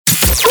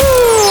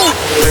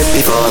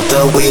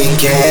the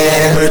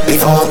weekend,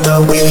 before the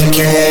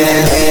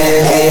weekend.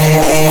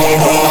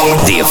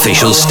 The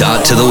official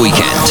start to the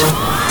weekend.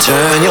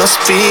 Turn your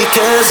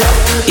speakers up.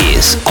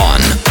 Is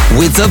on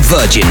with the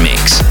Virgin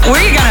Mix.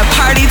 We're gonna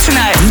party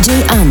tonight. DJ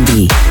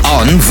ANDI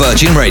On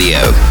Virgin Radio.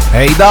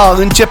 Hei da,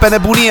 începe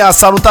nebunia.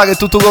 Salutare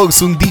tuturor,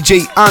 sunt DJ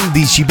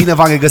ANDI și bine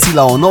v-am regăsit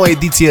la o nouă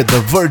ediție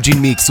The Virgin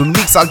Mix. Un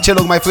mix al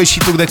celor mai fresh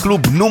hituri de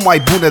club,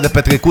 numai bune de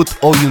petrecut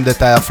oriunde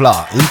te-ai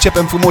afla.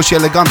 Începem frumos și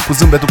elegant cu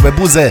zâmbetul pe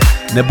buze.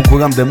 Ne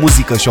bucurăm de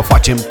muzică și o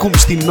facem cum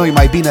știm noi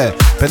mai bine,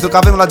 pentru că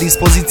avem la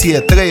dispoziție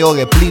 3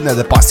 ore pline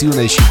de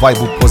pasiune și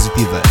vibe-uri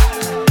pozitive.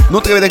 Nu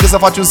trebuie decât să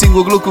faci un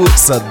singur lucru,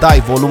 să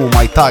dai volumul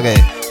mai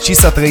tare și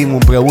să trăim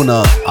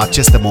împreună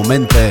aceste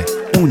momente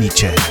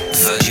unice.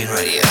 Virgin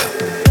Radio.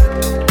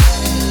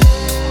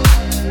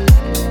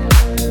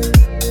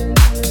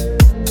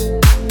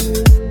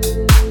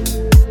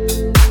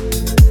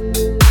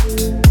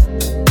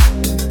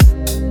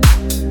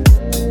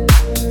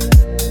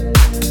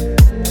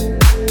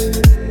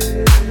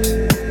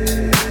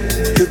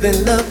 You've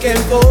been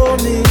looking for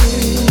me.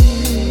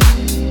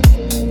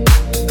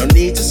 No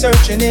need to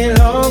search any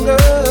longer.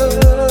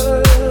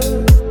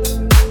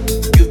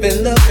 You've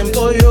been looking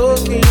for your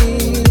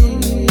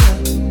king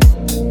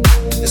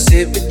to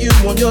sit with you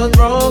on your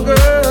throne,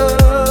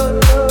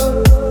 girl.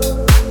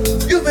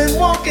 You've been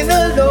walking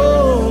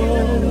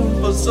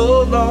alone for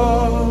so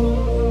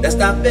long. That's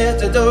not fair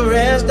to the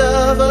rest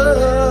of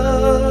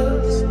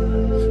us.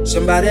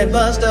 Somebody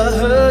must have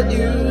hurt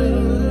you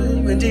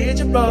and did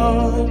you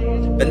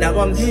wrong, but now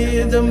I'm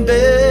here the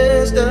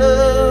best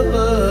of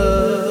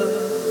us.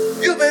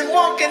 You've been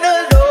walking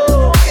alone.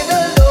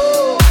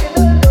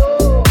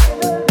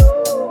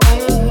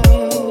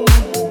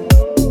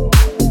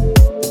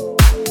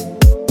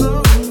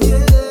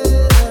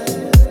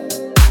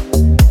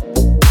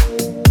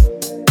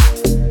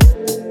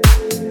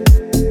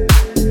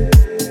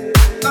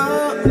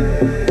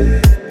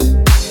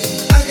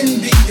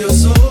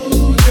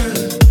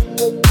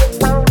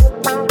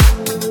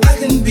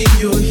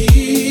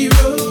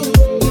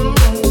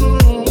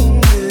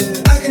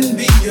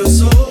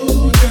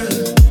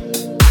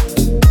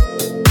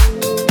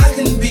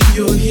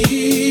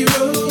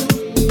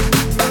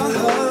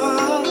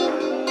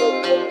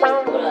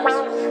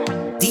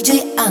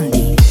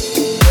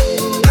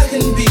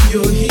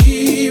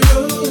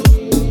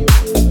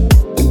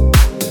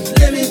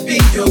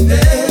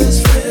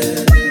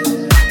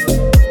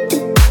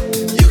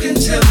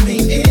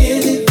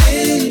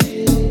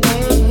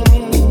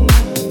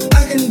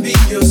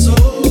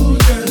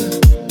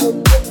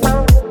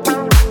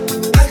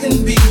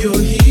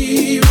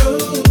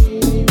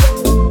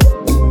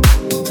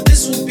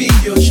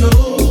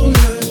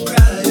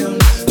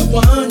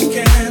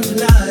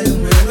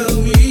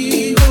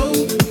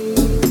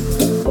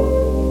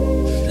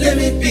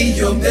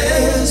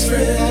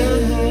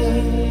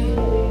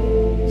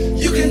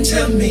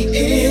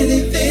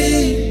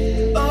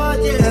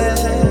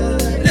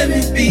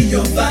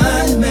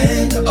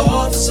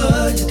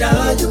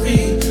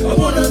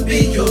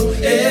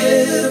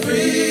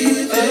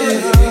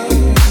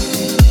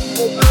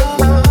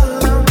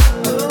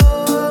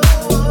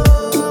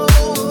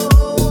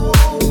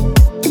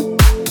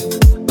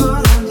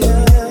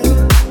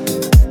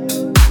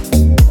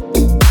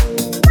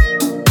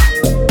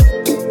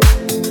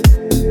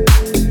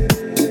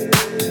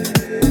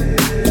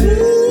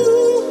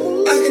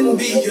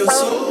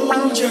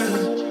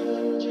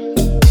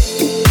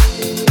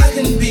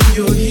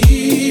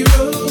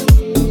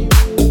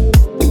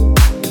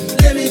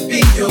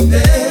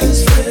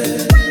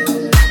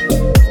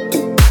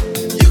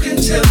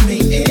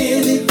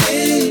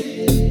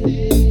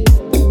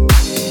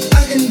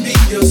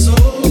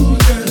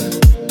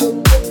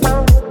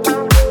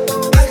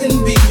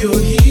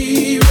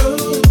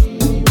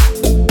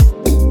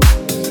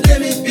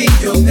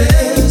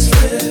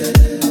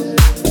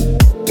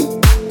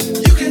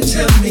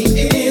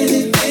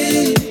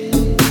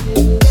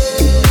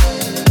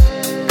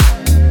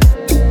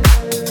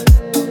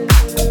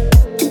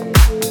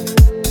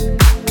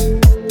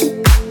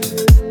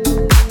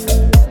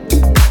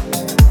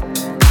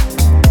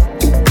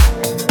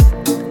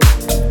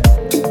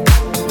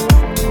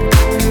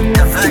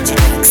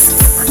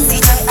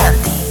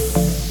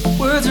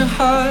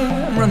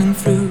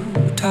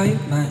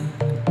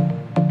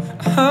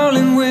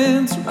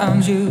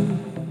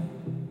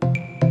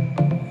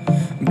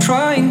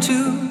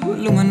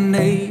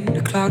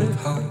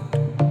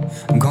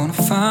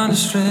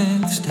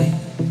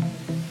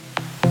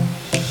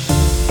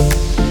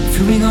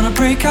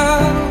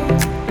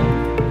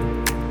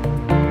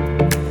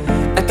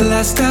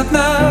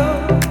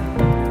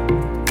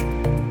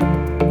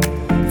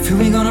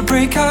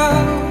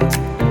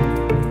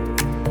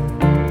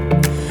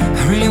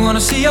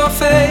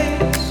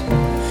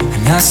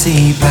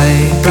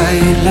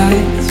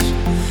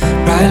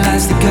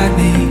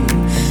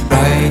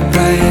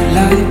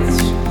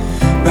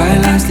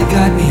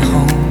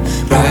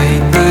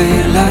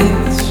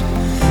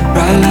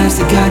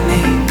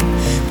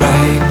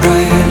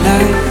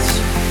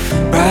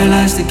 Bright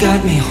lights that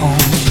got me home.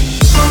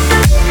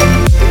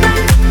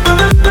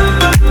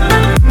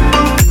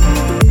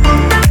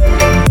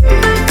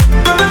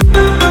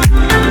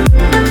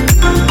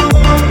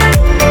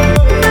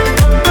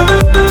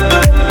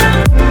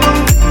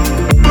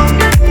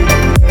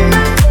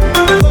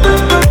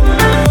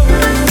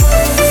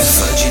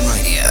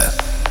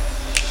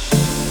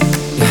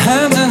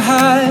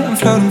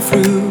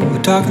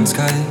 darkened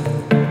sky.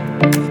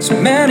 So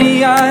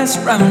many eyes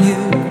around you.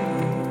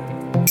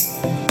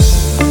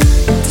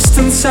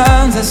 Distant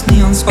sounds as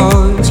neon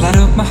sparks light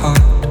up my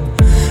heart.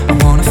 I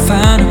wanna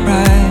find a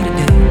brighter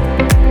day.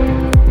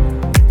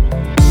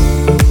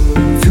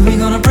 Feel we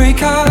gonna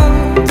break out.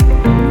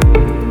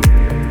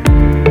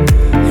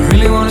 I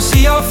really wanna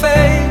see your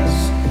face.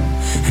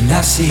 And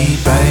I see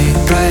bright,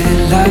 bright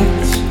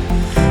lights.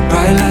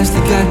 Bright lights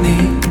that got me.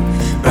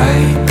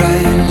 Bright,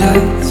 bright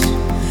lights.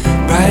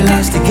 Bright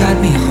lights that got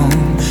me home.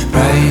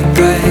 Bright,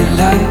 bright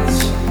lights.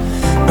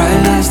 Bright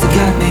lights that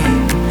got me.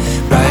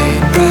 Bright,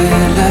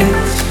 bright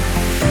lights.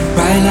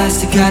 Bright lights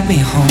that got me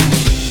home.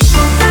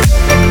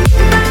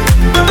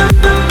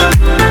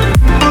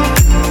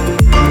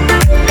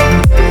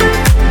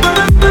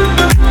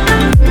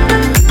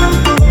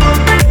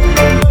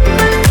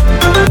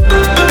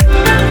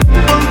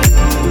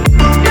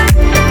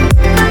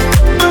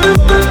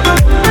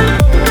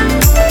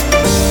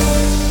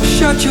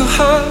 Shut your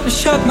heart,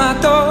 shut my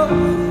door.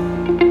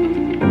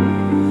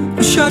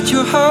 Shut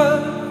your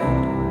heart.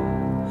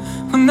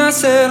 When I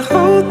said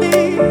hold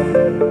me.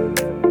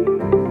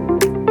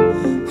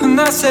 When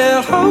I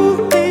said hold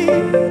me.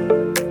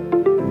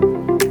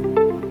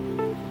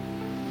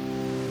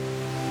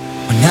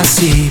 When I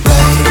see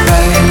bright,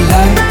 bright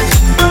lights.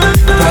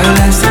 Bright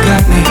lights that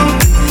got me.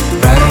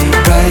 Bright,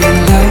 bright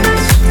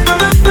lights.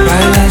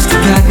 Bright lights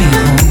that got me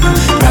home.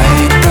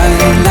 Bright,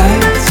 bright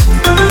lights.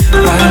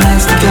 Bright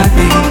lights that got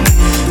me.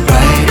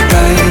 Bright,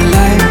 bright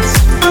lights.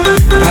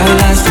 Bright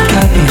lights that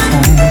got me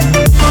home.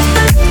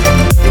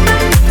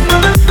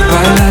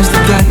 Bright lights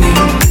that got me.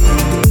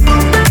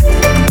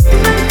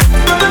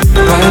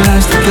 Bright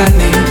lights that got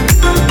me.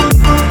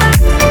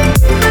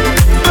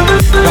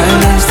 Bright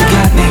lights that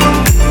got me.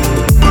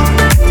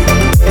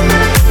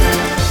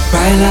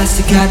 Bright lights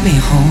that got me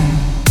home.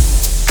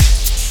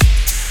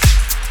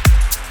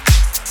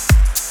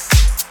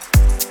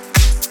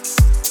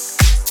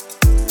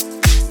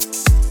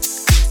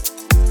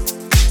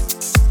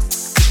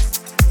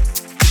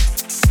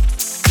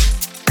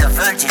 The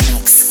Virgin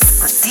Mix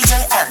with DJ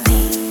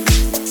Andy.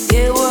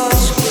 It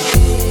was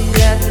great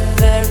at the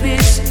very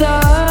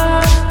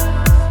start.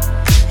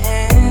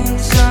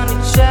 Hands on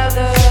each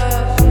other,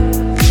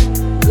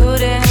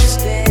 couldn't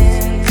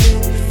stand to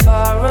be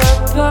far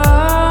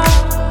apart.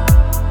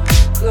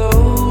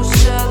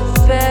 Closer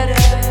the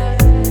better.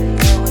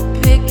 Now we're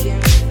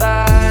picking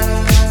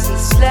fights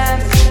and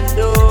slamming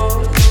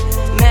doors,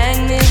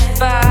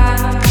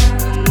 magnified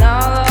in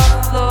all our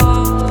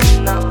flaws.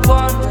 And I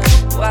wonder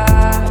why,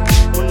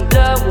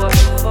 wonder what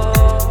for.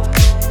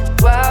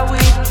 Why we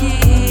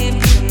keep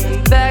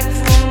coming back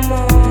for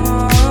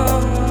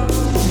more?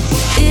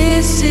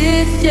 Is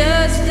it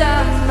just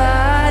our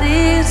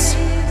bodies?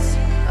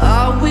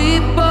 Are we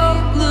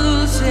both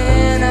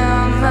losing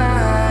our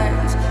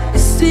minds?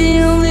 It's the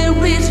only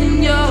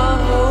reason you're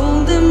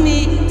holding me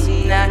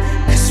tonight.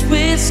 'Cause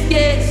we're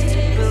scared to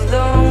be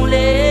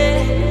lonely.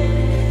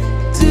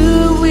 Do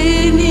we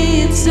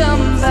need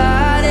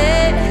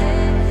somebody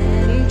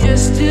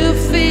just to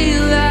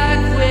feel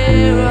like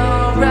we're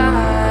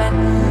alright?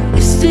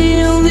 It's the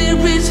only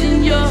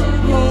reason you're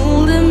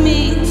holding me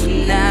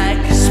tonight.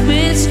 'Cause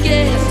we're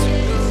scared to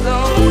be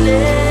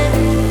lonely.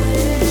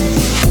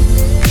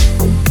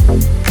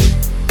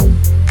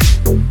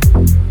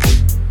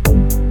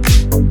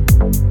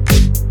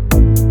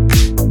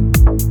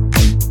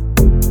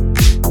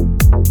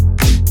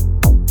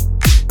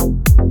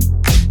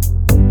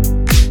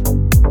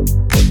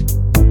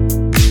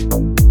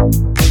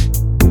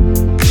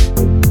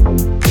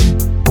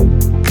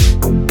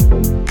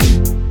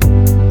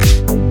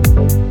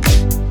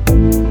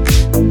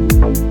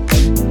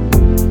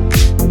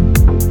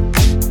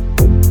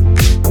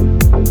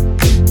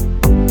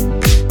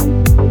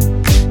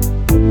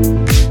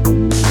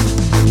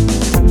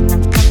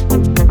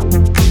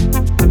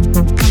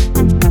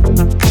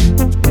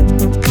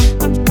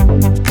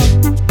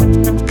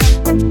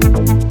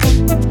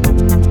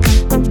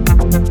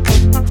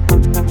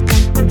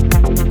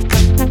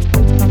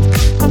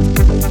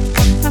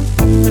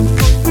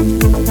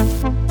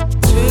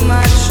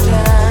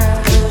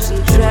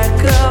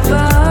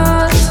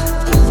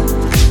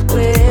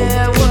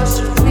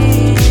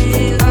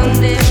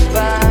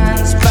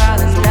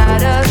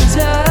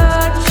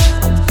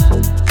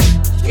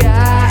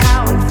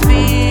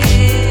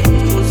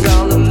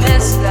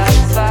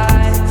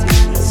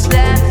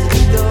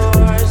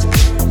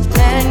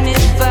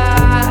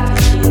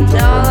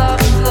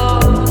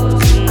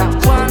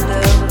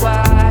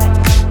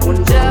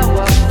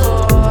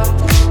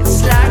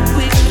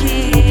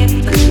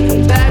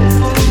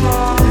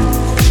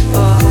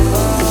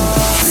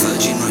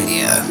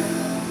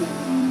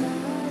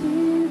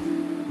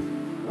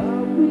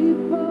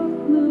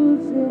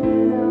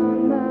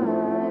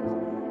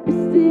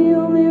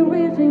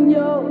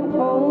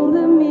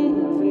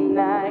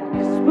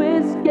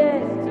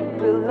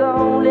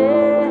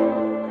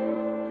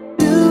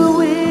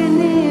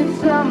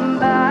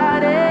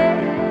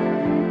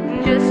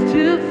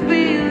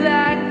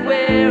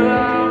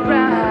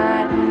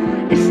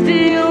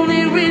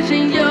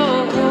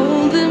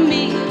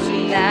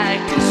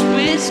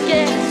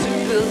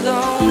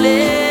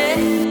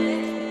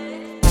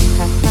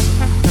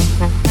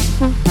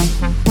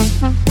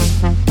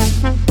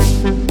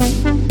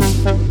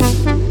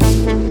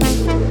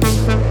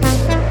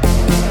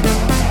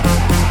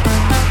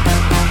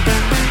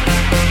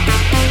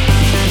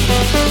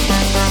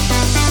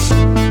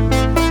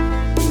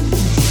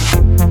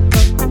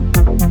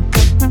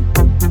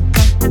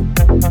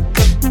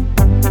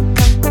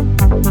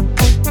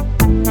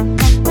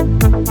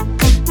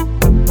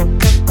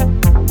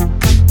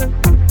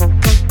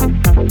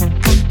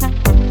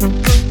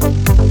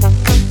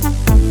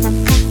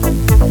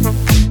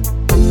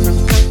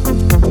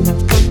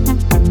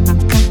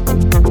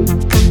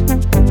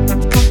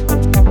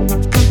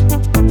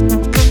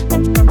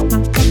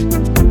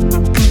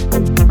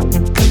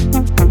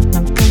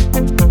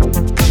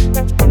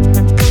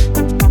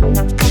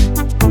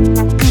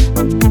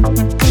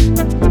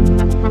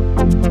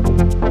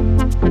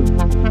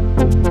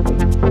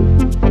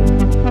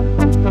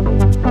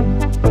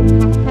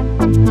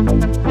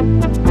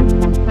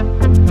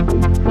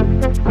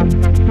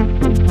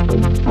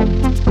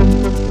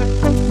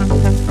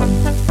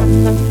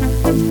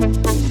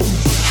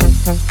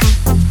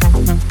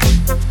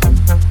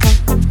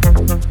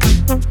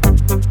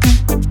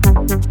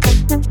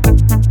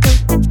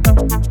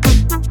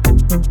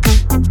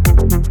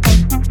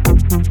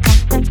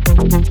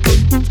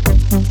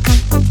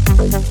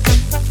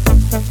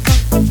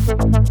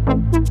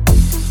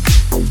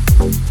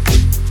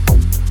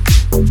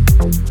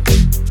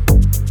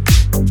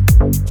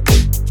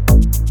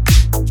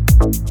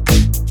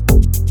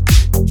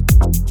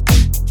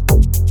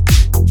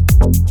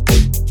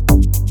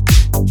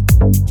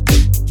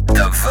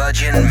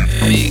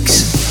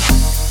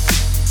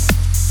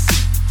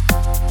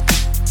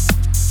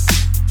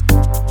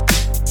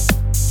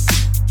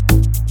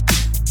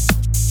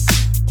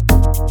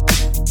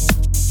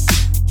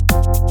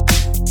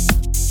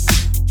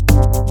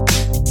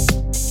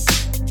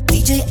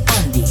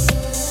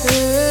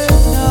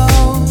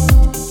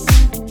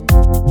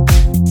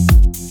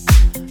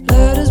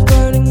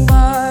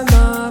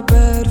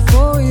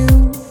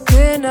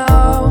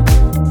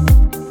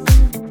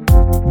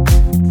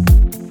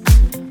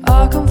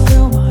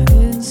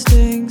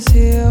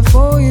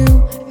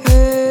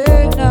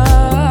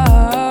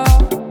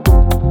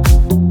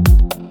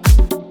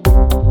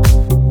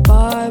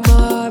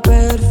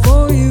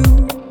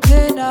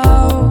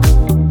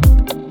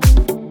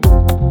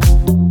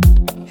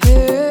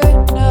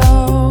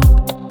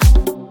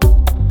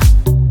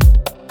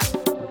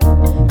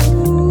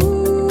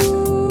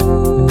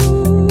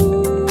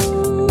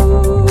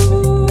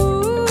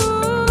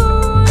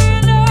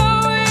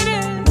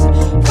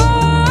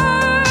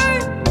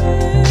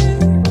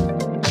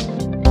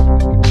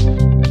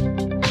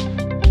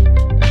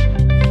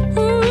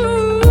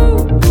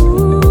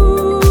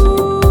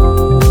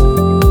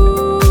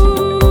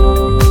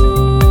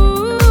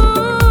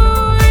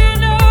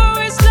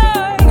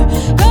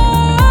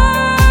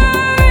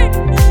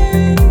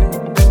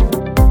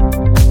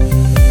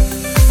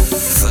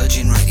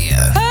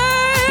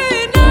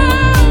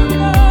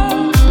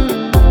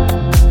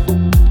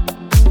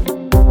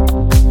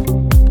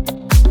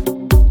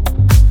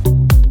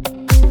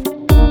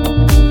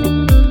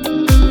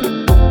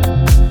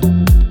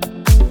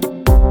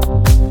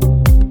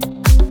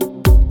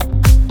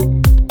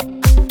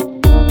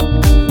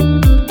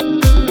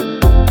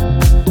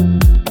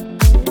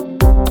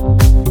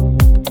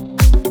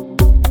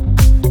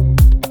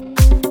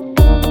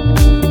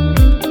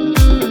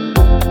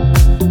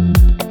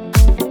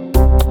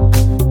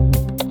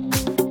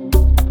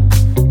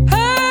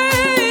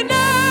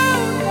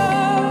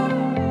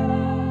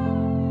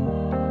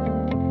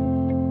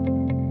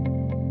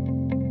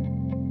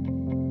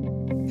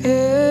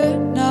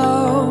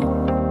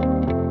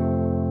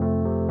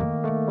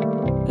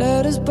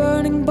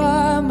 burning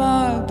by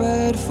my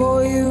bed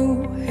for you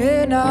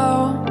here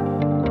now.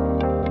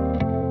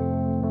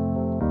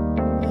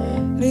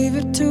 Leave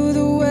it to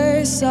the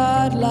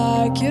wayside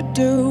like you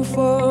do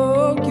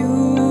for you.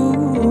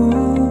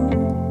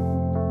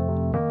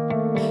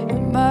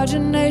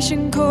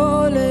 Imagination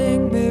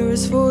calling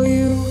mirrors for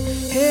you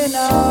here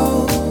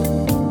now.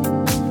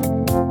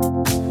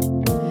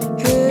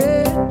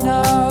 Here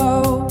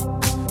now.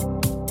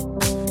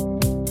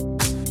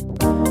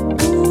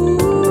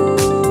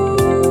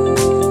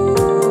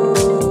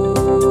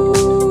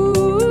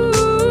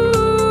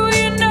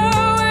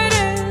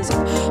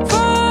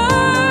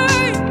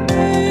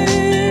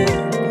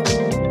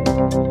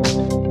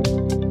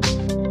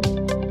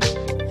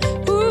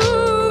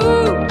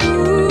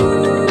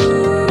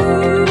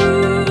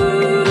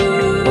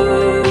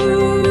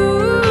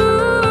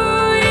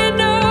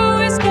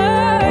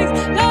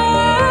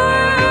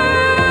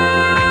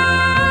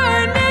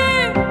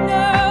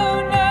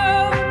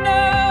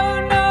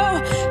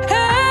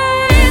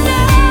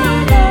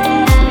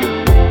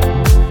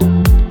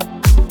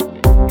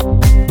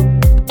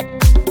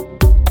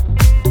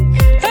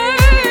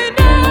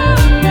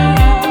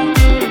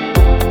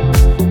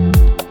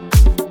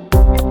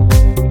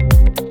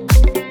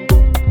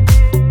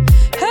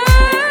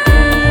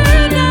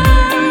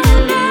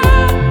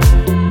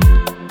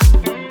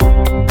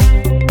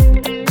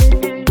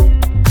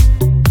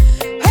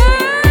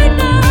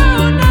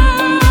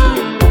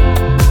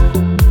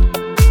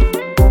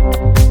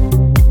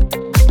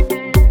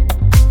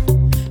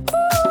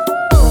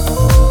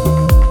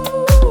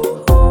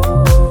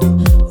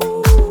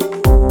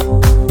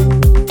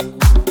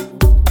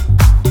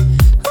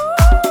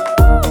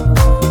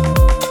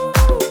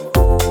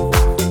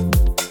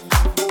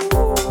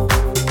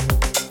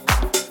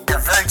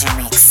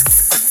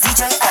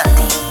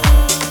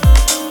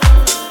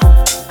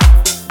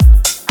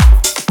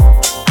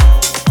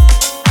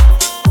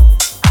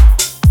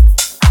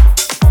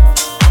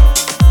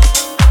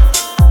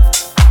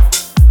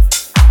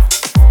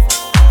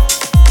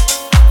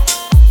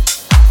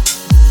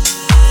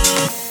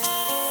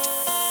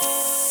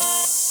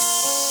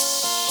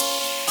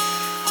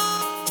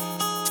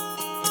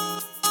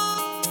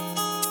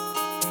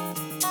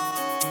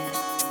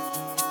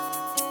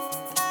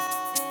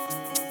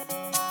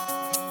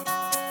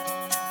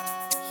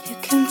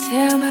 Can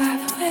tell by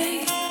the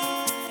way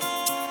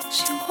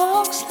she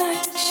walks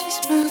like she's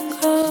my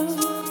girl.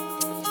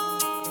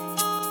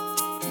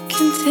 You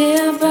can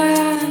tell by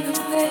the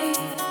way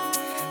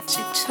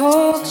she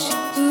talks, she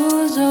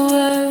moves the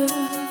word.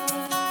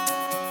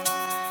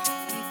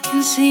 You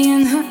can see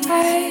in her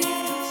eyes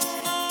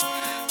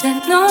that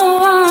no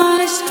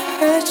one is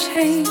her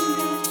change.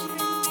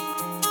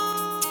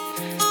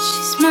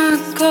 She's my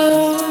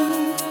girl,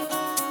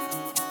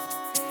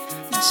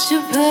 my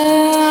super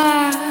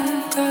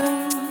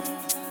girl.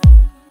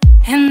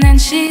 And then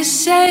she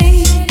say,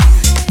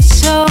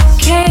 it's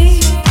okay,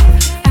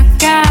 I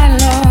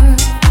got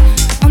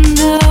lost on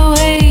the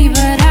way,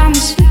 but I'm a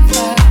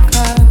super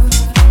girl.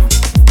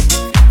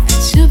 And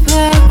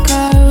super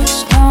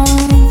girls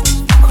don't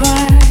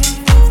cry.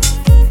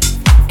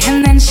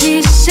 And then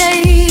she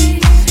say,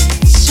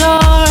 it's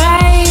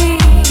alright,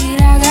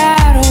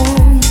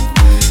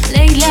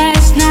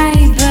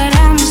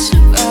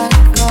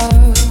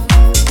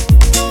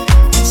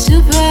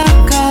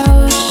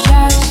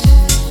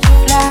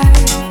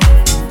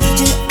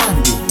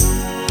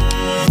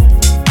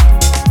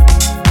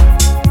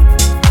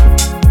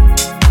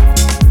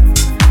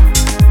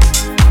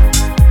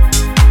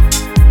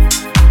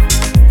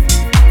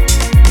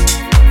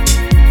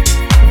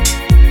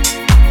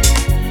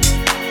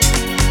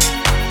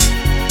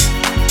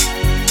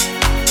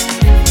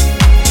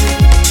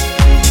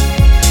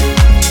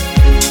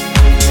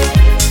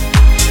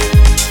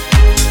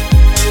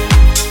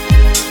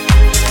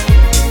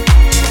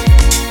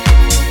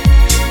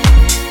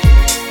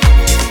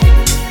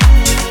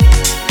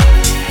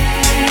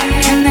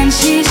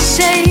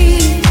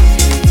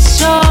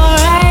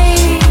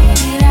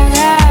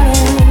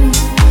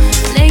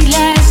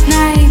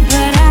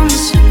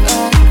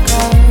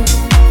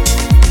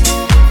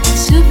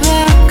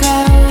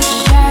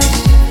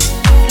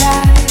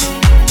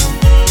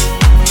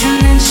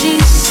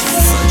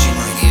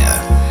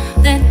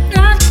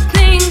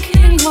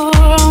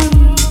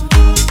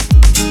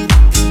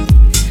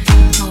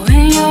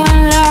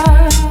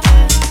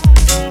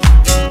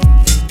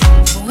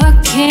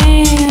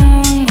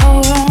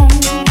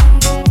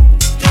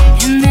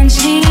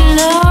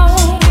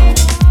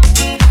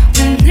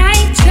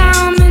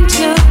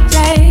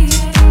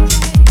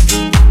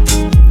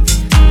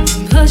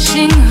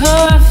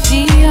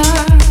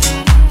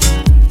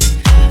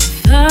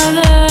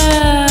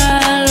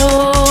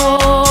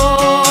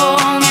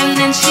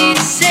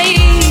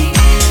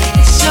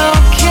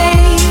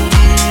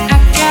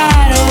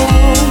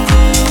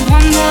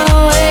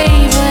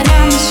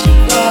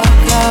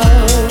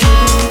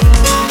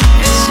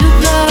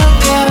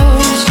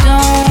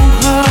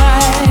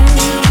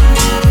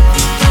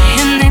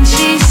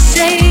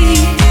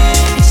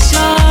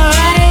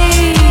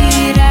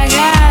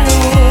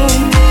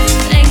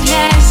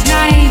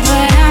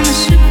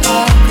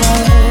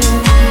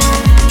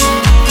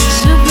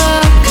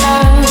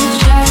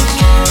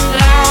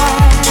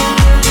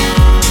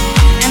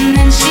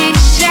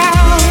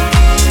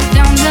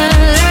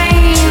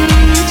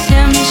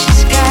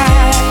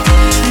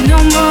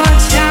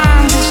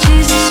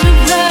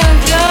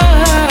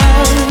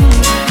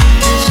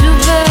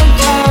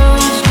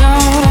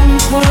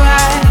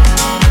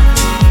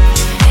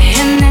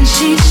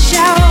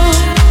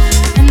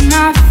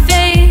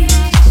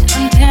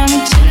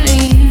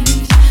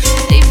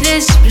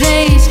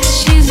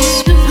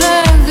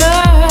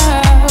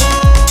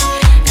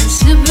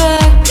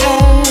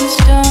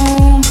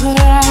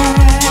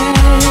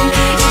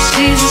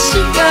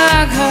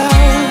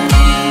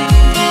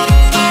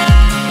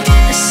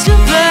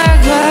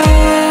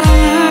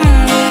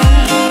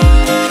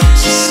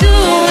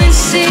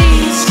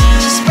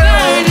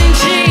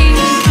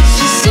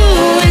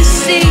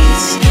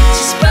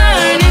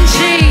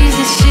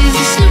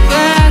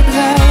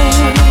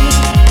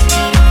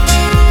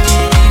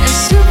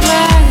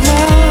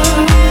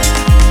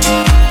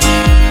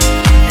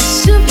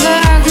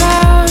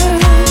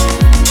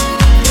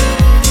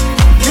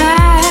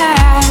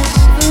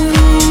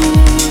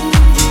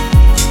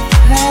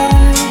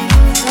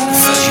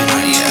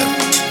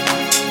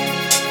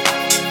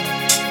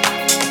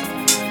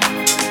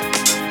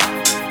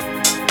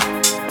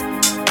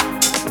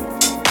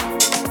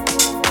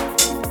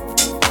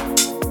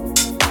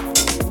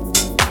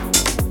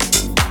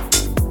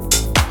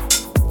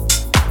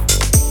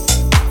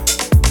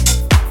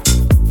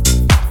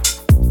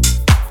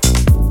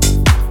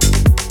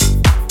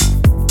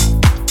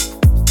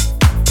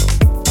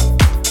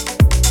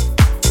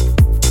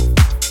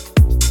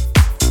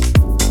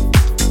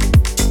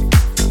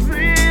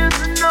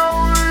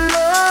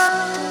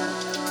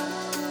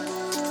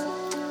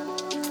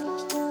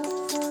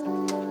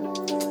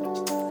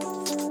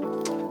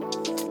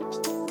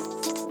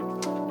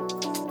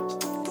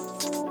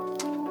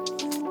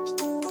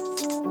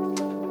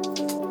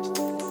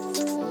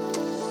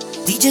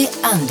 DJ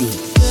ANDI.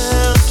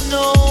 There's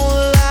no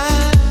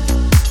lie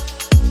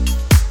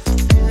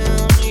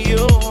in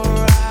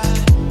your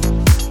eyes.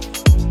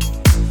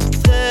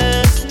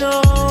 There's no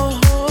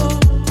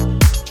hope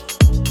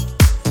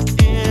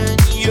in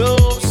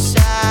your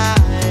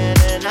side,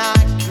 and I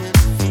can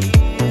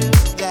feel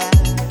that.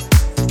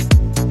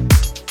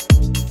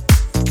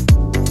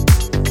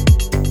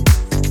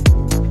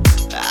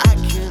 I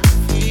can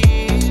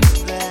feel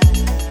that.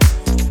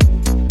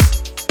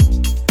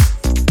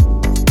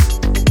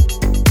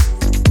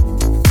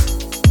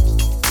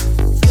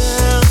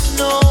 There's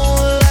no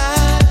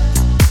lie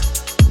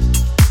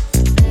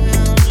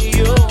in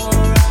your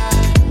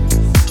eyes.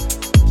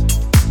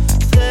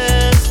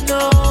 There's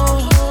no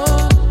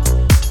hope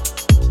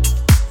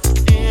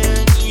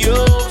in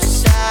your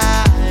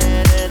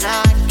side, and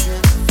I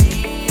can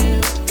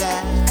feel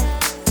that.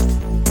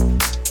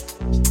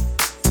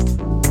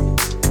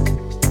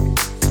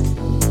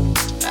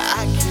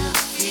 I can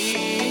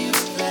feel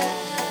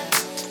that.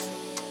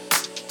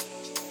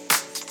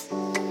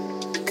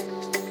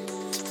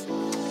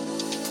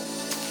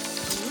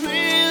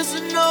 There is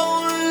no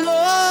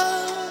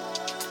love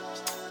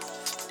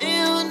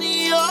in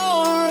your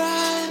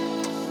eyes.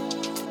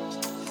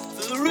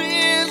 There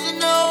is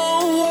no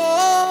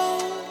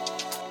hope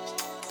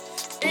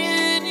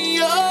in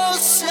your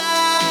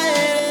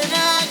side, and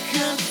I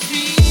can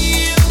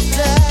feel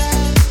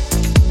that.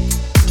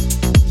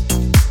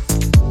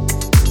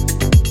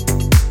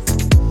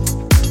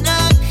 And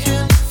I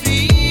can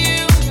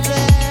feel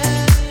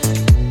that.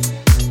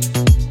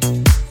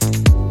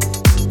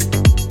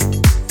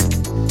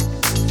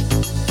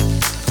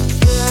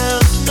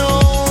 There's no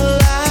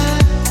lie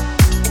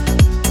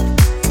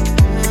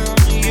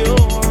in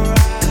your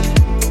eyes.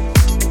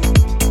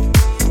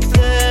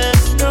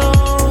 There's no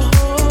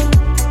hope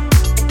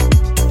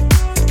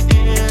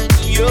in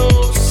your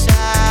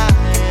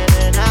side,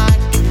 and I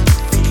can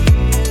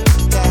feel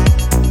that.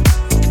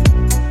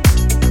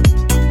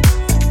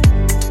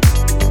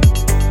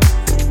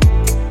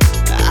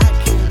 I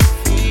can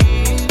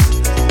feel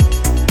that.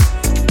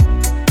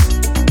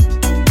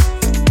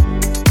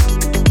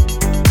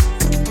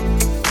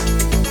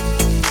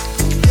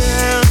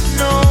 There's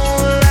no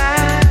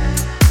lie.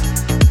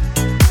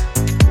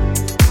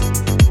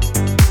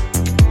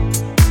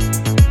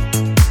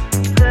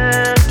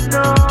 There's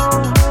no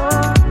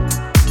hope.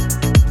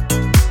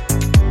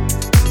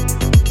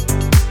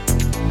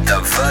 The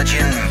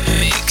Virgin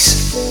Mix.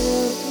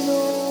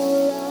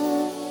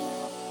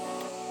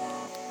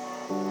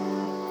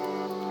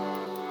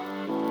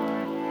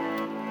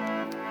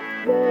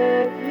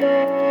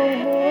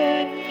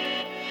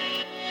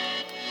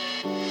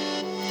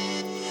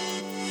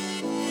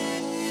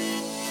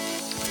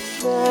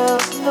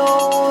 There's no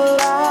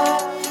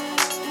lie.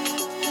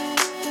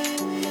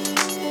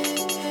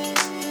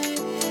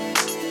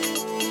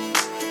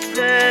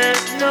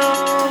 There's no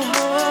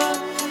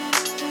hope.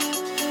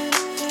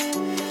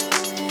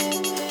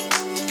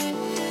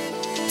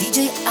 DJ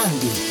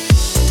ANDI.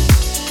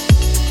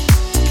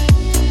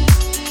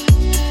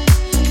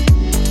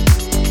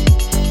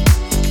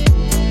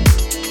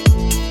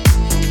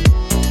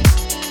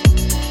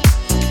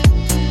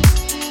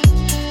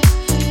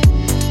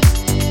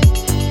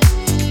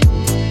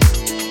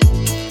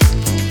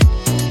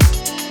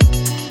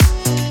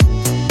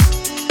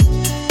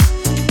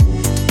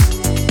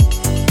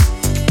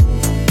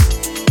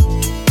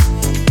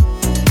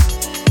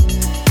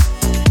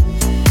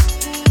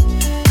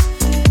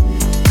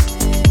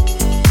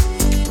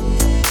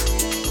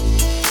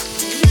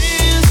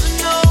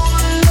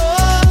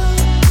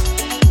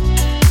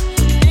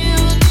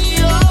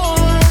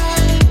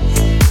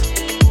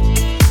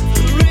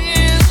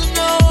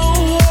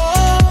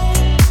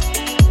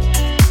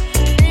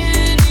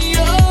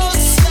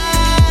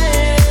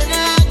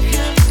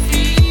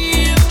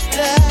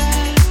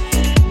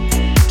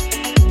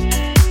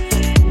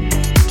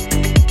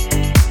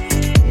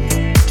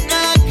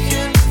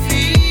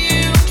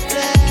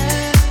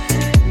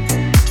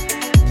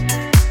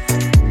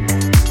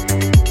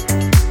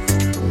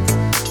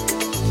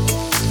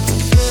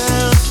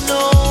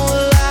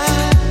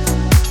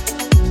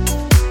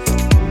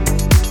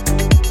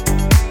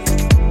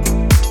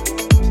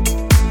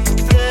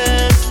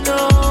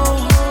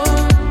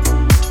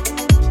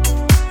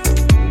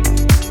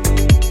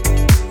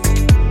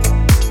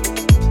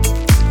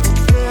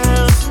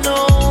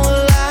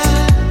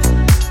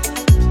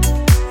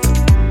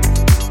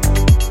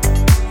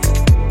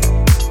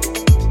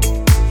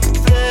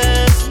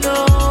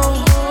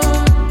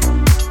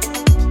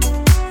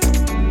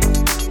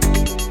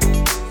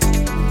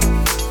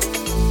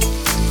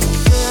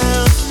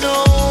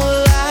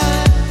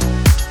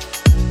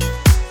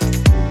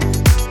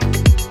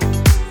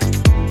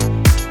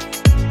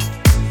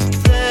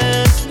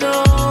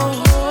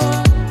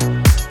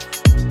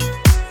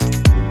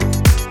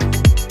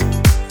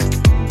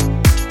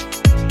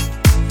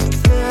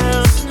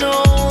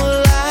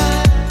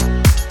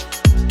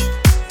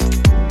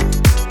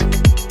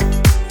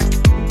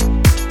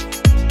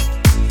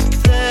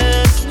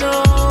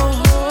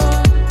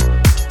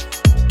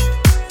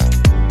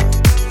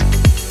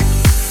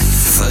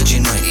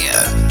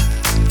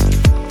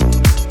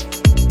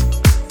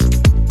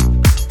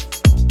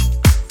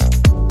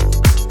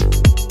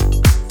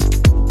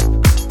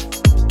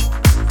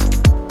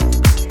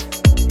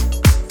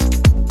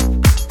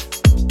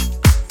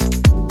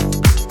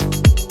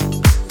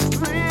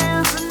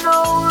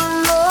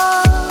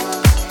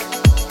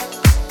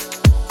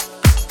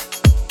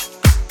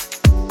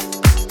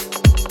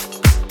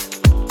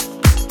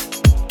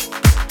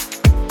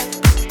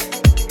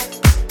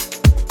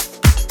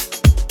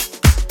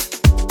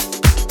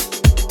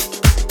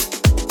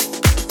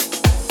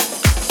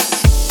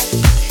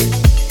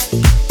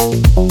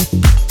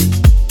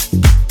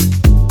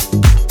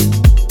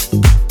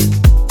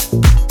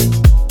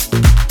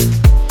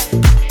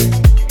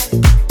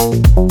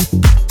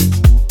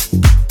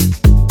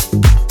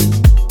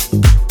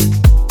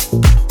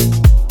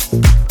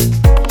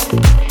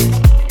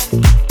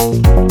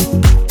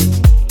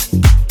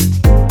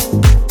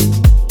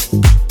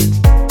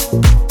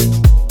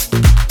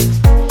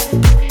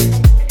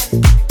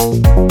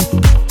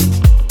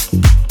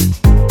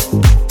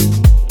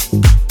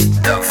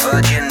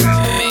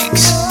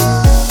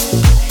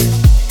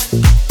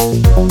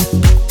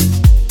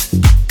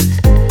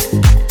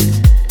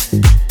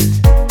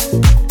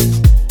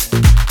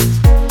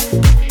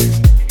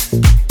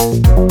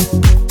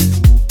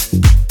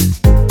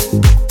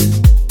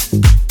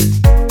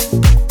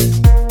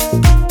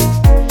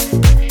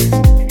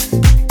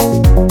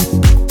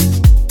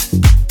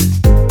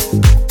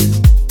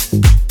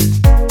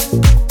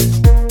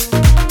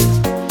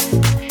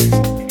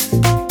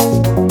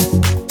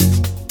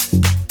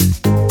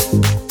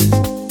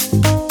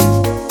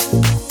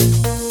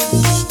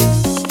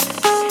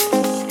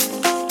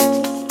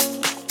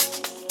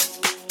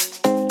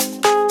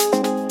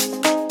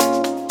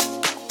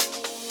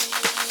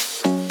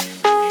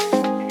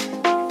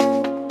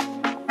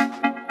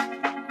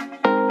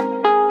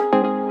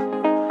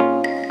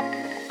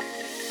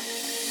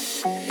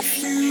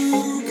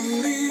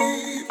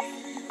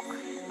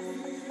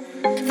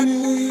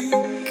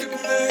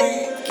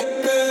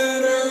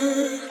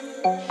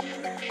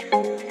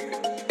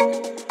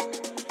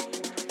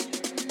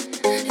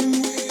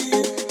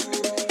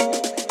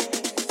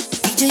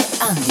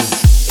 DJ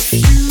Andy.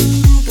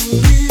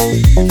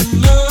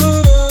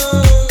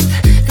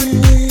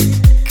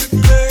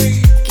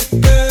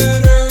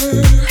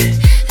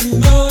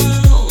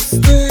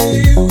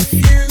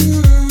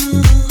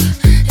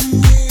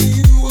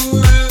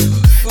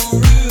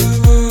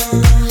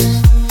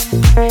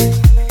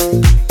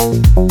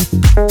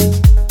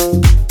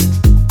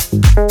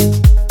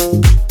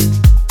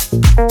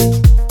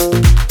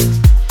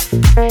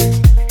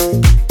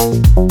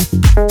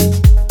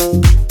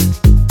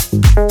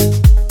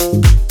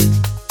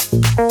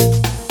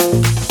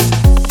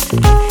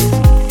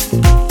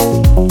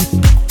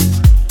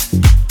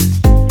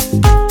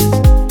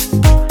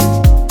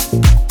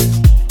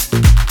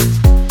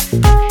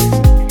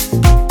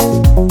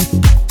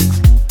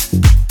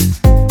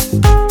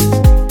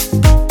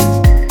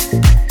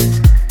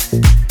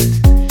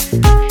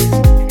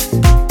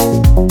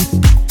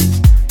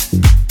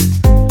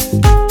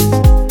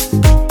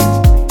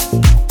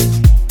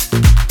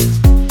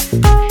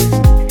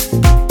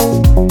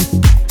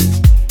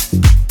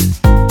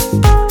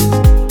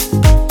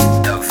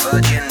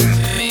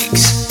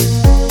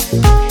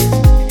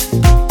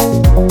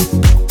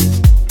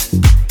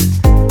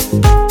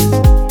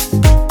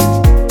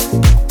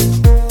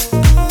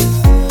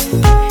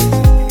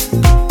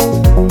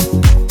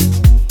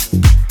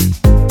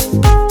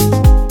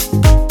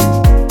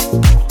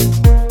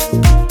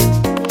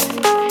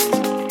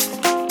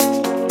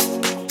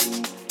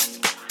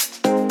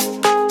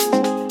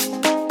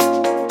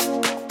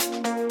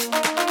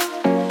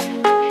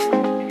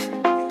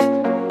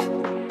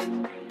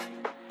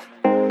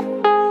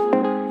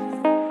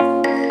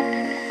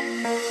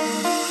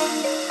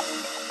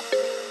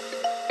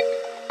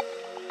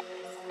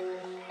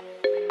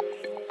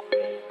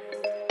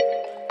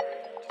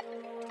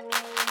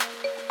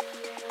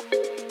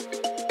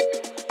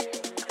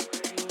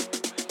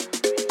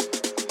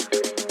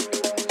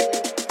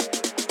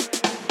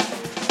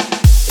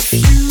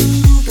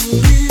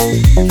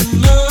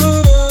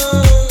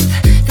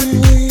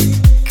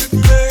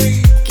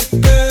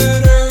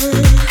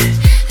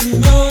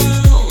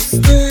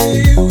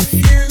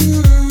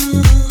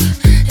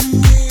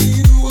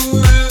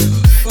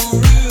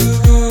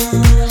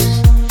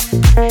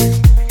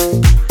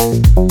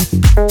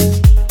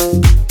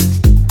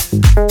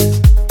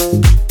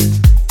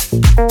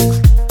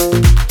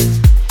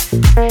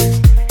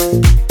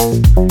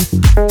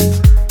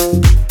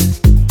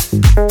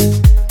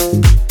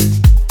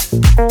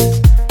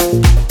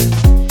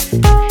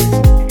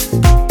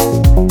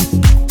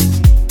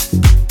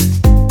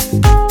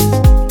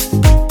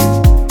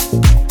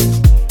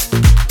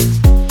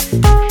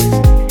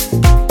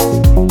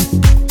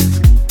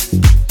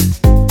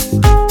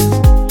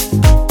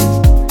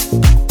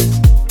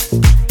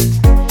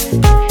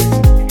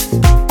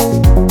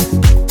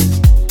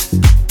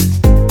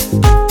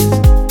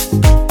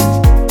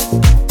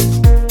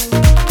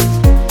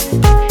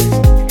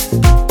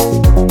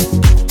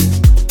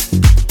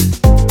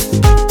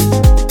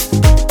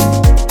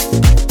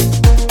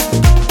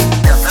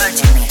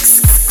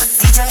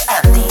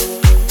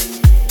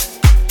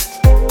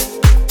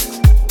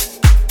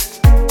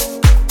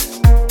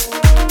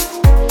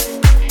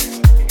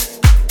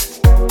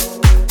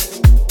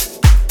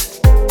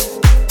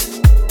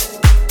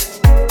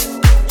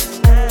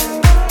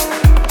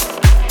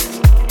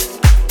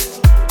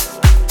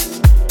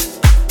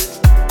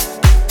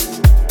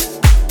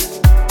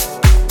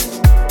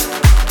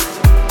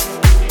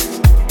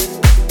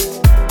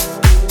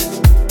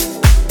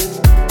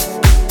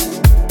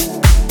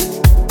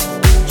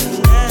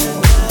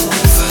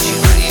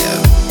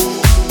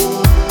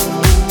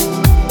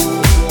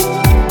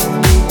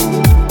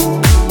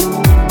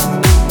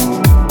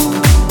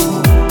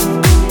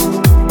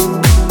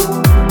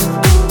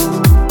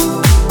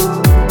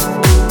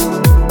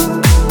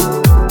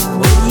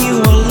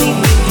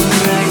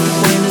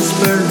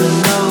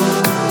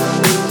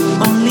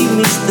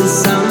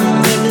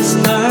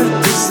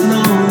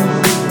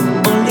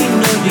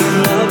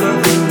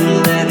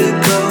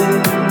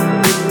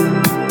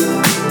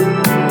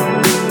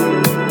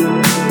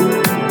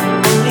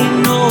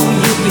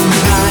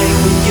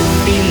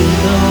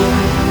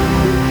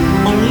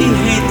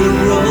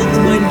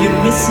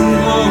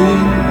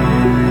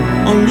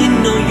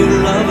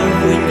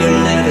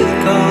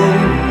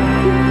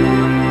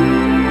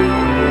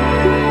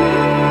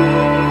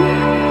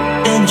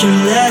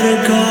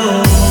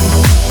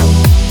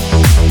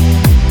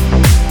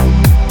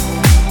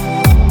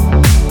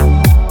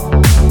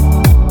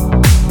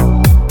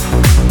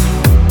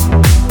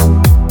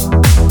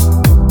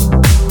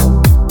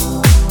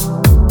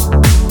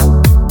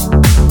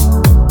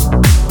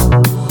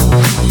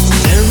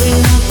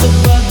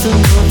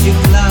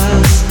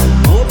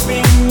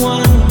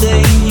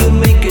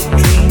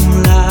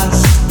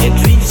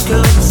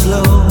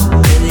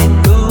 And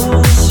it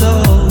goes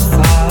so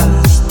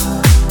fast.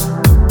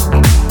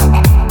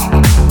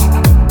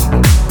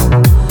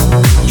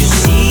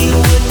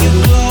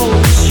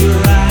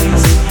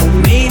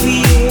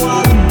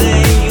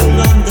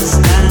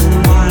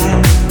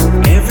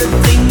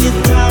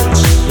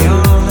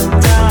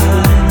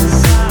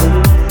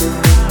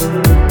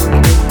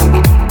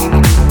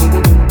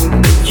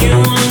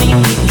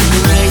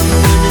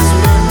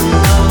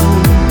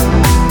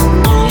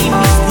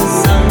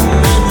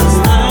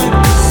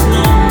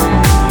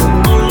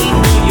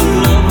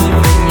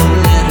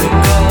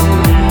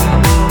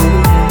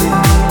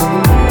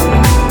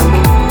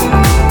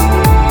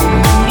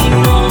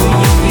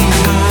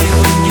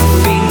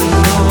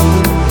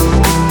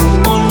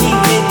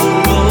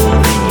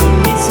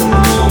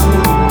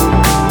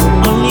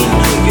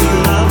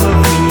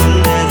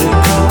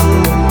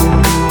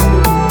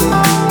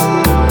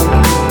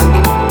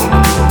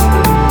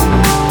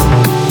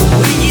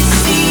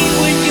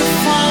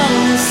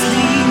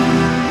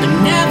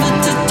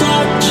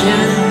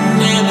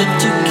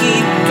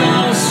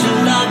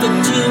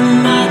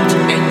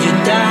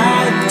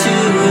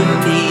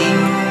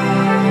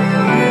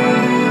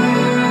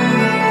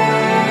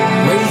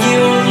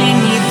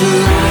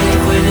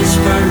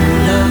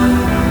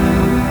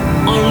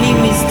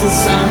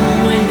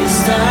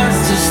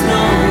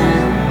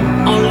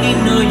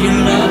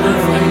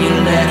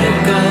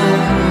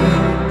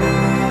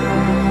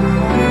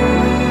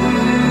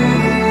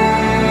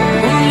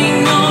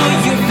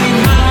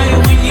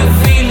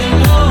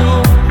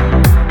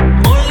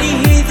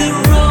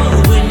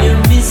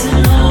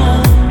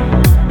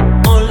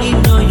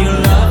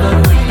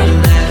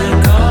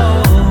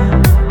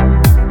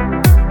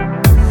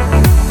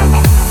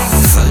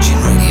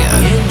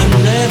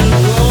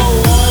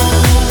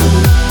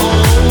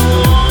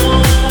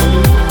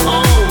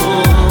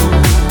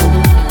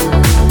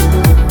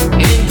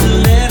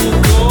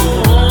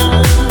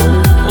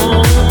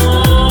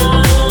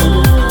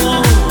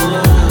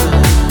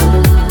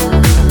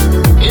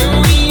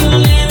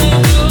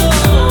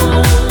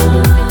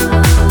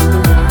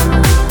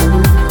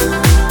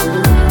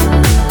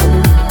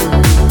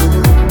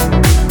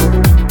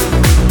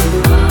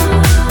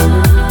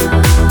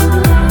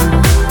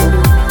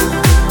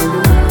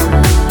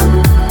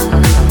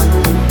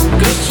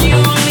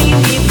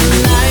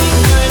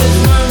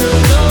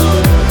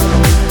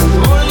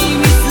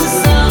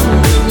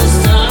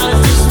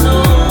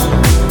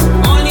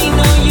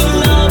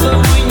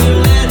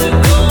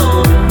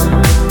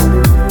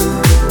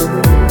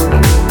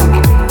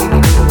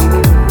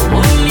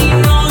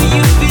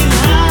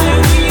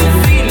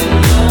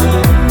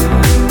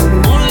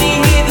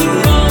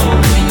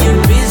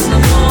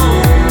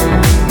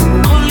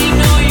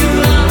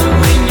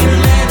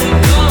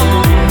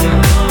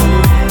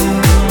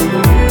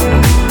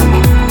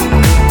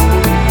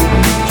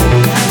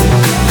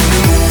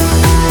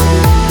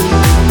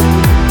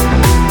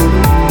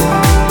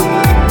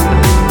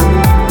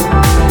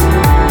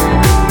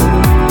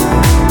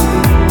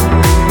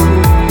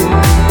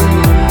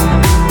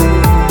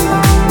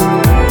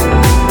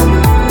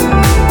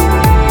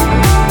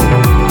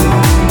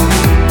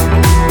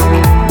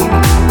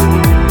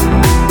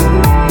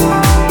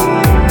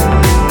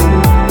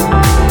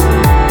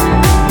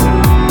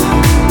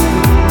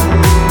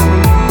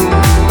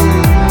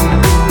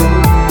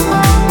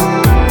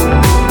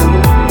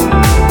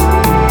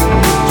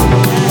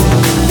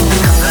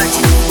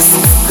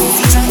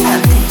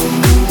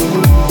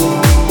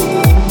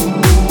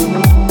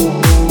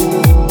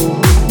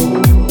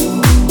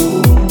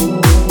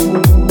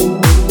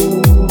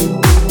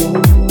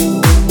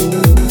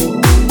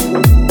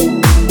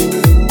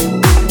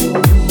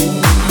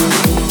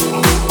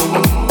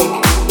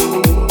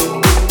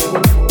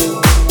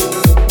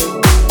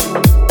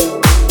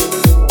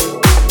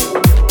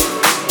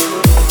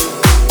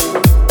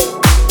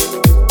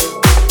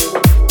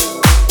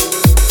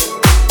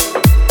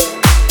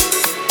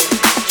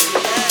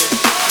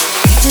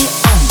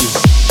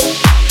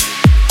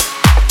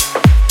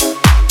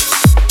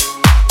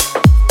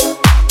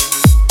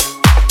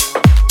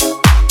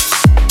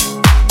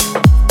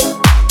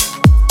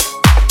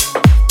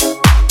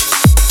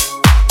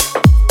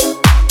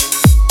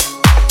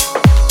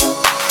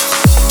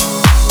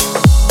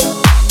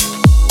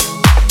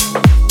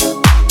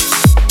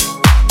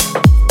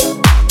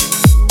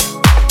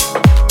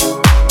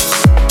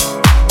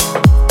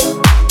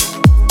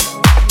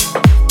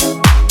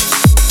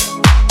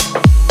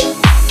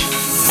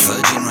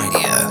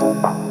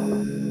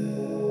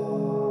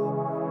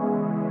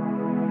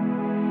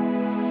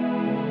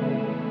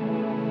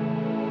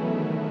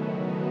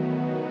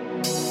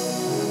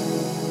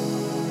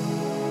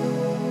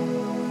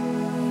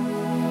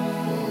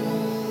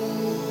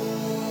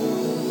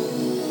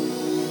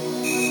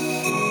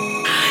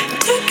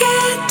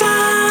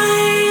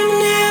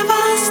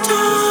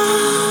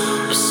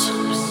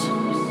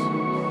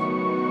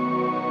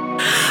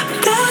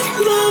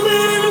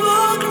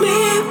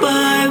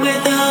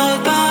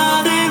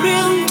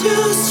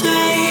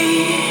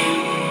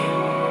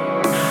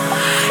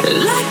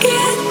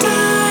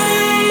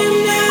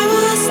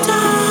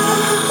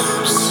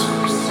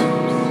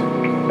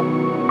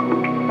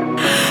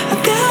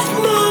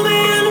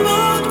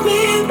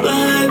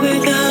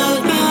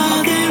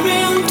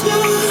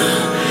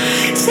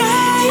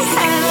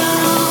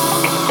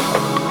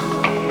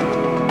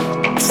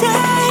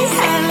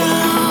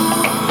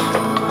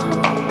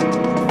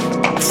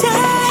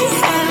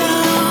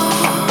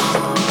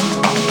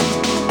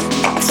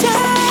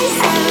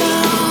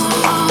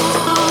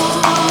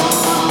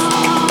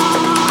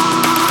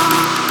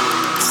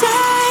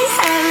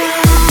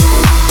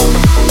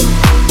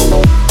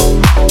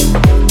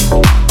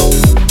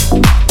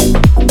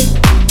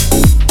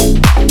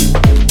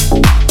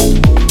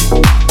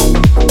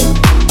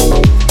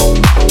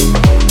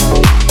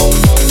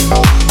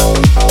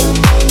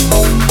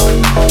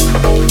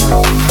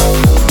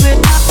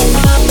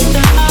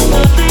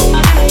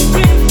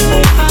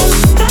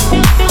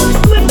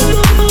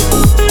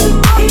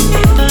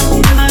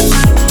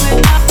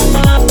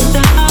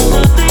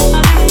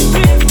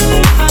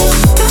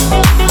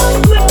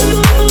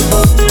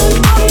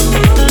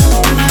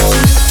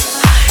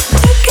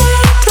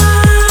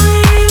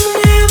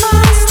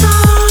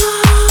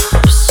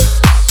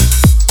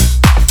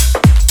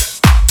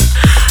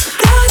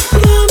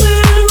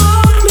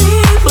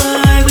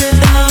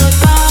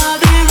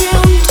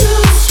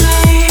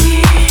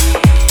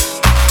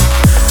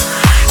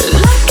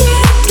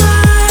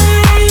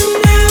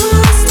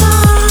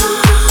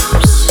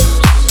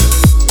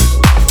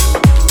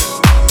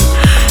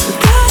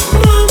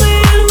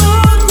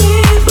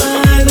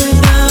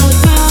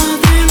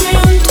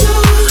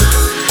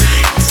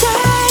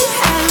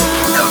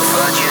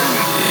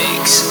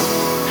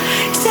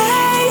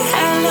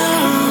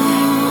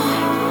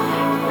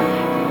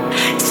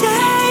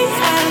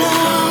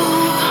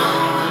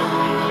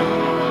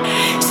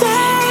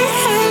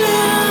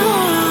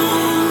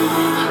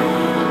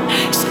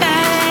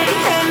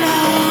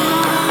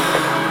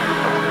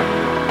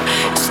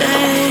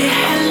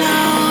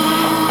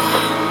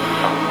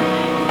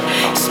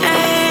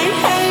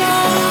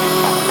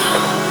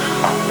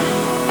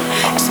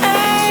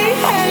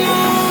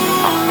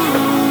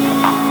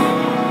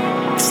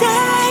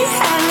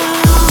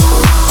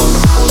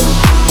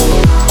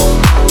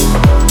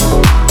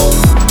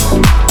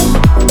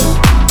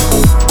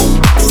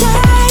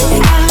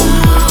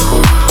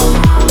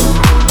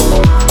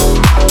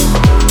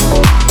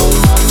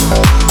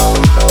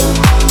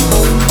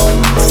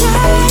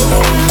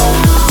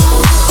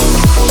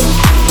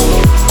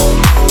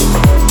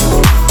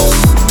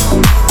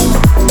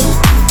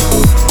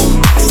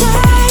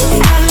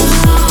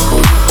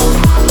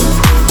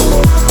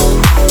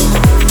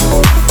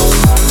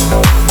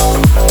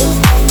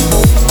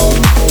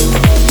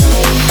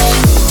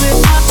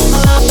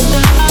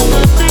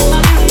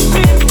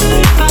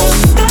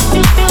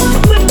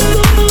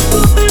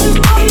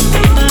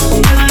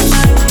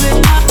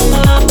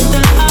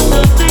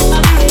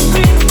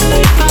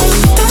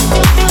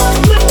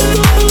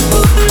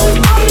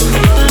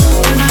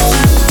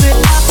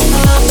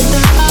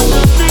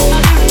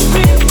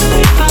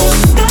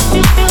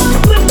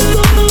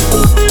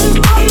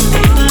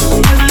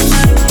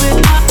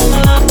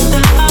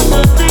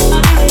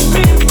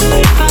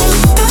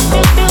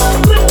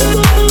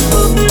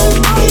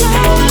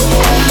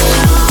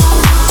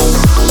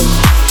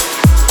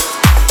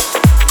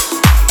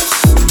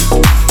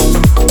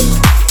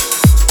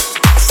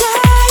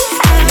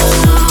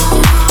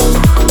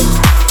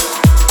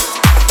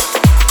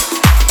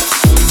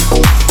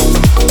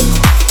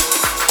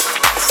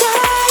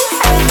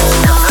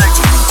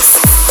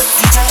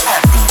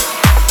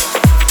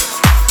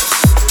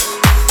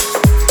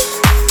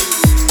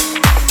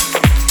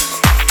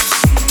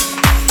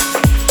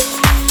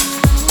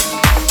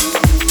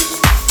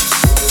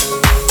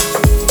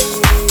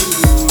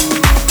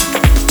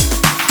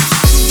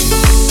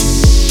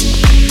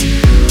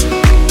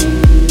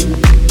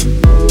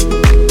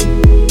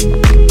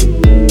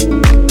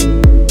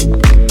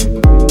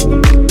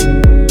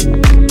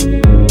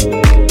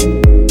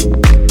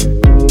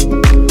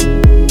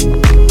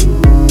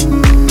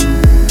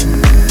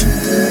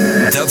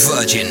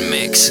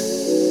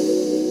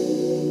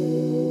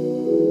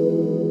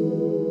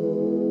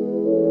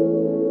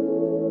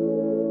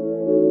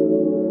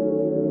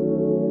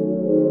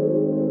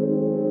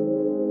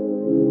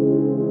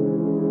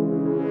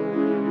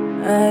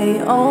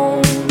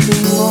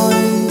 only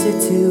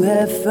wanted to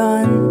have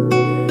fun,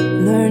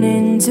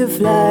 learning to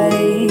fly,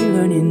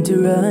 learning to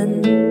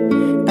run.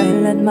 I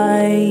let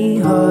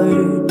my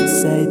heart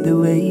decide the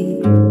way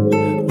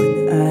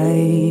when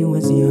I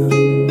was young.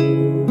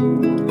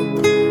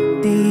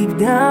 Deep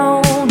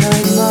down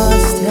I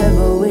must have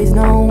always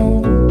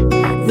known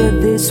that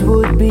this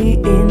would be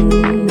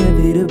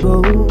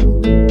inevitable.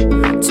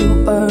 To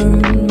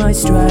earn my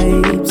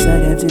stripes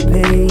I'd have to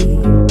pay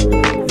and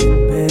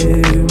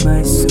bare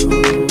my soul.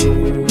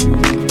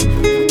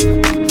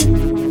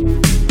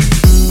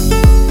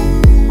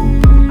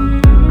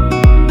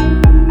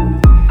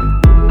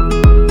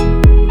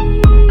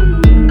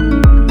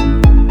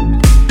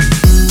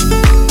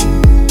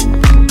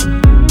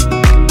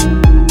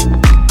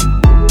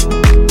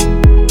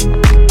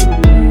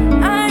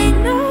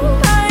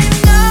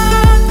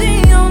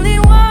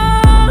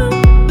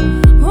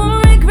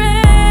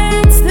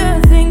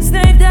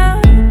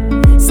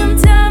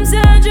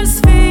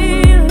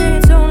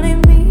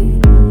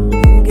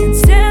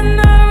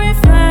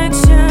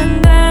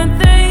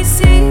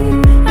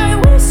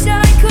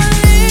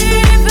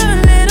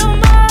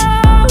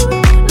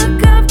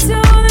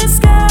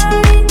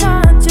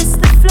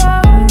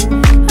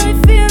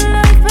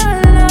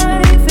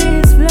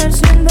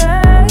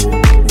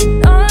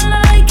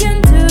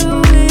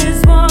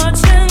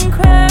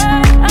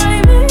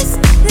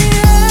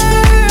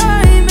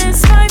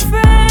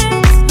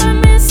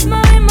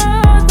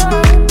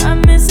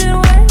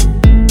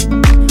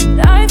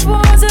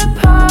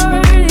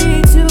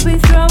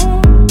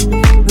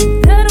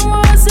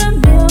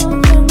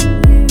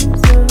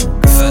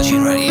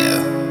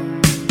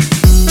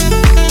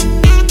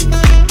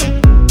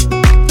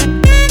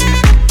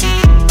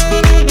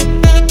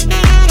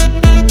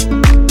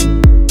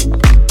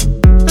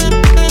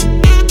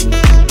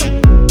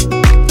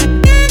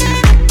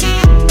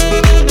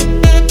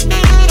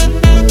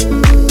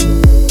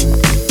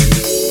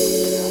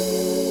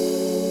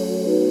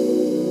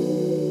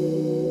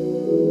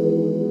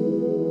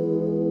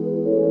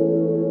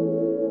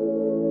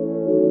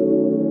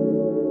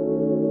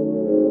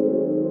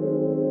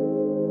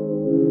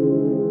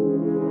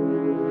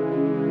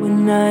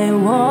 When I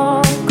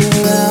walk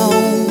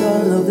around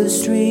all of the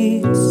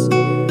streets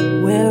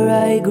where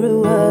I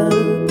grew up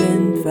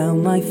and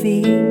found my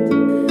feet,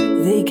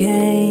 they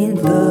can't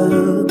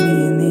look me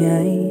in the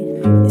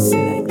eye. It's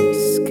like they're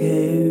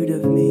scared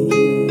of me.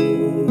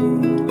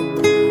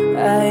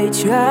 I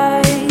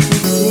try to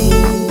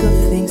think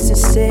of things to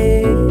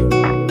say,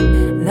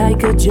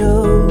 like a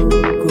joke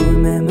or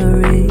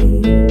memory,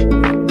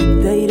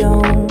 but they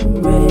don't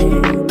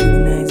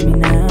recognize me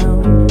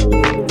now.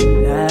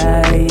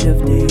 Light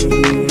of day.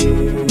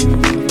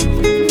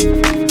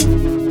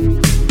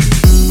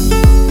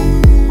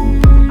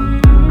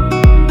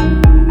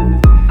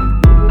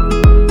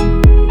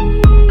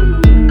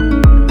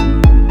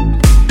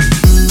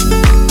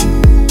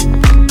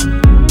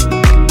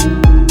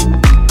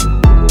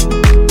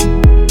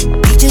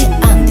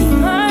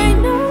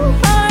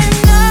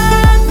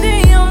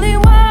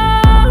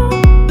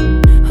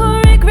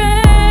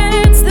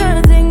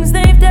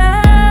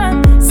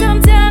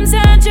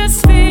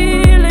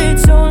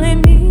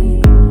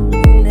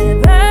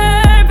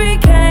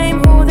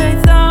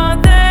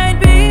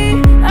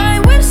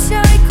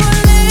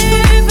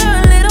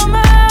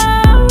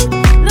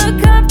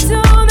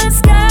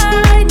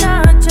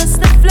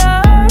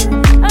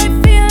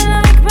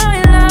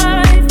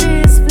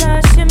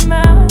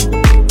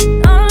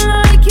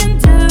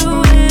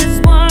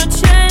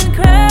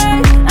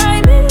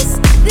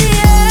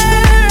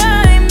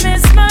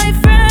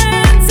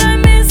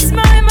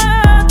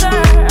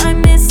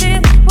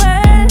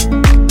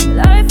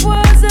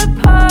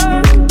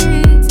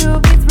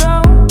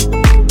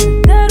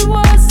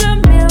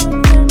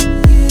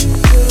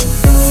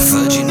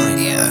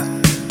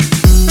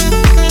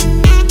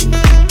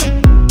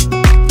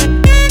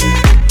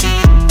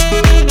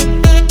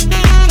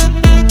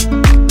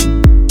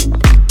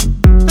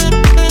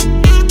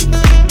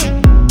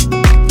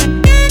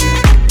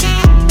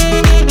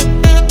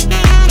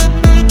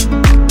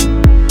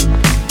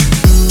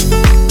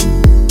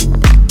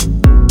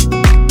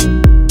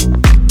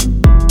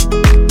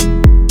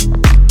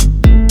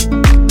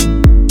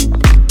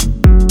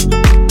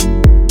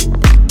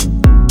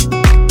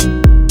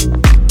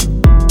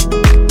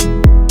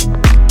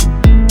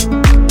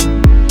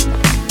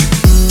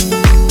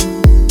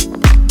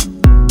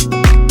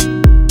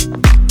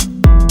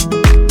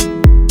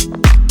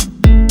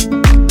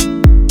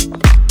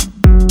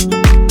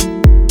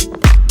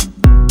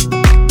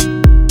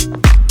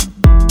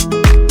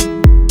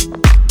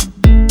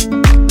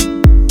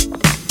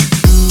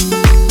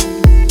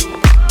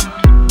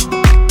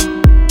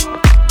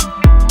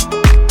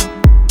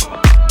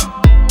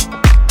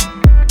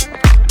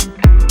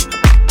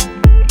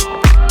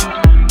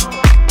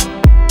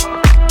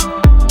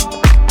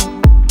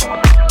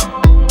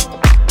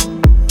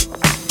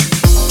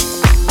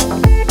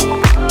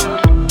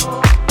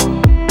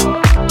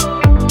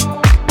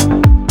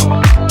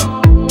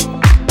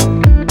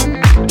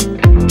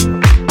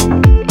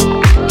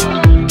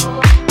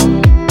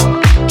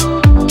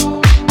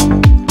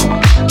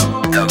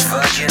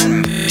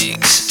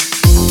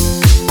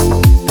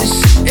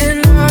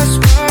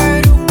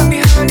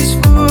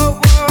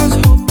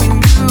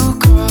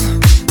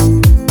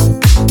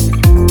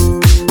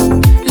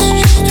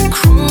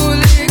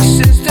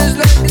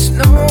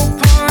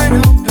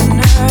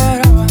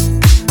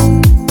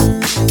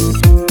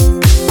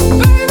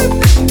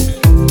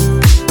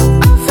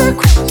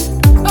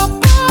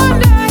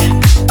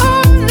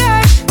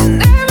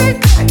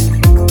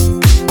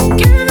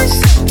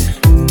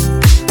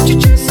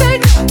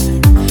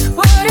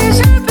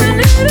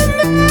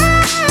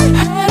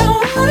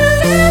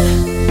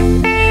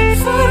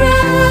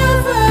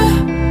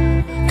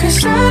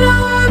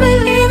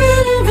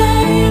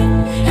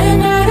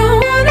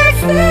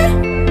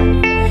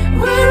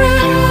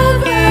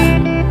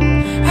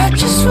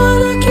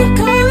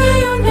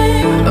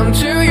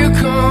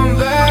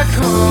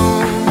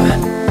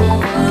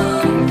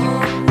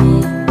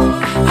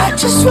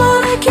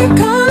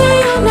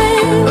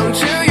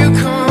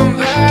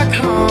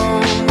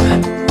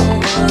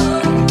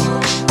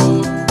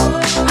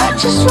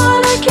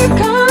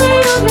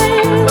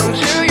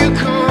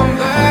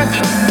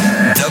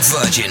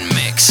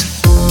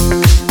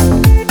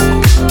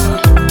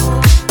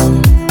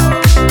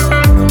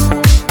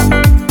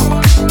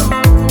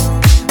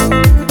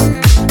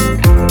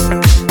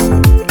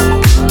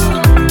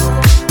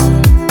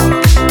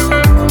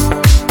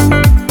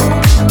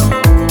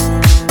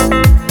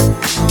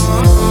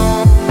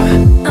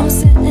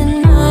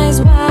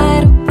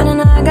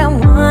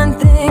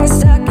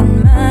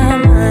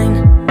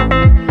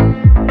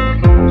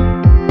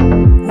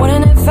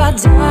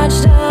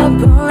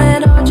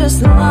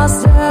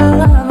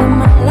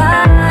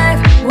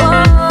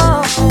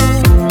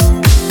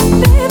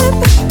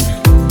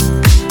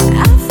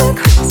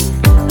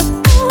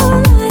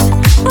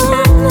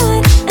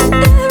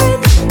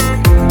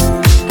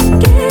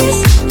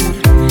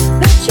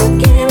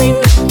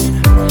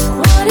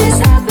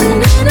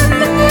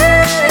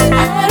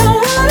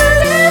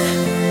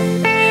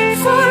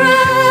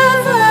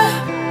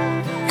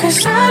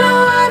 'cause I know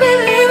I'll be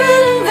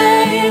living in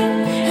vain,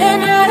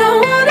 and I don't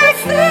wanna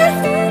fit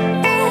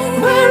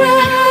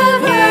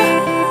wherever.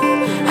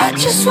 I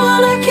just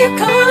wanna keep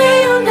calling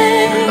your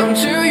name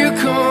until you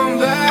come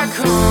back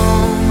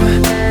home.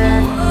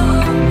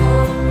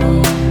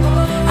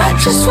 I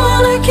just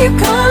wanna keep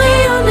calling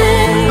your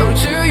name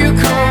Until you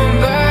come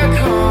back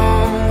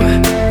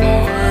home.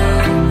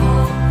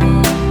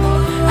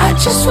 I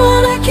just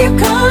wanna keep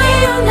calling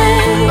your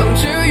name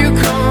Until you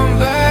come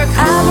back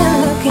home. I've been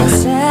looking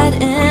sad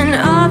in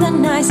all the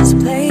nicest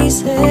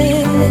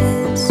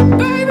places.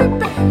 Baby,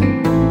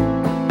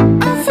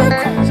 I feel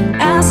crazy.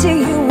 I see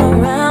you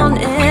around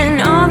in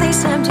all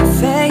these empty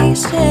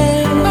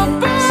faces.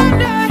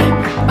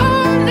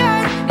 All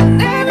night,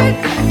 and every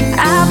day.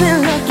 I've been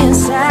looking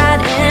sad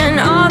in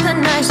all the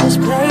nicest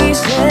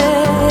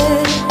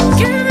places.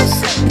 Give me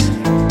something,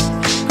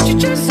 but you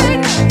just say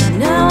no.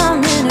 Now I'm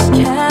in a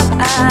cab,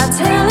 I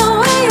tell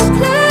away your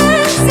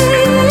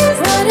places.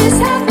 What is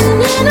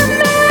happening to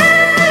me?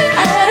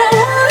 I don't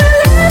wanna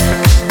live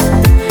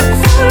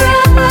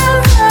forever,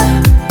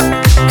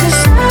 'cause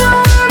I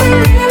don't wanna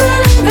be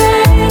living in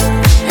vain,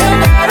 and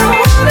I don't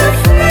wanna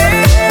feel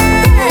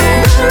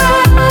forever.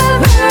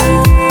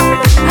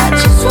 I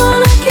just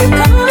wanna keep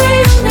calling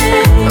your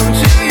name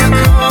Until you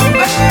come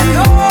back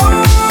home.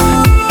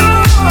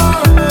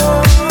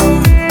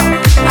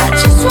 I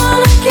just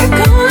wanna keep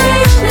calling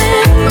your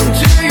name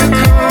Until you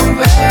come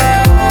back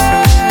home.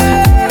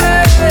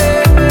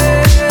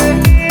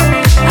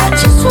 I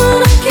just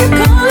wanna keep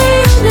calling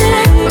your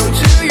name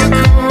Until you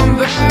come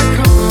back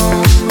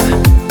home.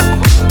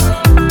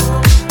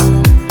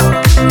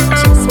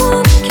 Just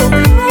wanna keep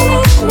calling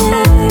your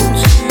name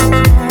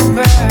Come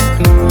back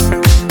home.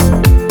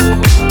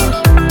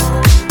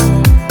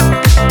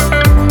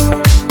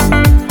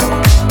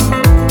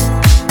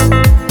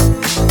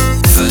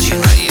 Virgin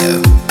Radio.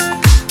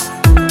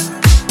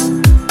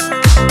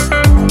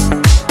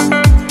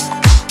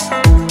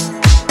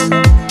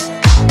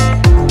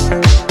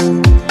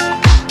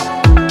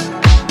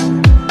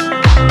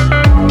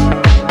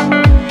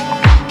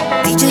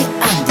 DJ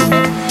Andy.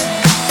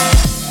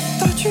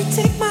 Don't you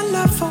take my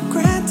love for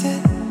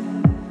granted,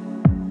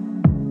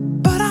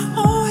 but I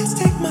always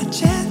take my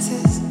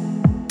chances,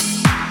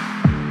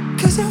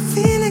 'cause your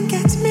feeling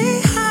gets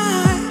me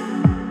high.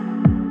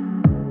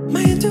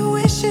 My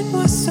intuition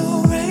was so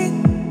right.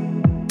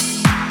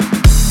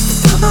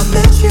 The time I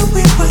met you,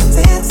 we were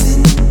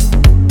dancing,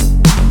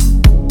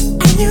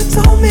 and you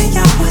told me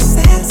I was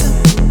handsome.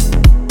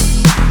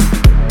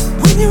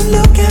 When you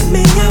look at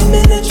me, I'm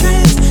in a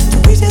trance.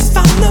 We just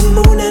found the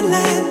moon and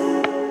land.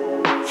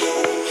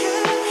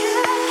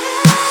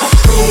 A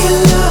real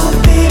love,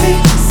 baby,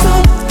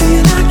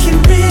 something I can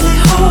really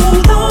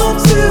hold on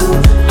to.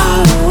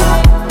 Oh,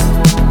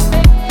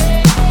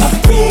 a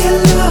real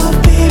love,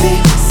 baby,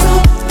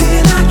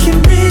 something I can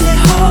really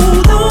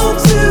hold on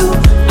to.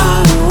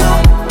 Oh,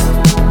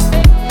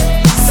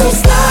 so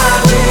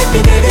slide with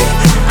me, baby.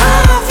 I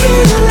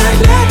feel like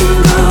letting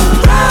go.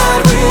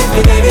 Ride with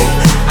me, baby.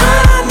 I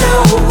know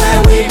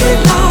where we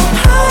belong.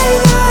 High,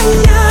 high,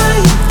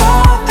 high,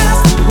 far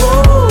past the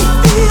moon.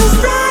 Feels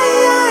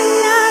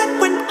right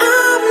when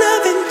I'm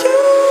loving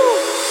you.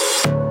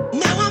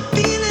 Now I'm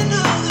feeling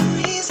all the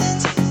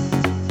reasons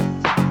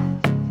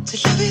to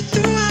love you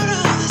throughout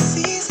all the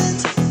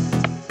seasons.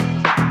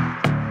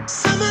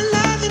 Summer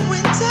love and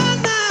winter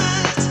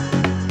nights.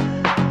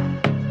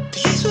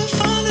 Days will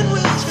fall and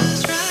we'll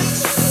just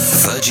rise.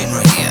 Virgin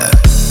Radio.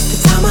 The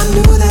time I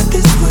knew that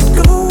this would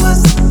go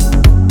was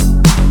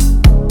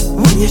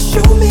when you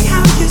showed me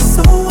how you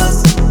saw us.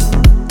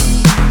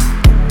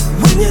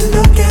 When you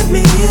look at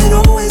me, it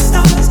always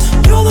starts.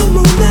 You're the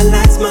moon that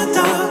lights my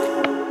dark.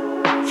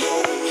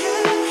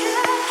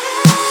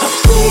 A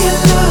real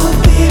love,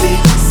 baby,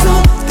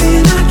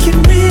 something I can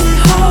really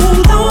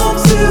hold on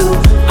to.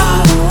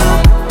 Oh,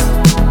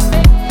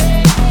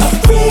 a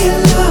real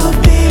love,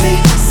 baby,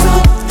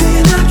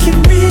 something I can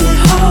really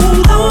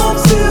hold on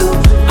to.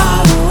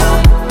 Oh,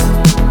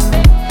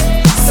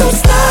 so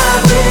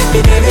slide with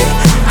me, baby.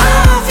 I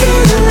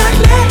feel like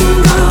letting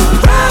go.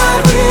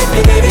 Ride with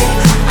me, baby.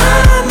 I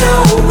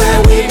know where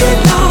we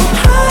belong.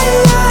 High,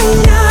 high,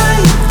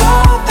 high,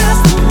 far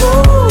past the moon.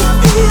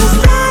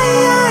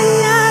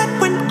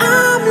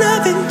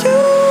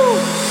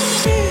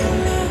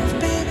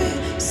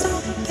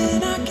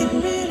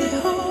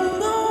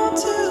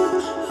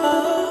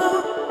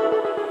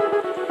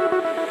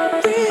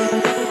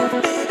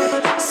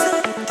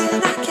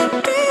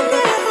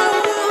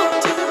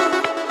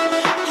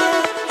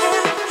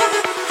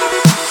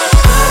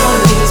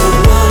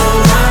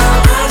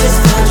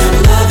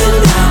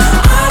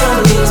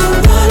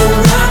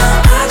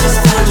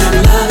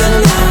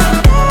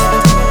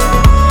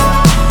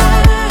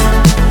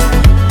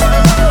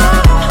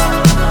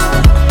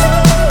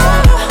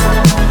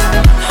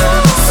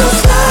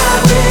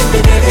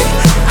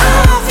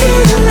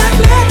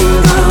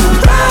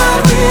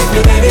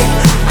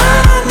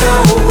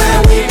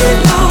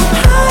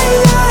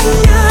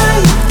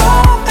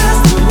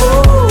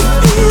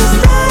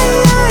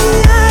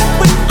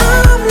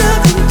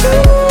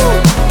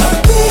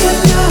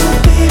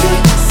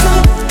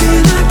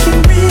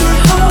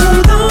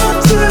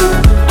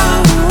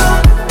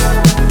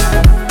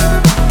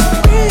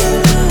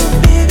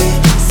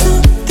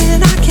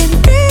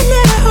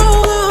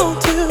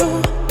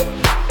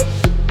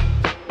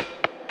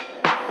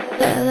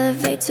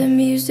 Elevator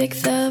music,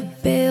 the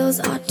bills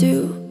are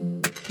due.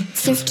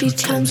 50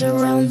 times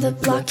around the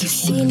block, you've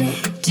seen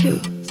it too.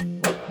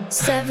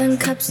 7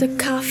 cups of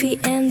coffee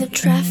and the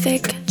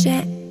traffic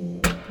jam.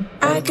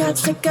 I got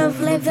sick of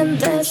living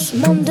this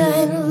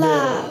mundane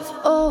life.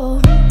 Oh.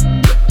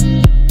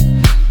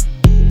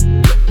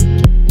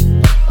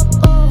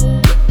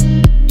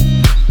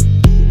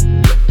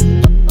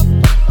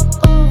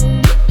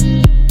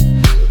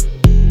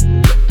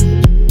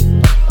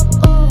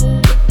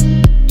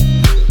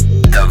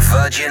 The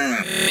Virgin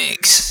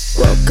Mix.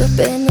 Woke up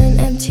in an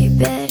empty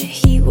bed,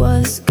 he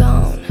was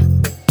gone.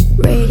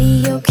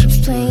 Radio keeps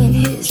playing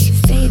his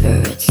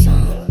favorite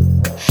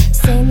song.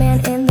 Same man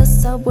in the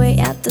subway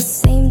at the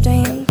same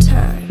damn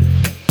time.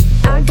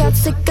 I got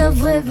sick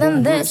of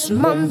living this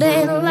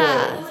mundane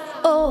life.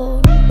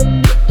 Oh.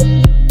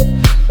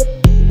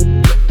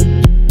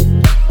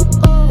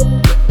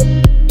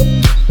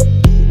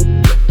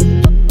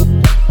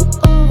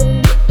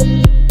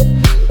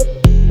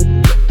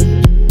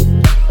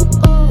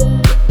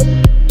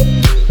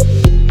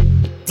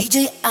 DJ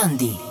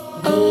ANDI.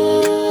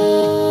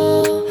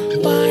 Oh,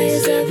 why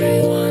is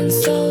everyone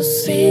so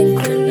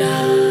synchronized?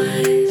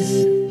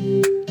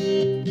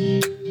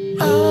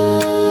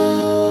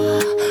 Oh,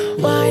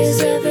 why is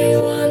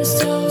everyone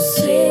so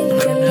synchronized?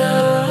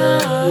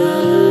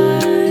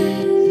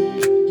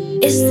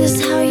 Is this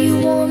how you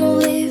wanna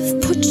live?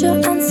 Put your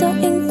answer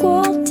in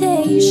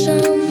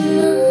quotation.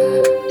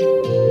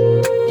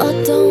 Or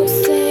don't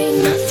say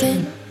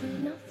nothing,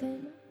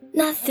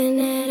 nothing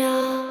at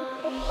all.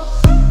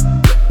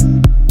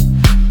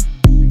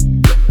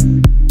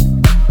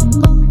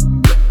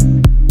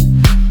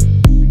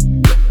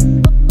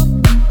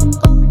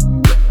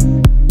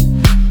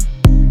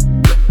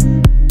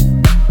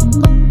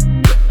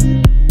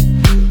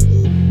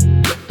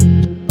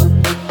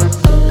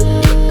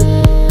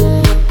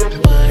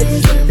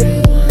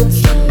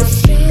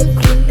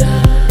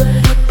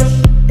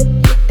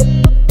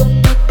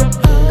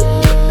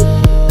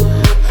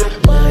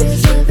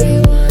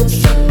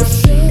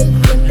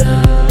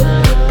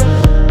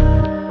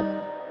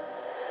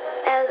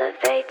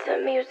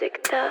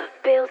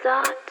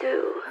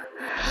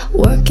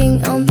 Working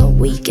on the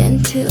weekend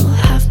till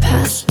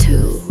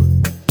 2:30.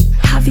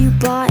 Have you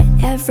bought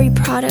every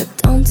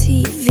product on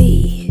TV?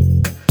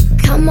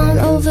 Come on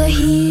over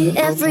here,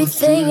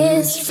 everything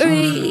is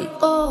free.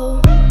 Oh.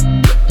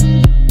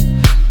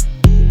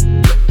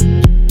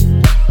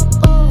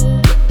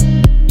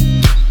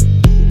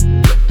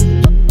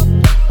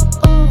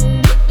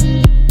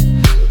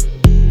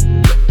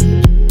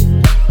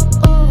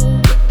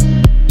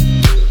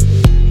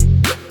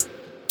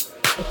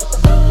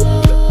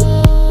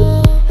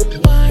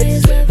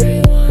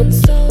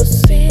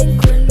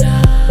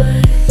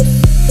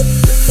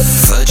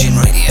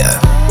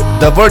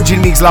 The Virgin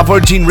Mix la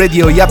Virgin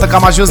Radio. Iată că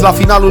am ajuns la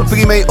finalul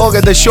primei ore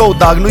de show,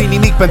 dar nu-i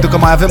nimic pentru că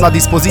mai avem la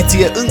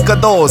dispoziție încă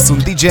 2.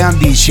 Sunt DJ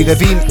Andy și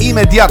revin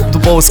imediat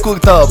după o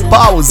scurtă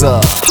pauză.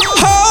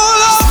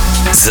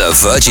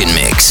 The Virgin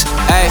Mix.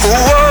 Hey.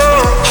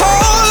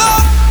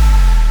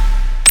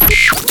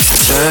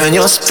 Turn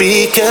your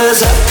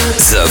speakers up.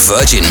 The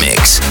Virgin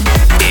Mix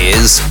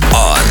is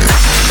on.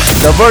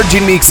 The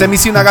Virgin Mix,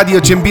 emisiunea radio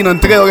ce îmbină în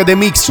 3 ore de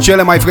mix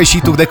cele mai fresh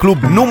hit-uri de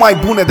club, numai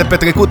bune de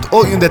petrecut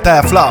oriunde te-ai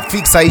afla,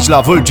 fix aici la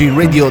Virgin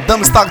Radio.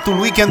 Dăm startul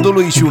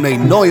weekendului și unei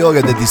noi ore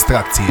de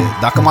distracție.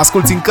 Dacă mă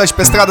asculti în căști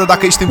pe stradă,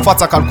 dacă ești în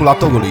fața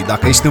calculatorului,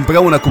 dacă ești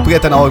împreună cu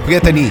prietena ori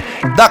prietenii,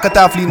 dacă te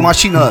afli în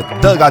mașină,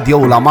 dă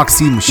radioul la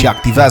maxim și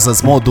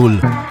activează-ți modul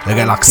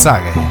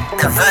relaxare.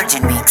 The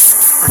Virgin Mix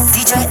with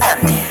DJ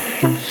ANDI.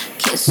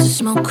 Kiss the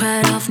smoke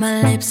right off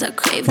my lips. I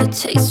crave the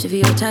taste of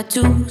your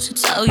tattoos.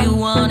 It's how you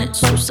want it,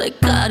 so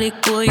psychotic,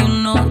 boy, you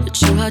know that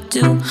you had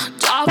to.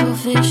 Double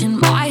vision,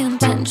 my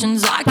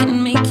intentions, I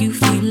can make you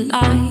feel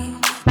alive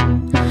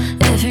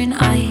every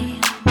night.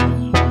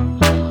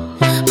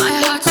 My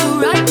heart's so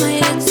right, my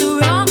head's so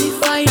wrong, you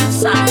fight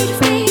inside of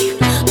me.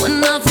 When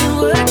nothing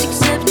works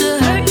except to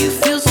hurt, you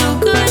feel so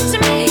good to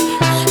me.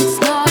 It's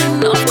not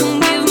enough, come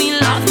give me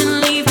love and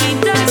leave me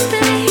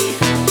dusty.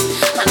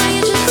 I know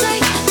you're just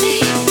like me.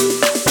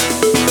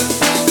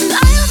 And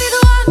I'll be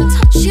the one to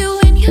touch you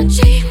in your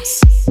dreams.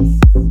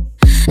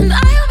 And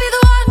I'll be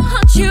the one to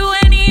haunt you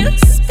when you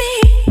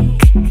speak.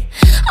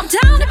 I'm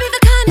down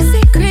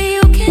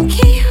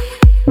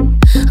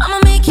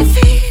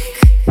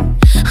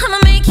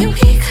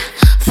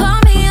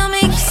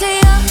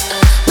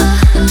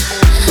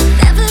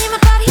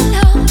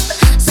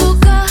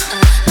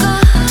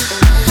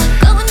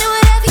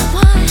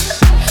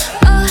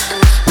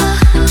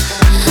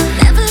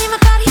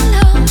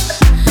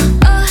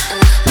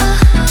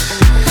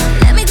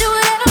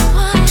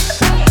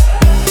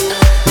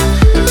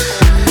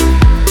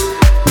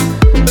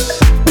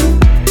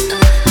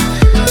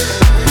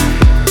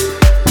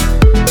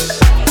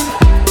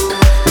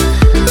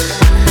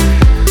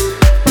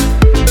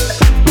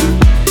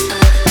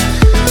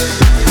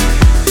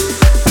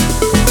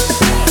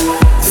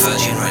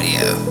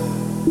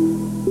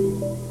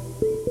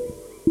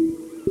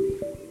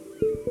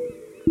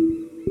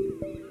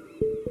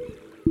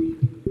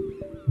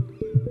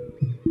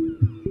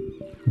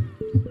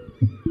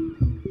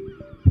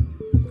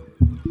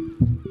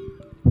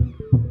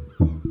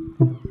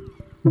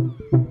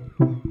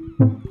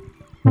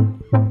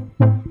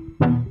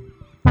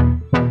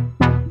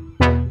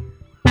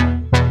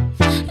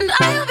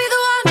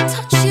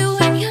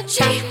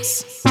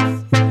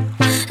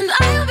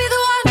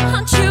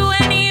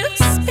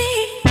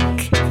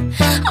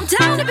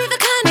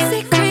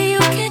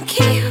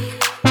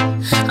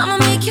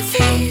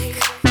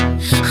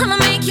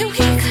make you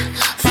weak.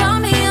 For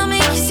me, I'll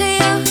make you say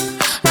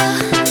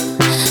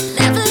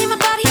never leave my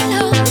body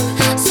alone.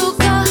 So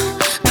go,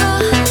 go,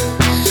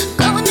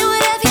 go and do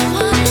whatever you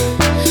want.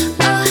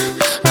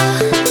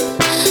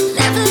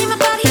 Never leave my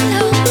body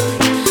alone.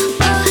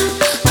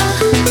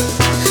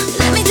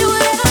 Let me do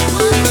whatever I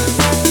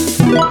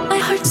want. My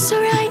heart's so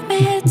right, my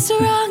head's so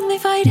wrong. They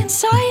fight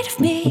inside of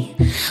me.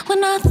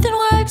 When nothing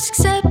works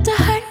except to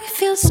hurt, it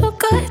feels so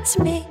good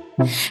to me.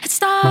 It's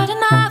not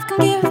enough, come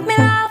give me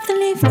love, then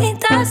leave me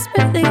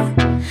desperately.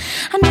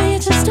 I know you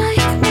just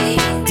like me.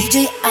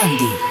 DJ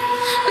Andy.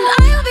 And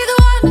I'll be the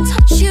one to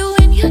touch you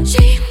in your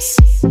dreams.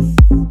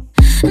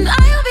 And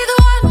I'll be the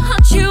one to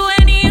haunt you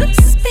when you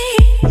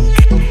speak.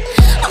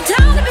 I'm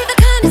down to be the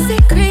kind of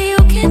secret you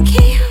can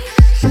keep.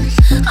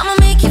 I'ma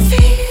make you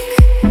feel,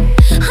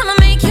 I'ma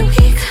make you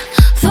weak.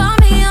 For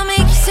me, I'll make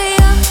you say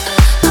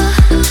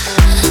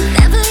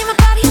never leave my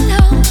body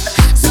alone.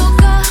 So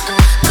go,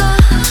 go,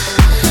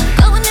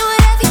 go and do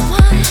whatever you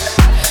want.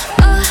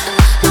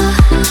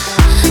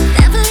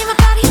 Never leave my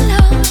body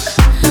alone.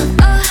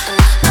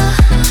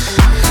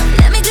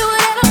 Let me do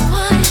whatever I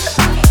want.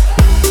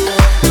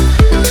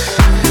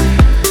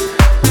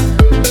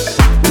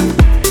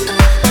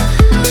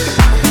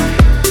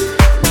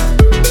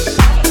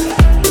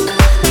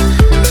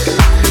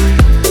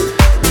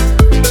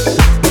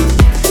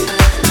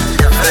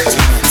 The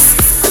Virgin Mix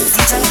with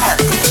DJ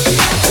Andy.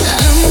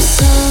 I'm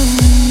so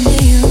into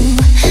you,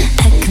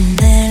 I can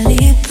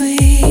barely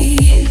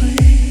breathe.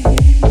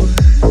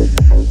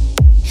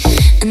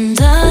 And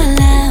all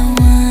I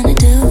wanna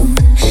do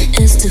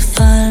is to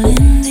fall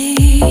in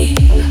deep.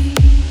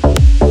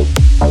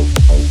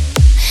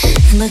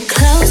 But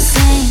close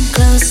ain't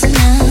close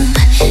enough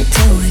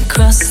till we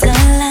cross the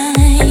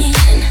line.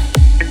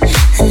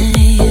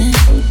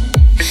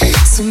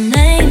 So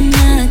name a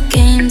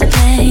game to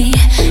play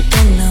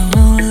and I'll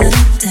roll the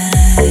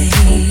dice.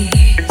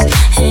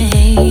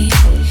 Hey,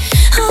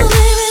 oh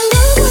baby,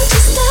 look what you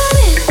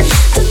started.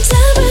 The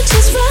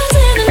temperature's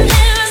rising and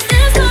here is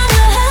this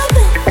gonna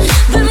happen.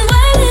 Been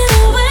waiting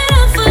and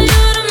waiting for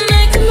you to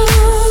make a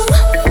move.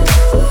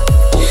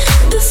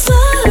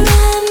 Before I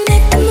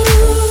make a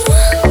move.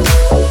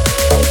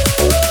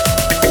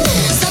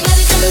 So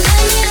baby, come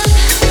light me up,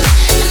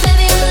 and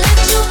baby I'll let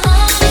you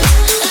on it.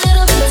 A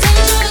little bit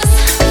dangerous,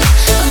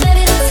 but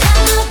baby that's how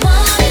I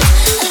want it.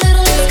 A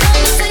little less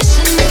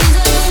conversation and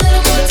a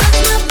little more touch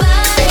my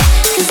body.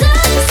 'Cause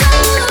I'm so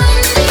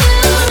into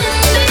you,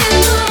 into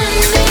you,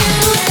 into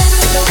you.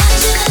 Everybody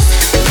watching us,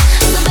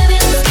 so baby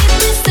let's keep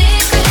this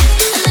secret.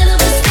 A little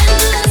bit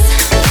scandalous,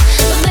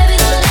 but baby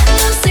don't let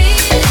them see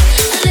it.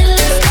 A little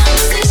less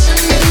conversation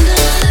and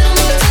a little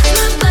more touch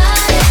my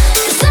body.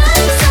 'Cause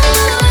I'm so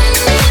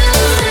into you,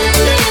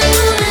 into you,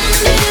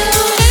 into you.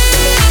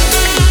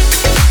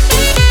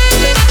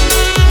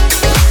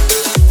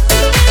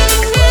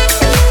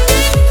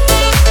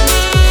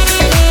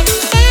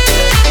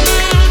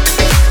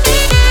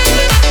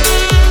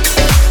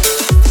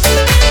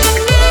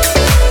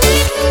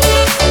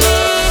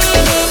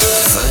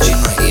 Virgin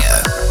Radio.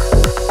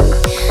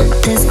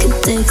 This could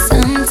take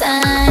some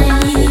time.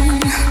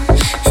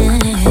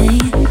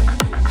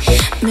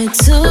 Made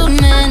too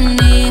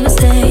many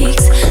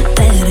mistakes.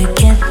 Better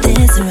get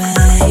this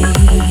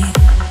right.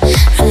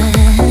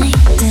 Right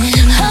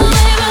then. Oh,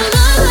 baby,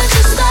 look what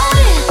you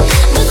started.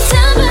 The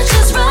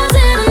temperature's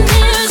rising and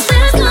here is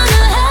this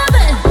gonna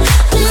happen.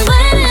 Been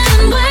waiting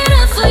and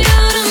waiting for you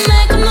to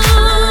make a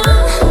move.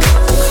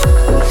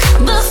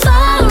 Before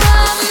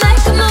I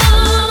make a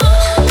move.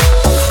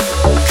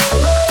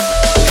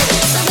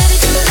 So baby,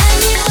 come light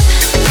me up,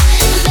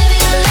 and baby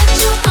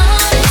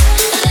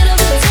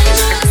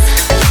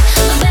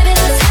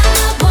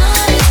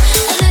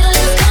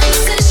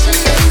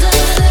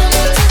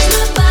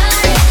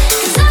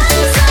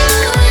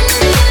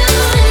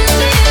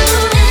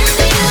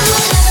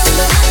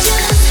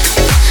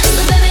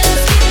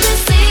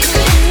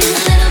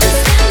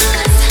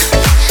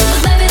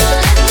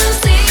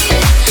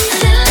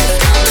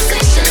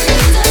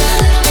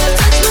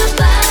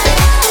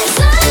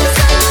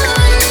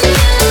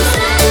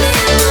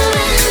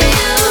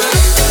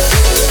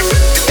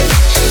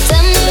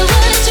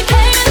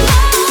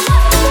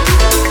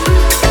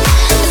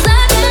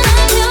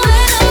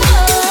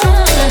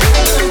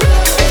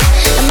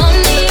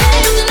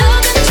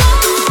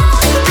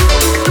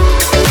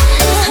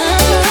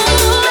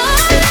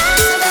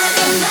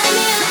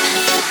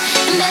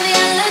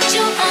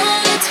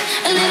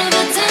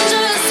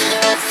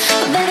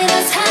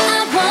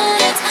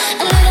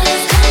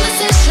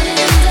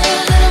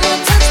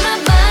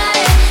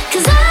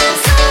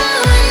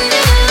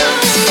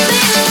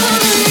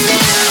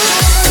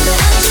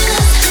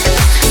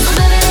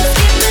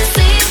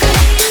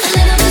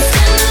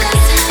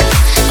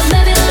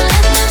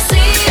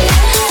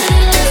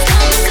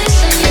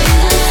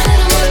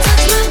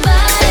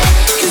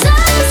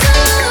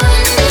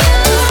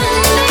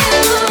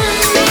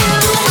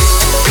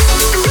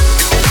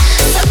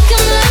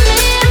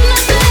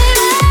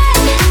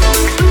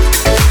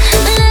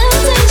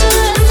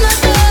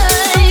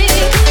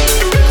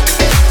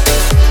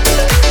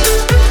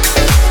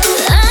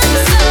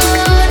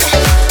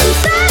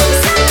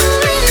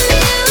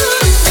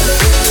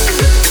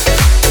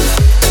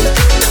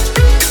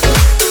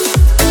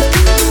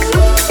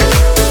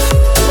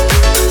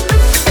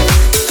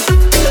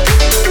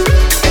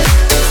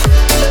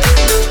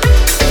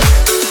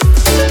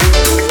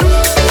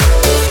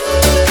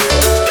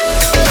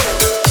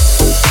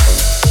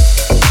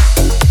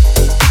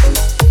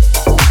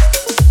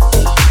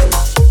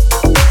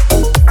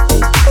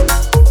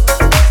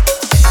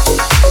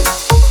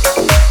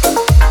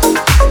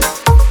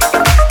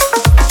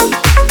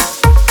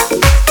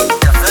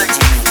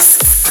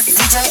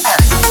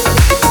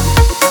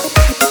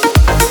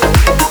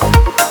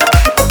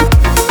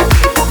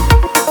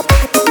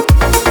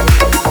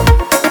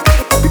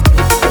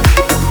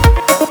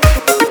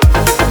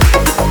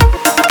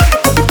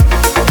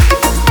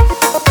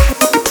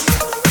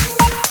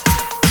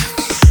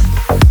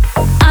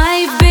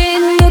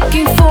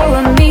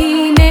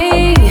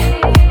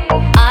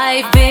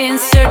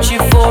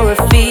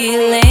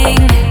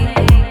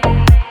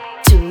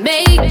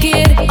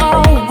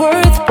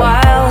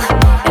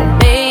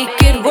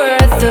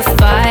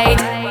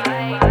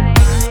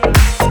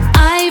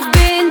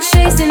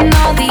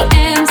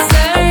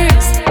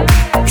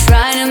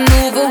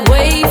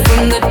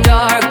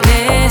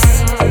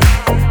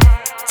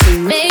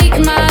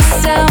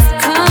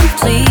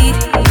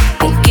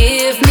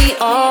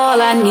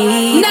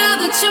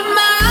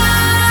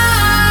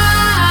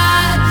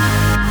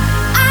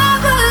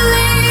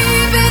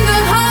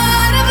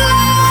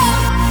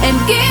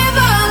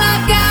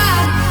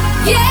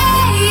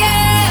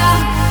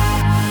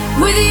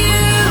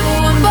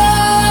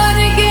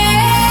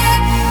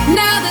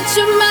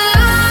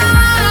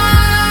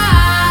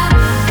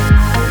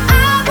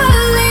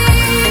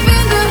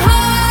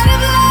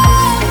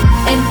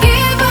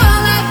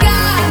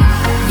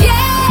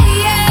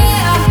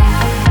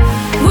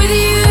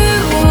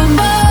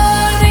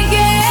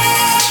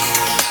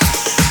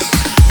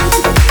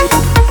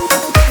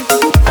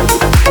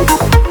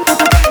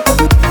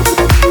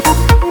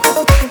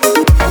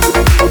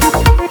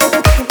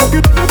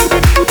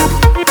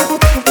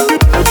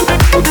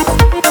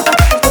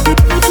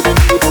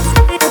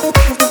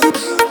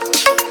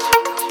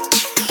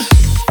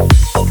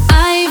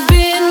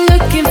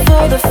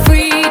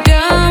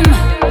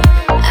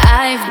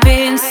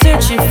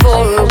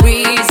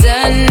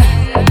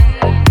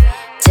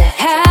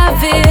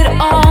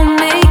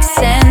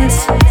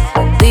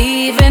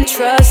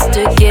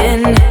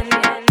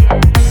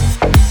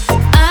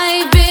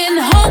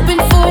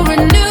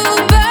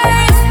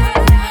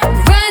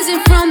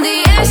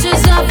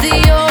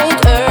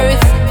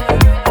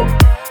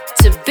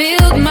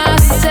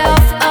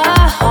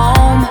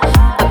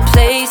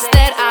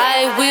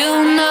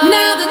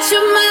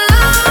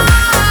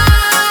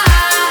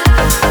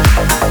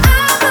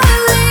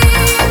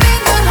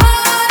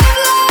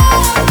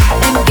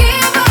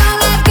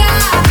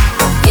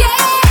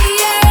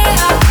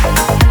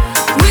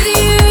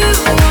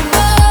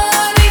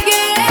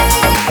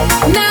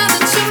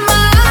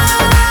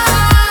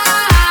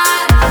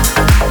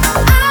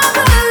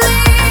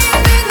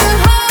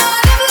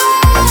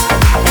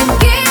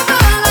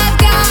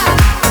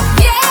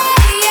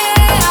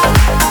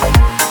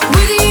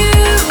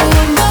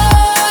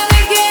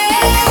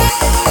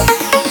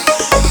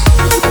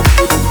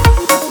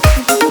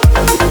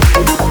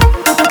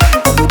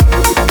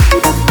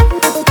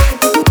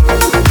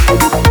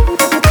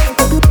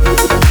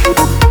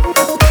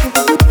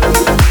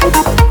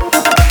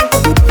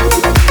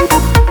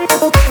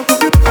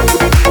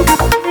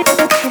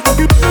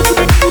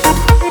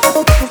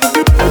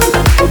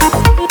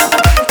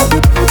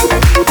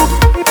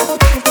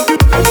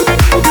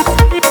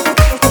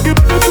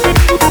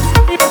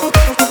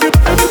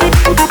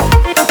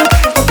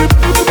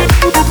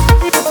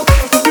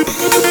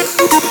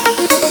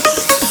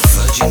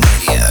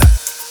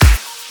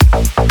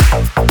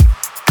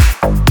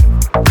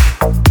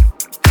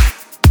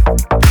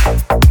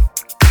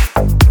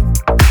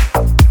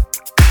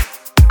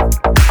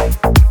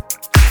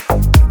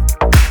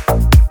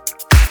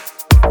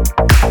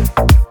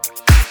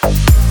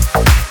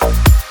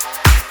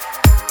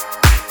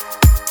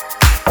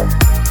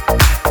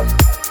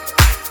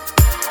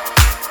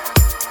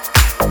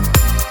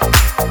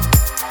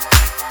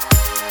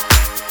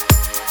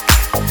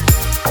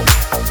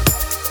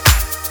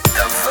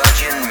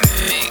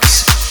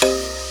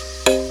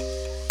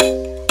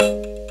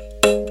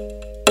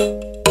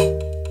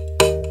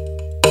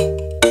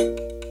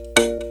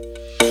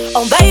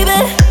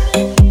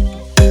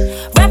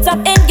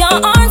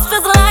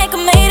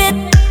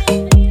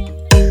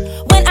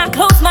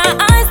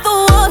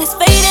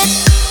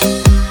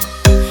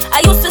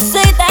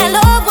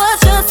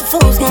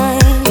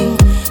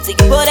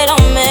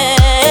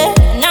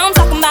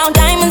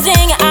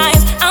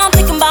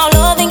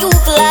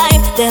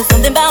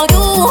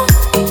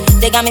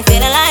got me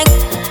feeling like,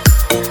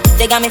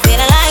 they got me feeling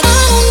like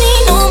I don't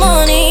need no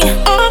money,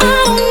 I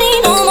don't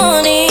need no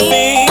money,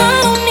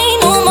 I don't need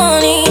no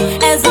money,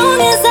 as long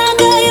as I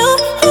got you.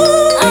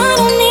 I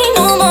don't need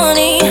no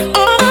money,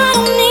 I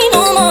don't need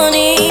no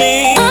money,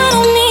 I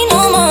don't need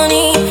no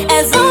money,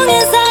 as long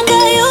as I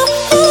got you.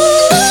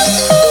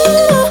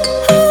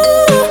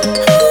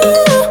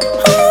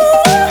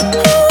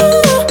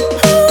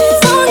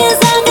 As long as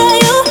I got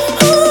you.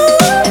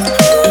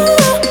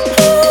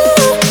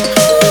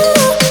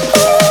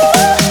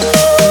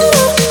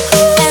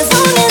 As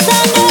long as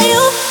I got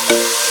you.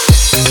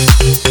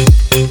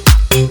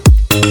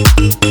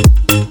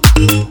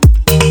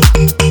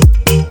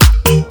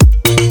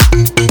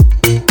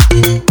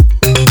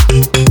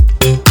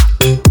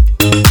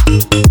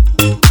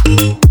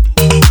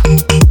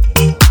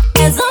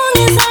 As long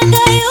as I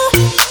got you.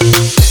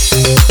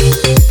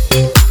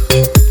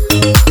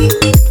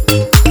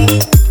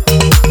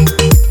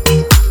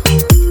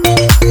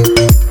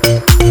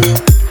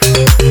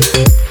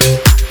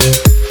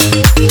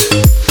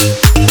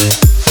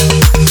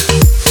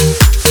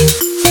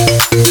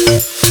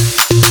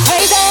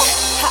 Crazy,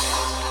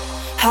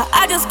 how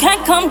I just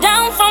can't come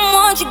down from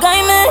what you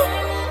gave me.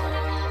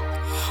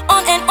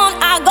 On and on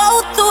I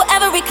go through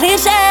every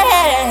cliche.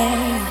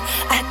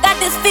 I got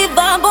this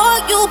fever, boy,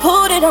 you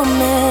put it on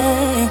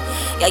me.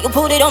 Yeah, you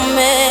put it on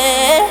me.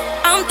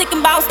 I'm thinking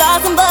about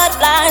stars and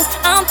butterflies.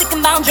 I'm thinking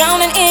about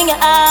drowning in your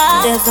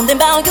eyes. There's something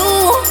about you.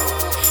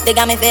 They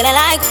got me feeling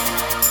like,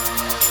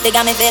 they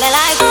got me feeling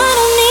like I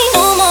don't need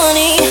no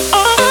money, I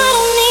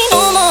don't need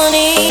no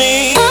money,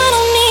 I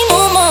don't need no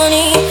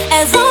money,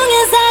 as long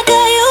as I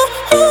got you.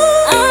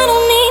 I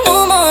don't need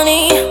no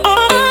money, I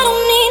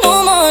don't need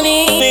no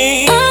money,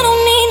 I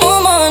don't need no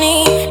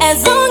money,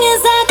 as long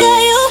as I got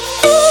you.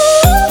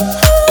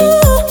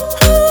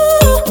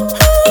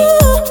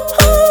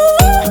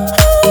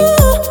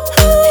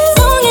 As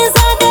long as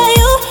I got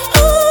you.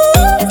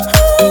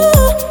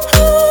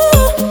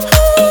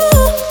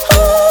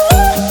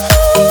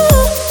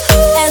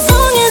 As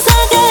long as I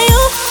got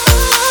you.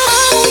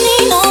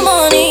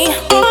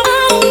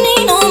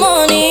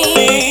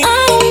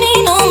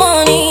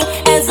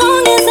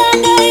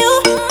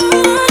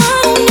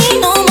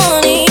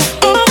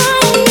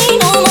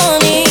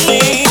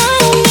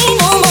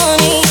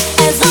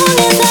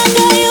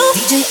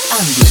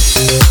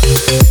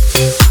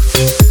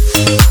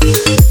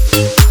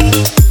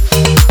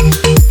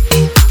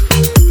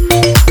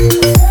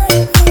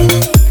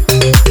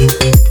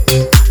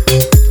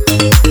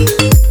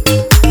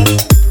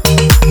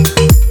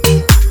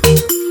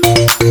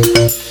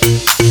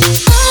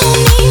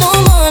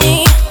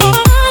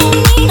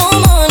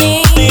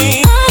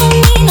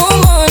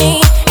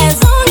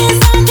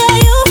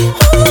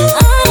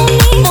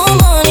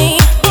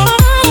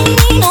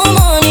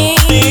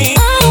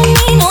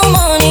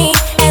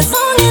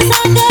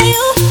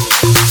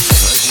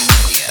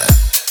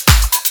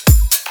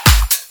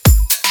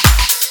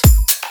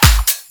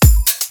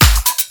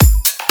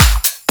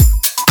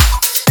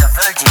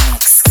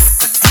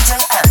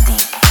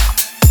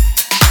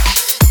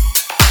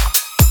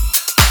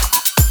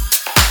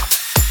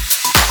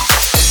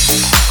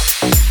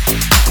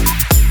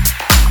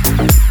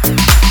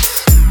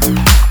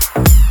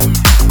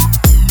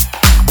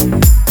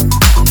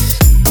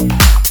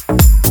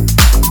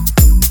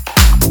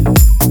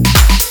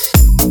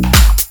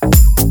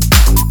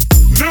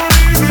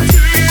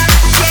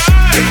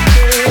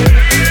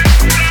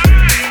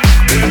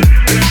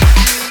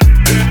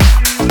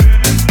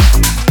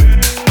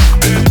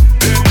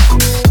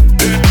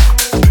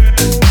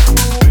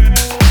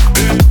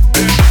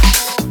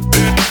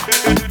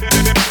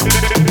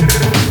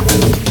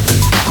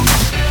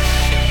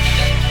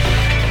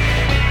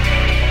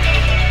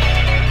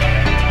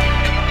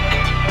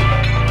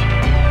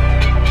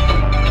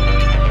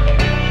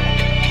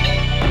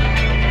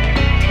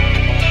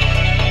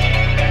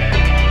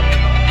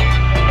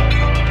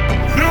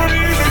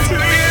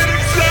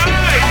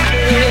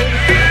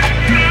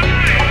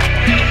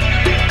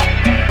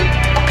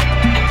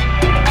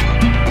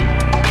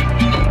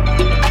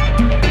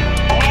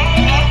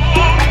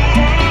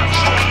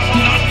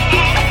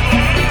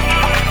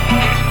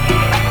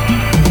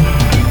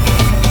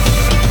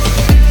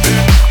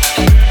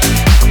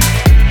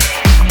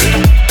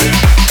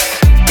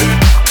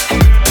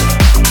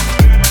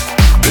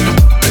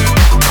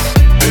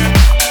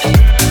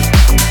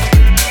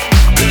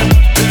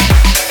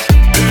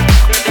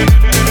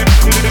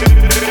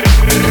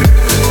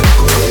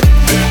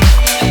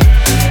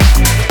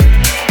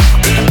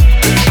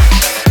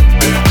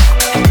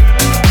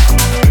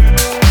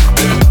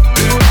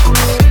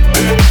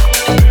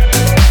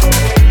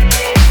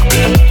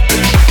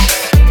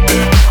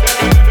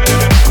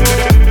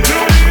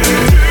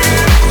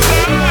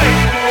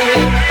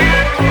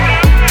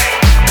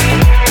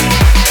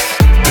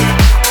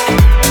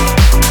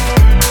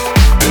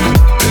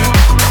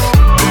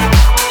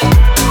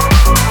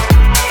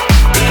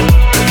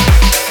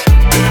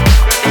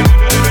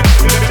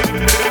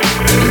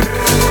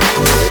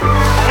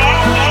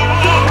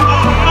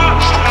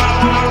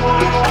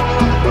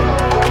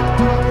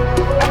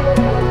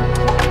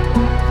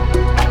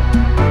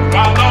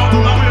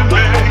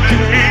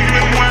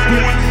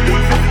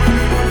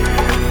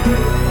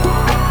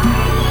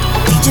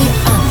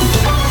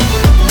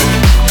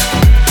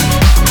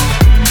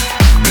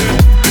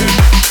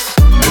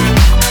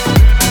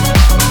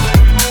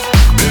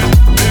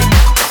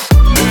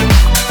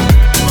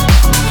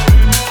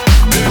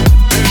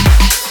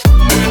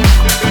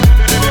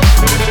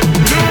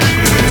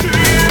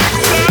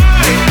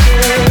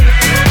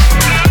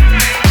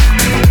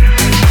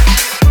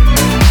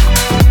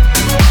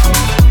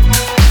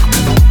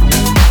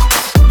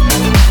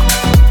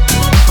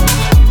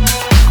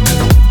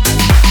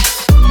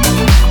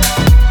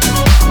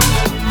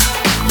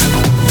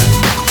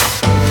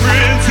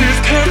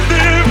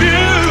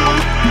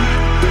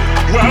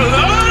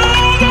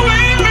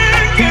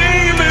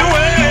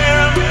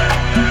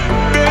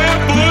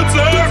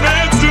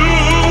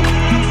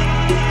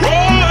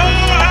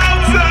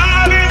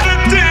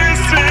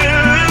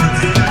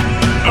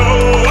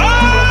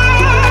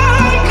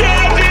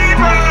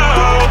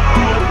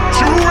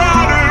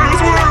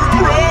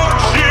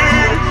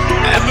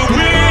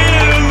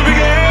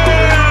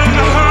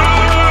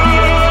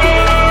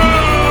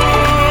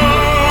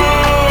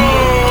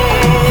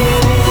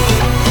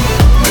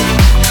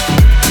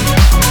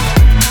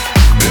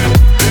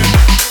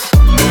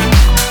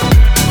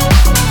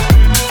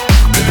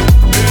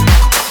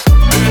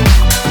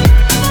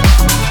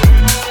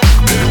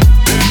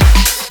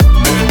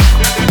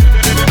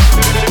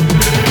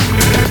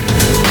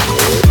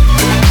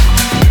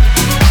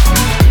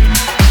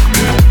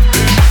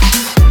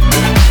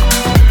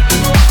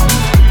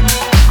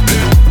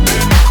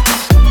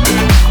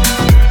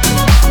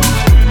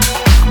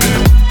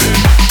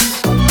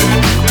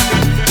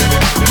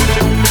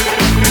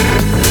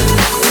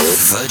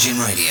 Virgin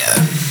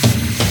Radio.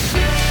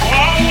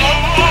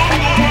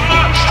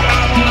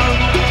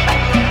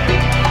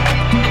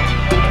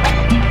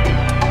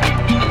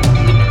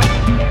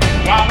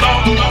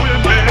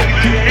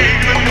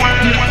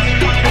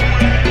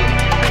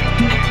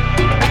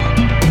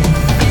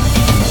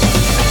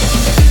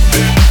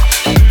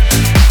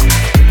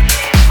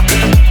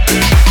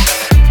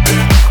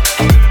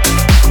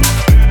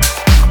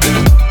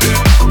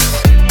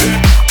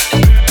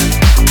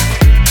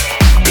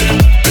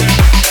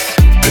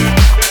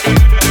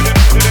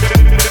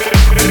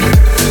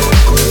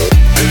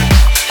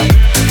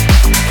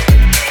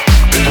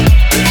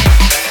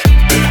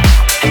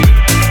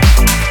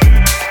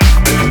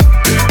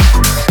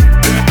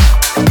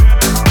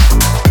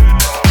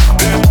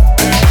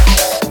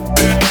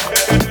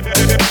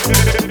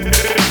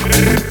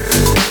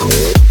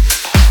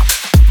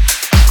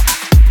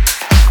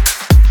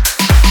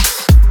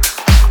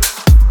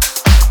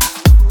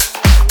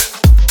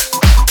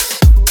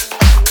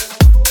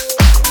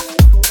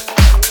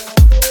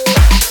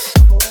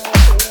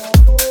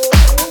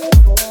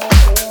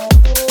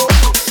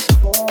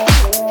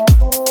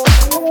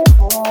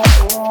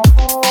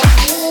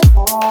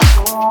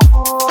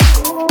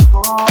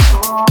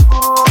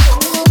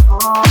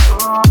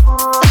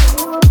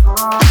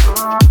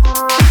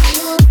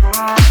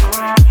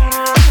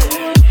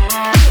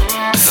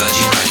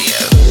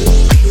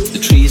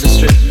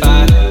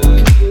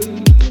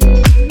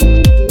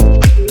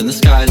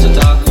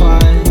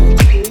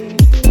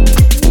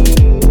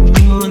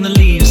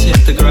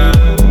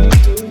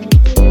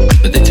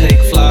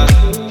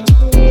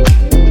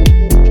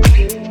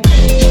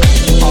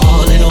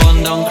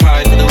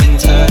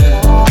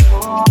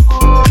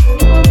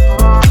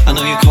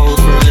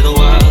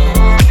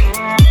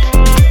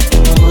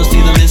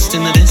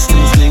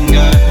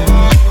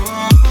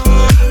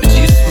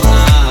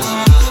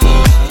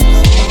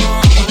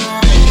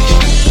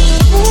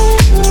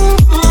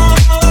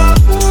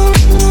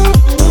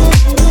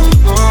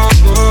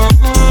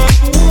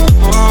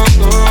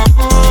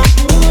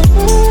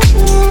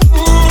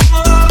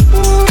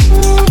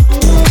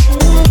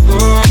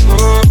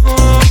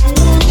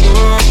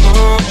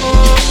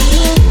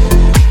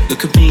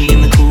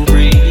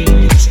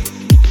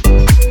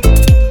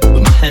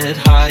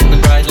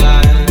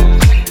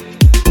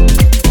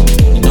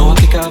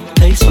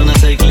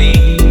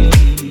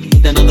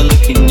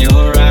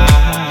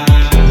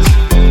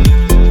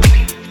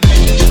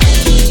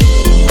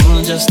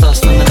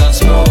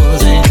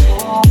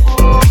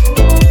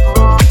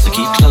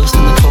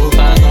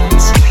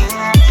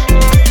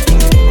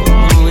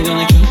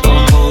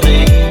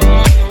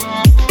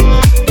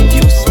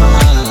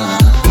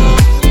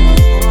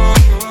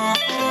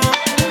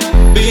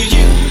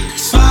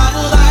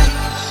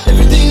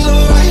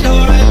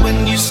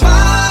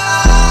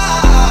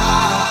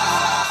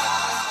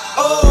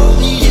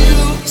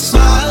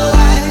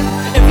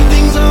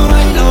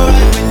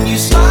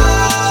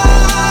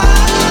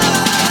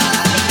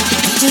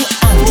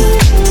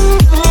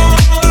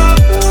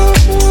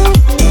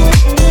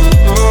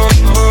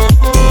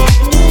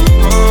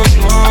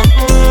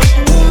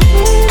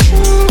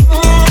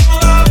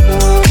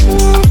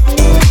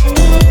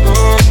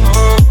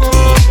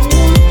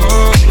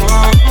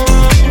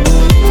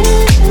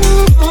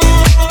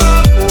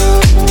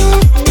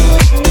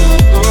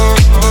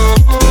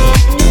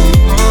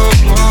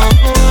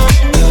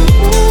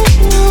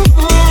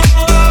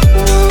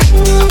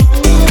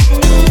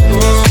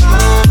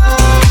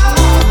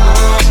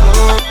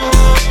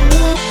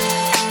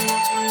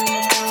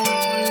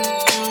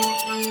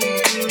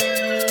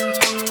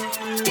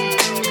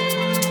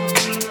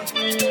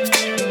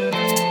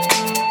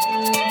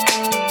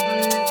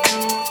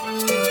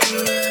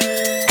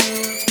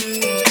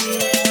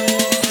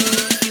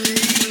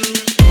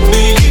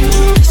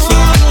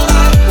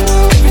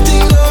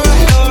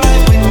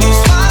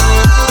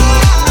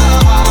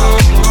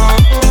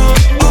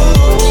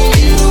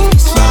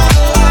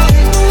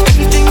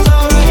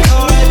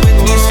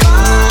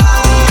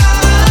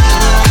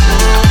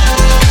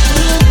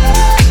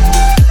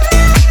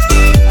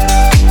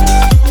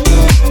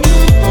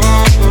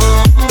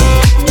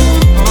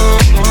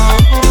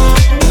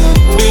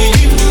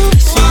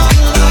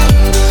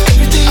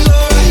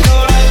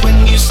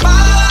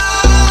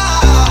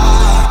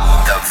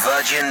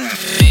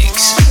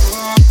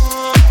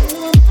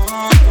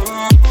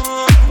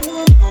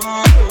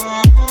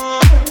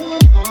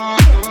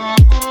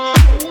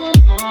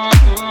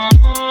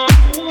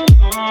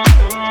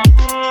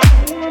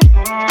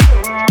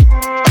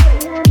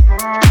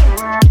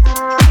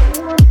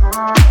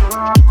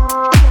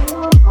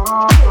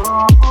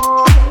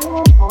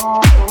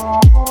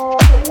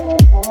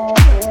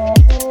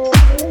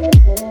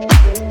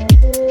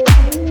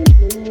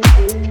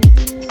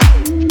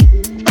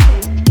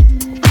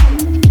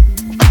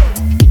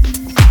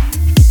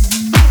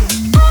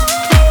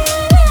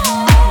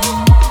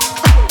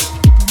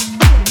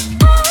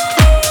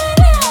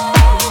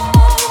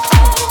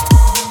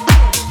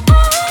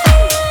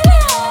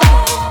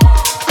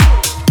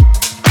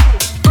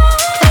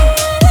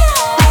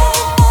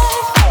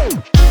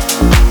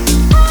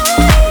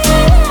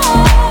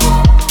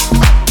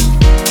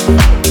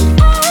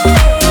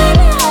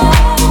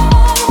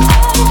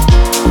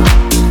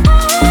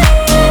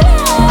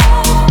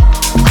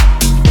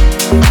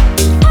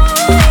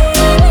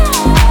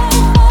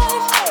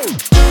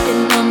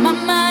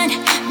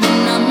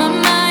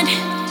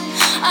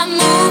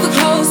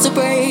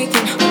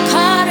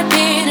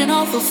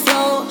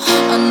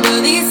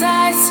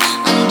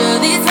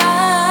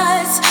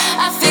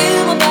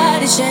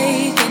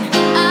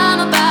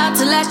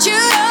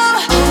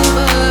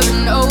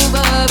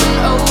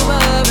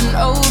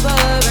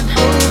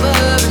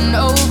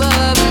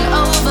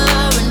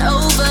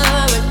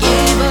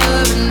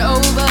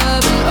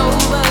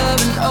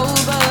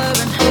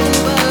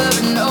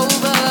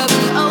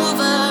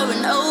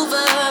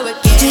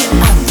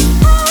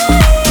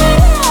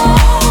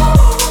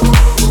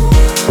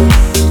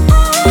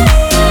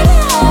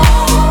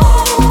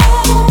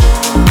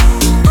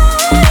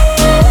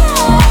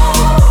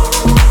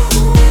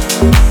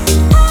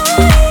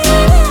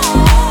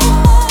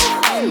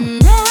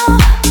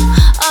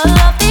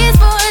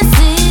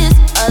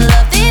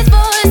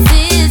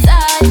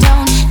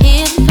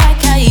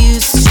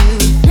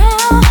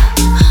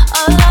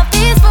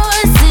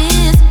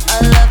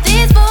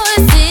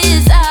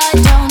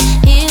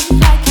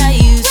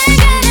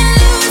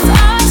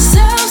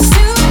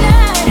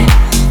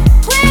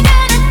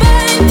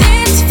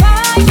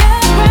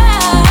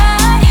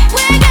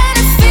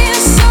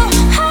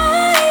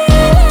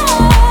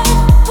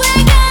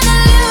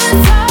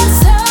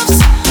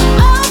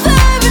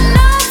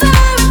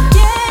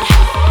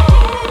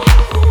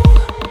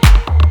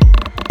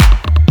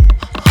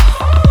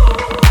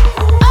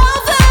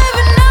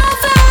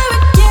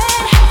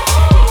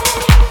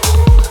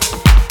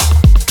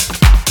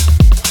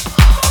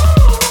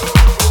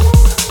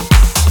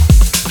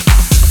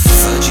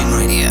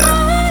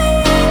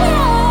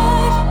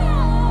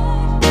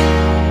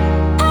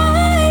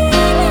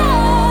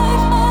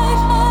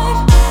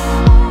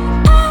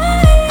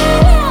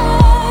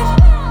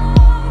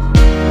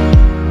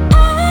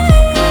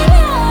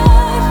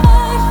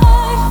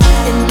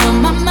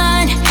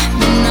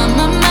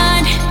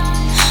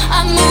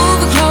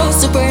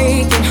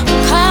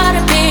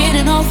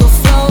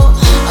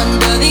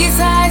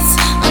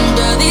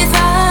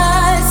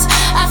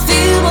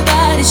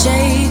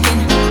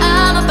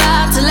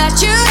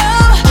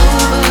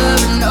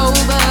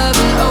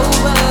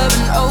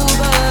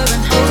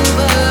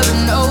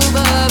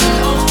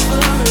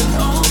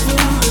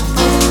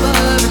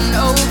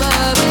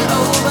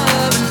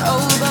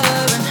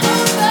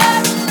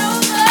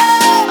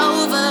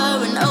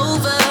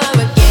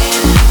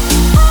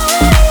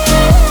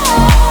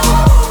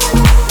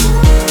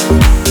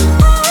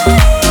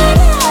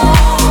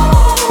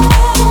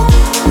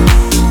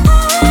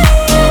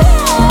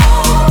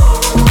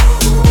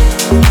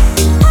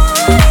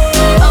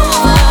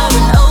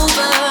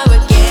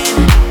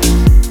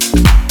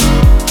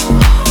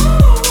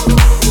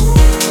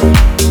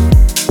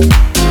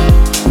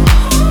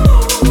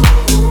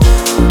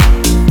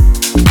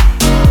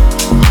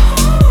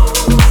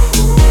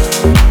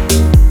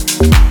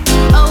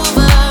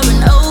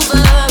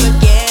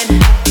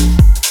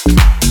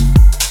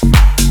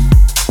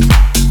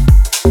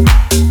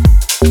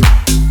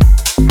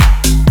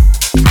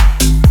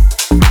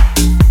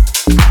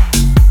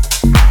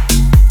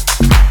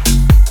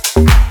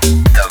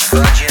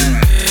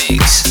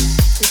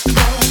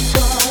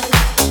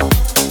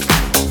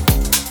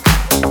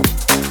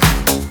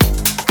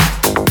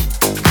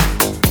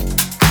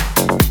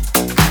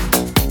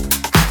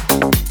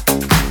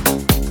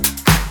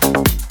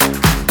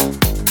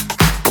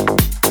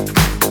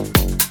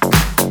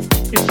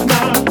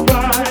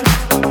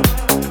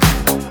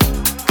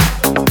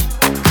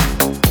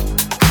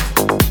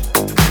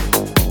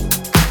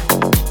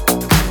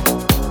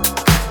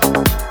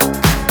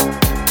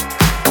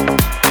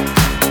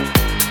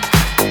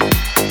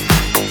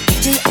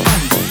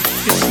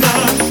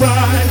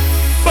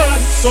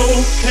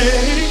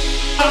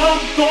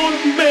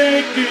 gonna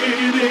make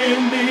it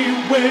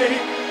anyway.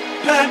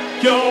 Pack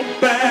your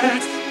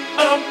bags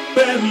up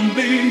and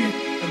leave.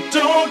 And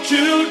don't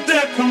you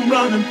dare come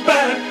running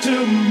back to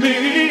me.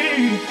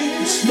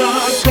 It's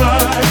not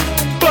right,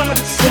 but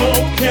it's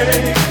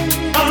okay.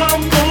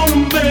 I'm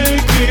gonna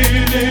make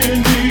it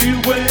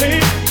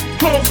anyway.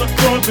 Close the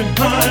door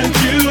behind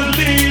you,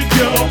 leave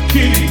your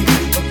key.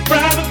 I'd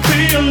rather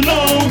be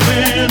alone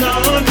than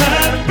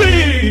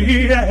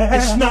unhappy. Yeah.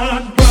 It's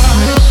not right.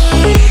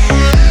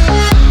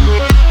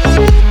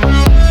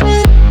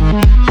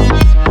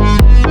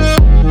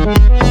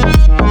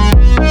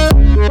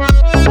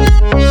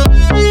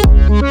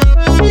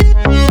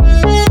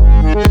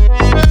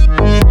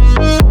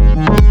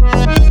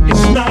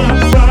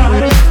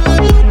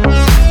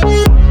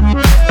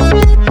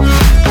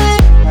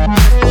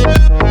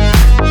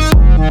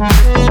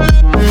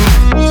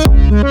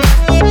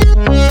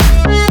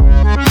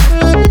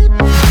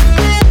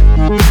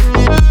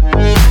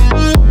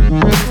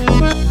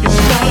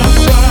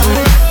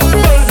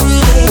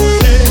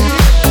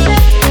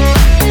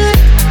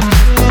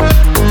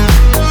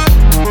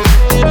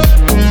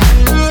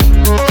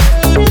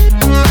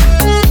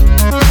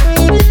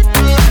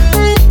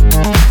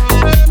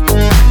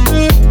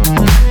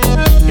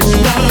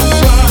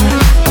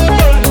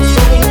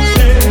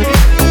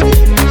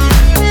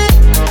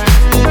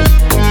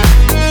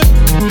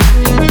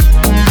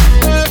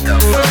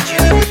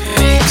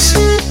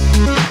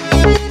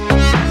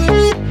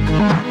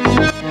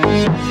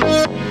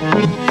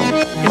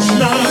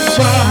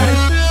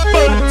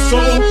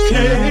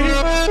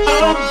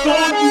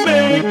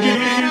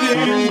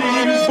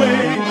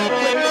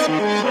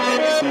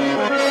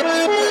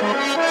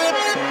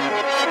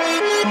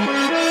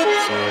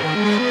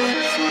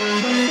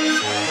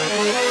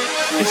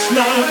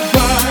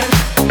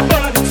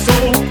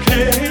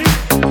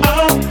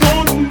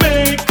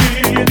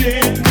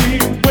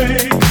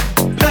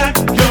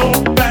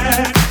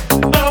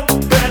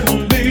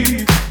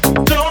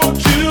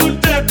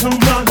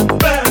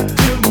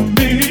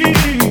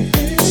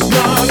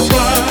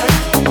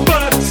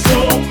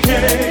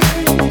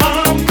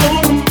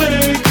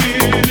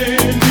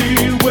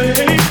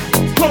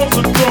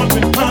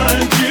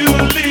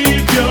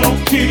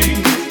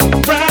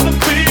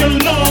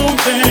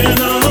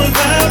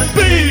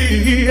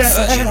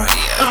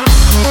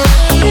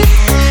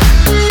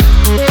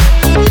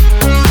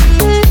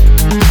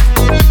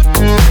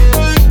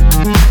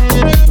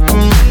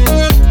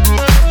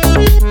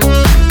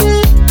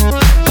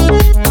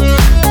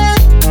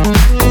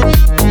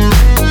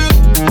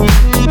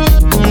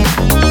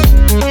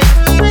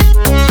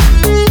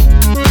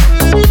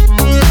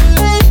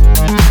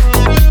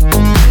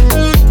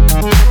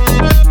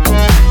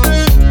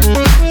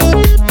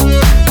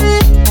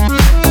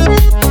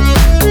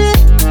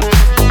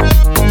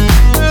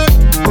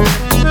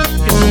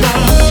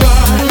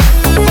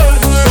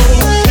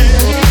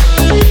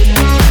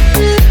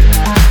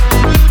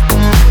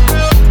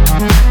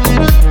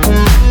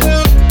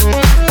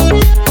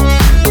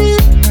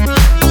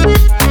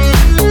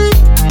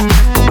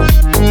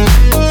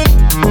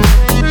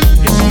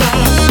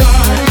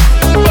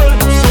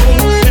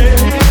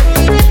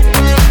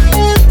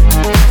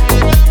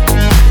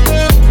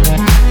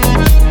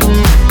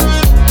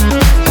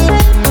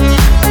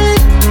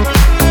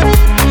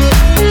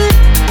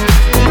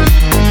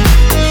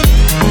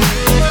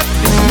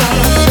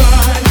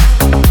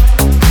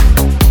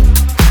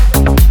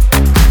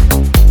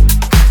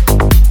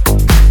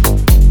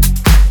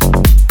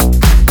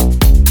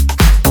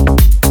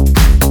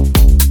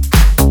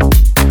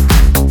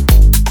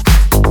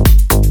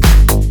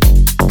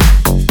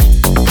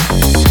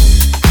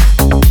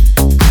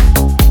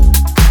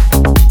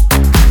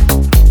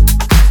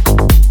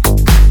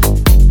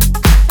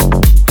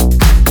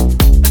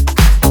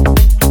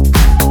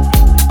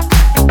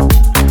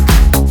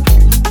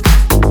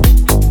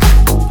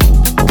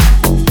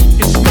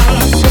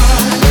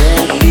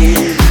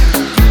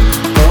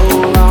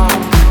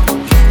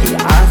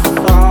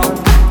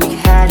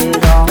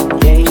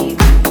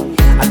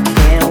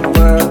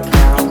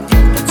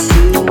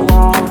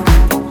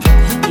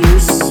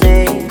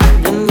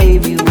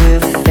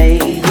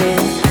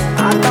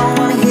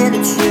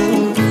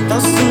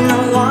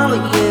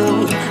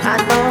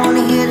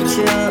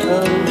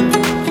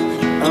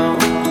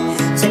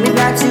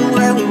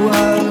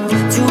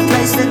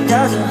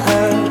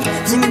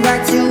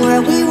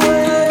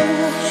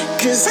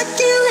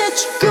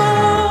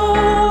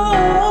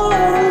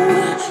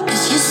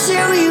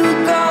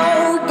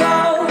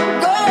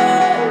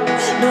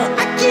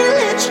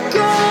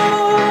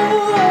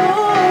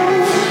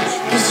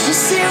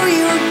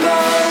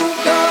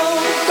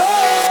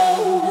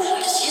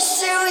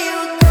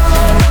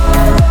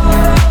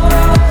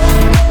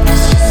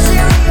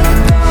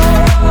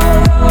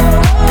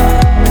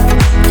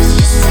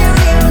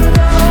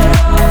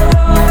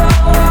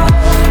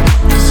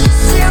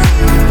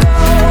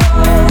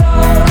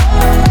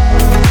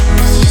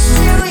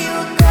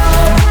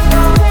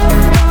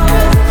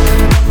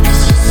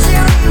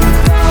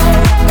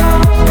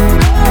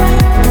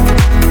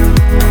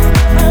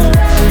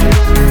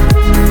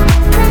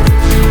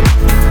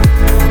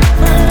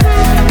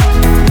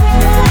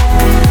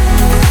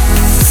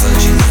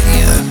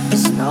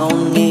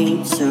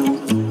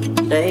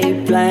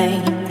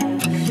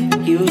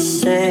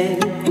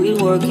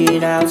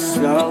 bleed out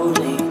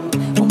slowly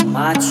on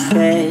my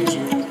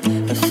treasure.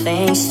 But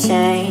things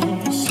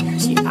change.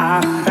 See,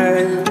 I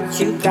heard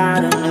you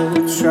got a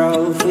new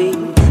trophy.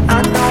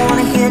 I don't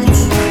wanna hear the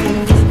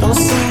truth. Don't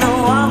see no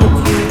one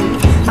with you.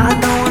 I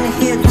don't wanna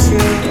hear the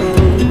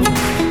truth.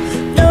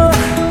 No,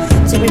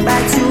 take me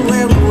back to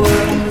where we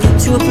were,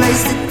 to a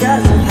place that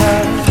doesn't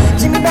hurt.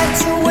 Take me back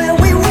to where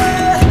we were.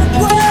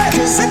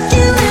 'Cause I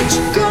can't let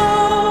you go.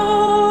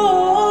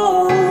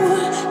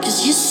 'Cause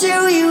you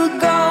said you would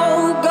go.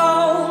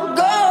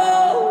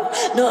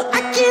 No,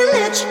 I can't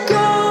let you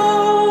go.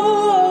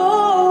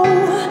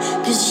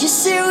 'Cause you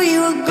said you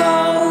would go.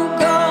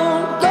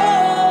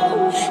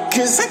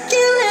 'Cause I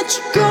can't let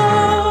you go.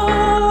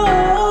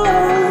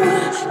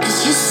 'Cause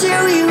you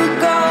said you would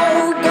go.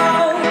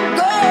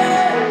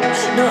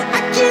 No,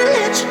 I can't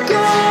let you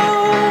go.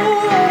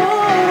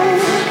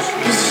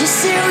 'Cause you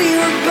said you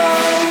would go.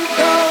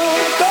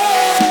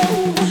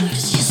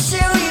 'Cause you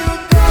said you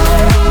would go.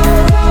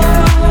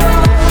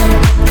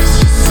 'Cause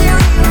you said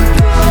you would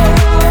go.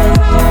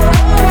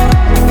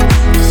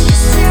 'Cause you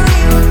said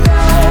you would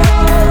go.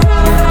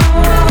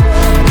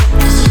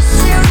 'Cause you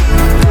said you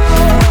would go.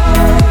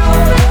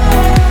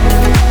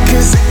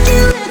 'Cause I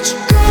can't let you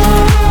go.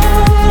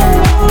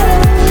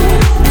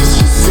 'Cause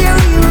you said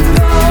you would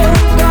go.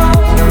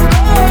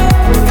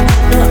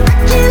 No, I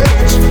can't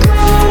let you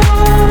go.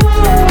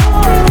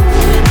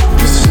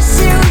 'Cause you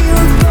said you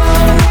would go.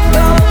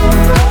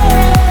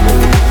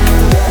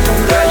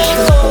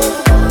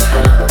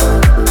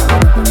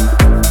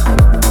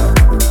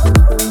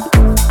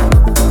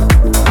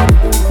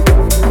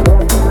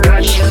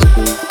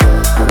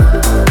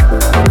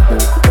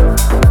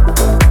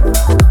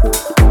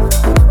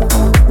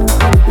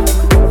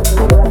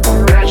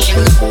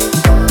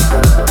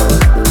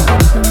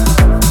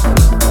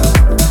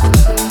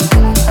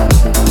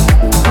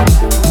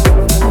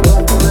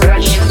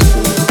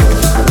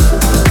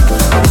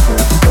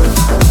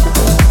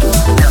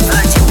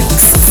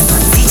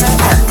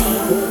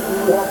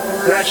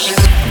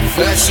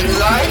 Flashing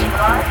light,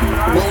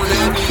 won't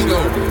let me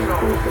go.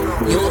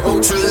 Your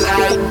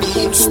ultralight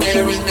beam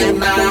staring at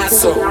my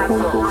soul.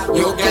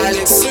 Your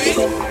galaxy,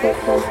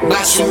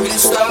 my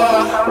shooting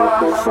star,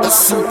 a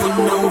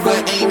supernova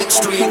aiming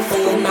straight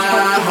for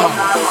my heart.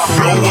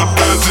 No one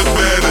does it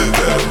better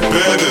than.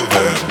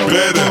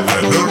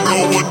 No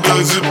one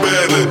does it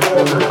better.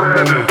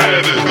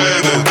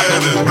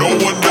 No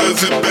one does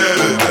it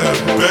better than.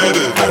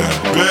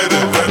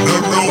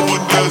 No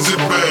one does it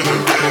better.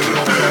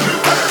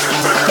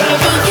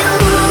 Baby, you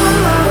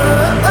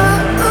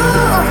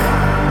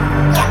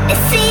got me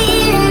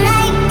feeling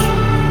like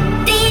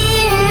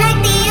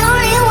the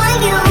only one.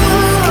 You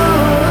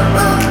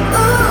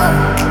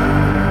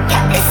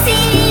got me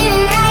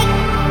feeling like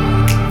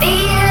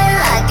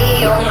the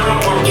only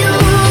one. You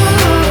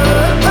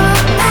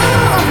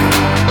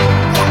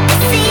got me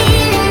feeling.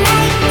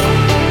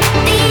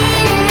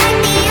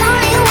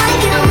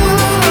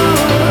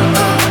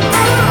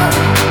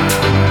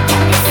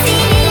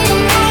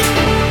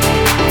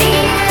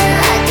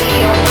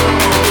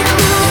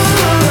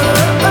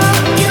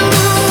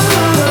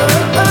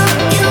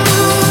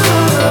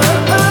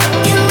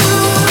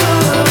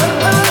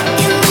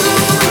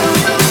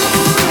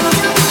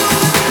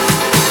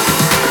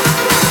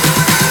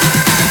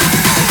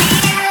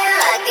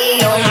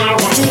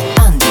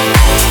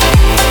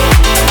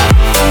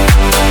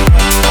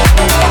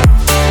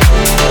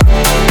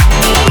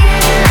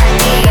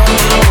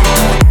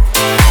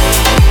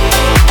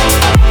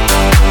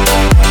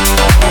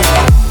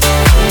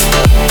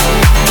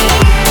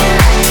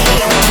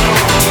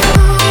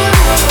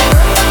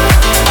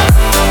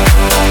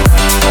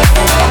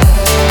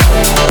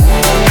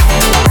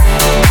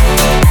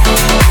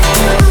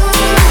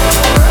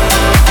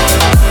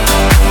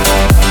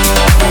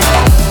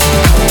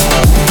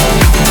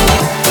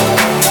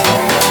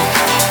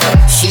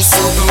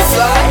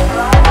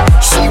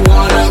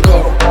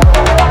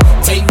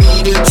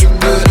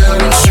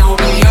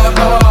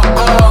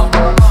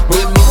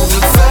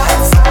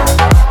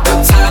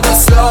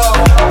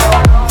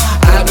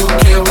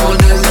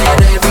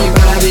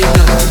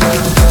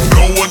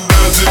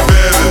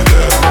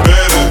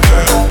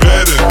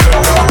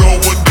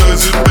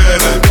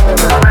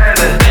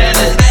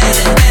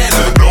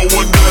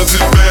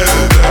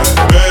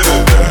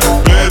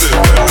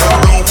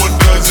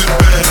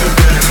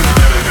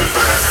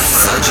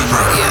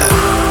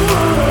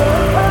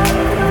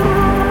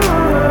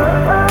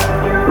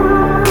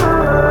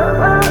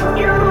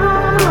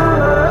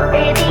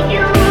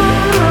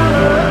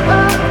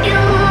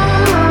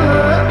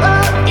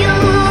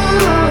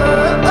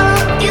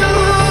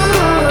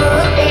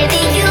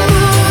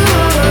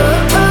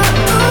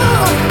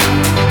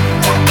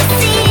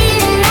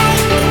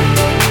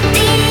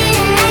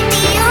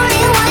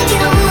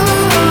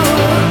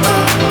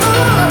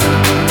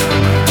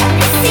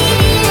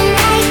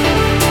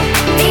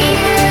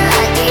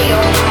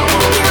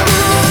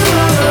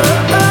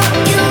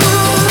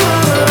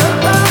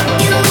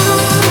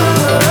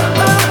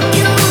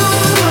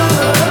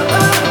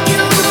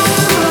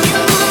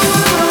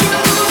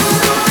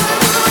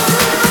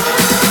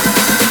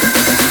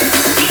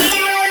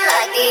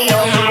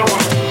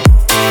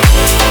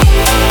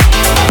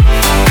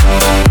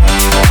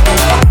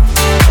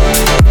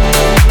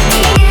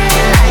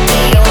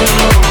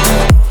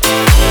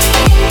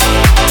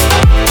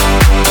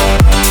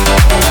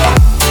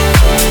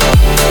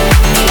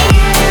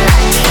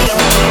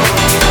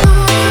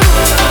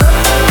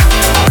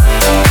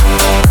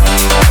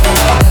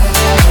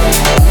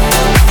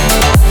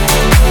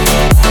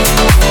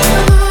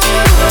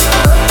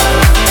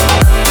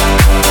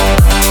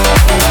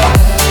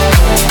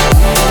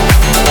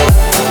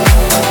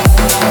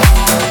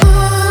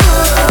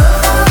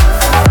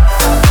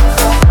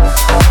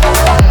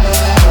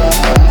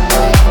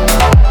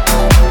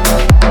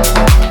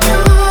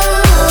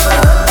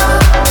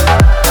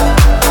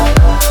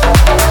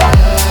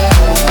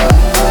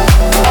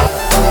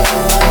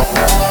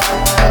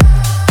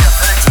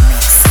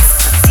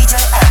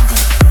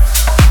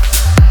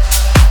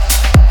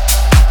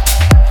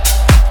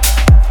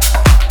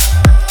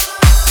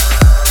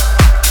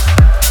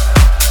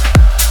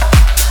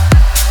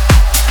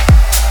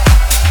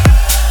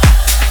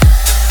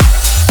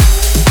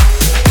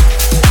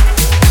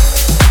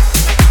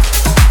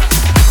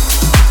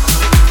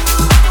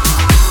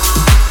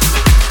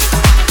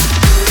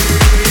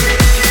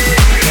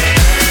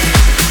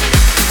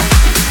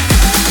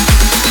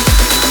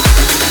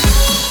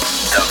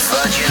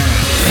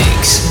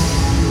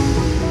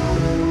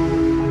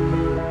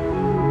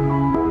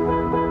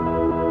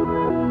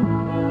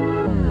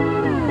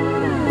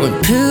 When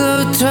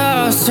pillow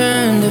talks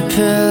turn to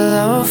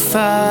pillow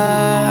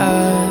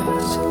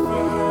fights.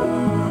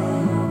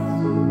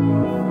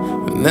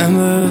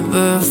 Remember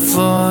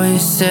before you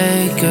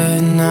say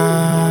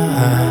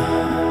goodnight.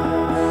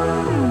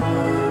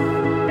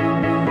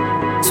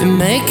 To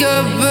make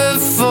up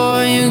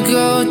before you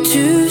go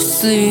to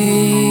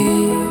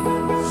sleep.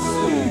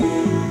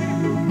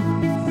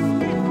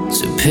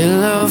 So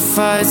pillow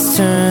fights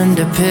turn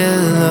to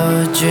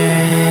pillow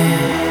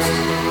dreams.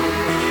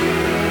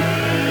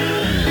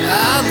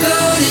 I'll go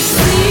to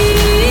sleep.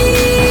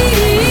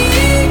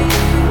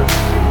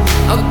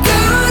 I'll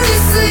go to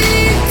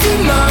sleep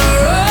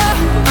tomorrow.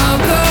 I'll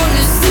go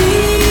to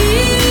sleep.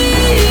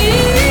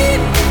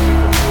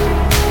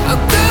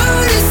 I'll go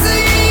to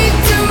sleep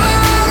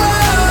tomorrow.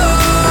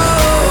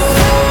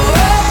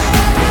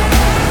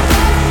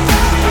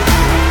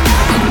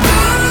 I'll go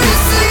to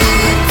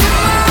sleep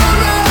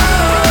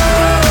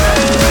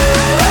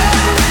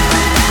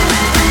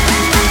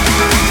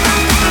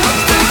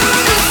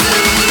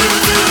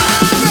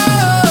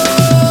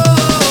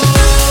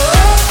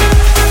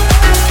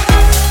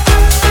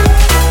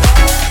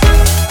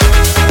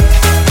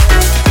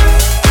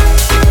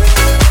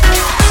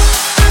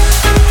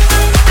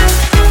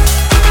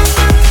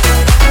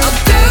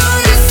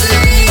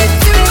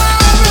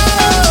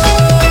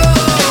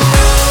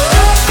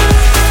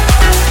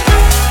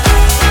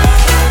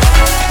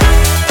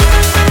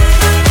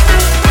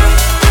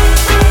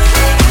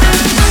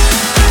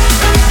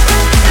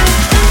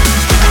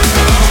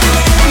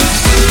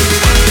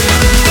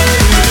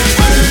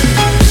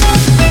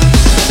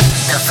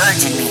The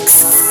Virgin Mix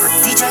with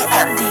DJ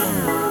ANDI.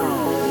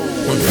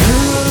 When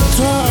pillow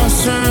talks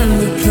turn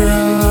to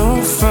pillow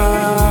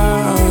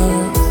fight.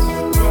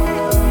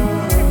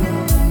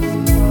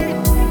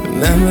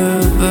 Remember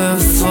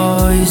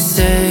before you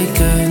say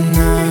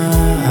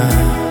goodnight.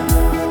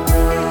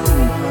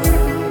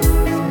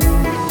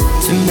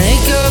 To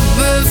make up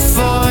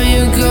before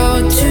you go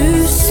to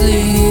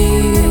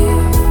sleep.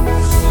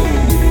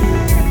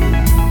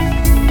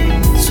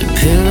 So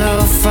pillow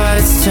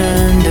fights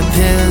turn to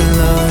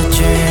pillow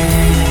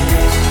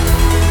dreams.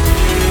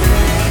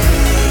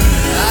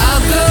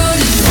 I'll go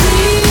to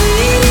sleep.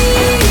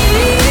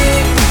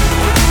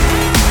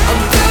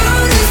 I'll go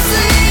to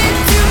sleep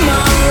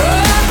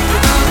tomorrow.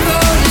 I'll go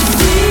to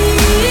sleep.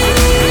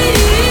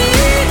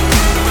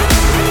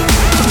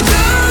 I'll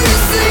go to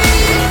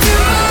sleep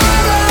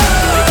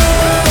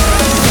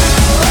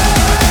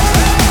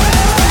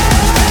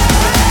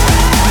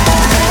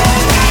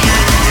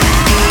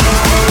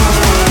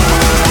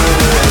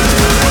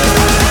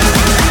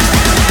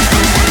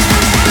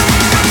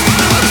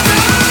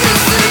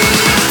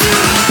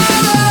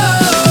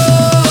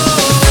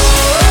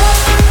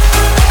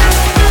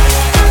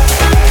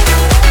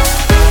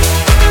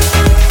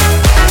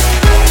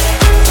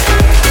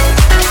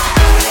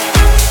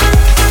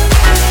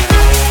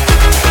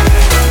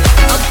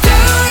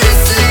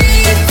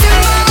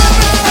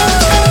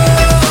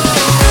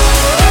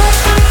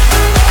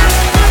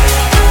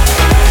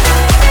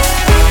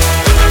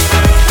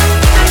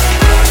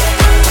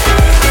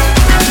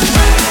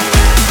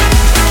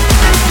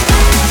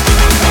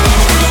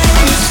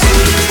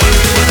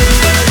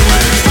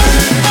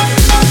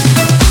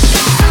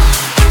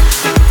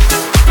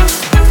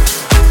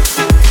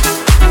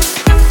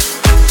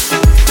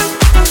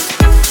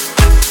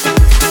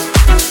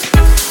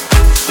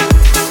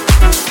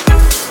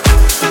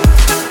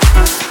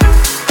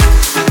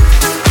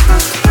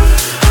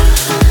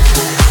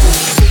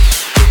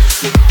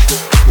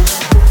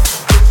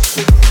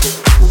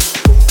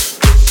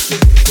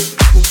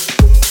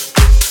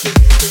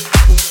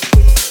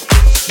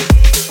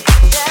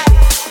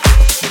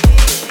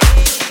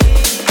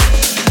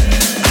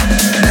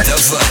The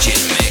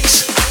Virgin Mix.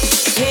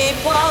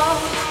 People,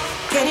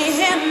 can you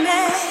hear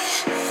me?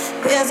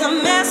 There's a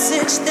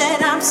message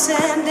that I'm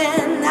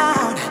sending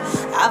out.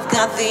 I've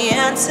got the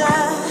answer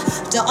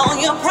to all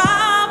your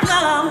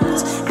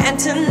problems, and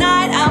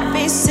tonight I'll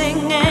be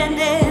singing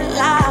it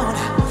loud.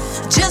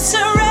 Just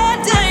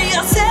surrender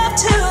yourself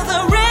to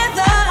the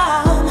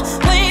rhythm.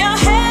 Put your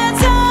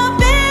hands up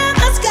in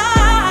the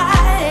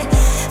sky.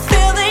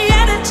 Feel the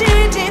energy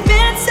deep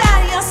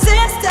inside your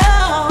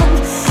system,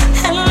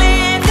 and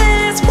leave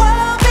this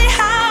world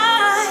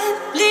behind.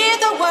 Leave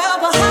the world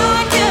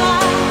behind you.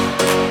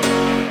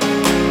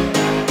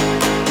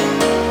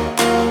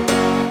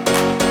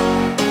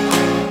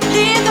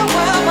 Leave the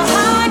world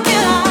behind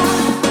you.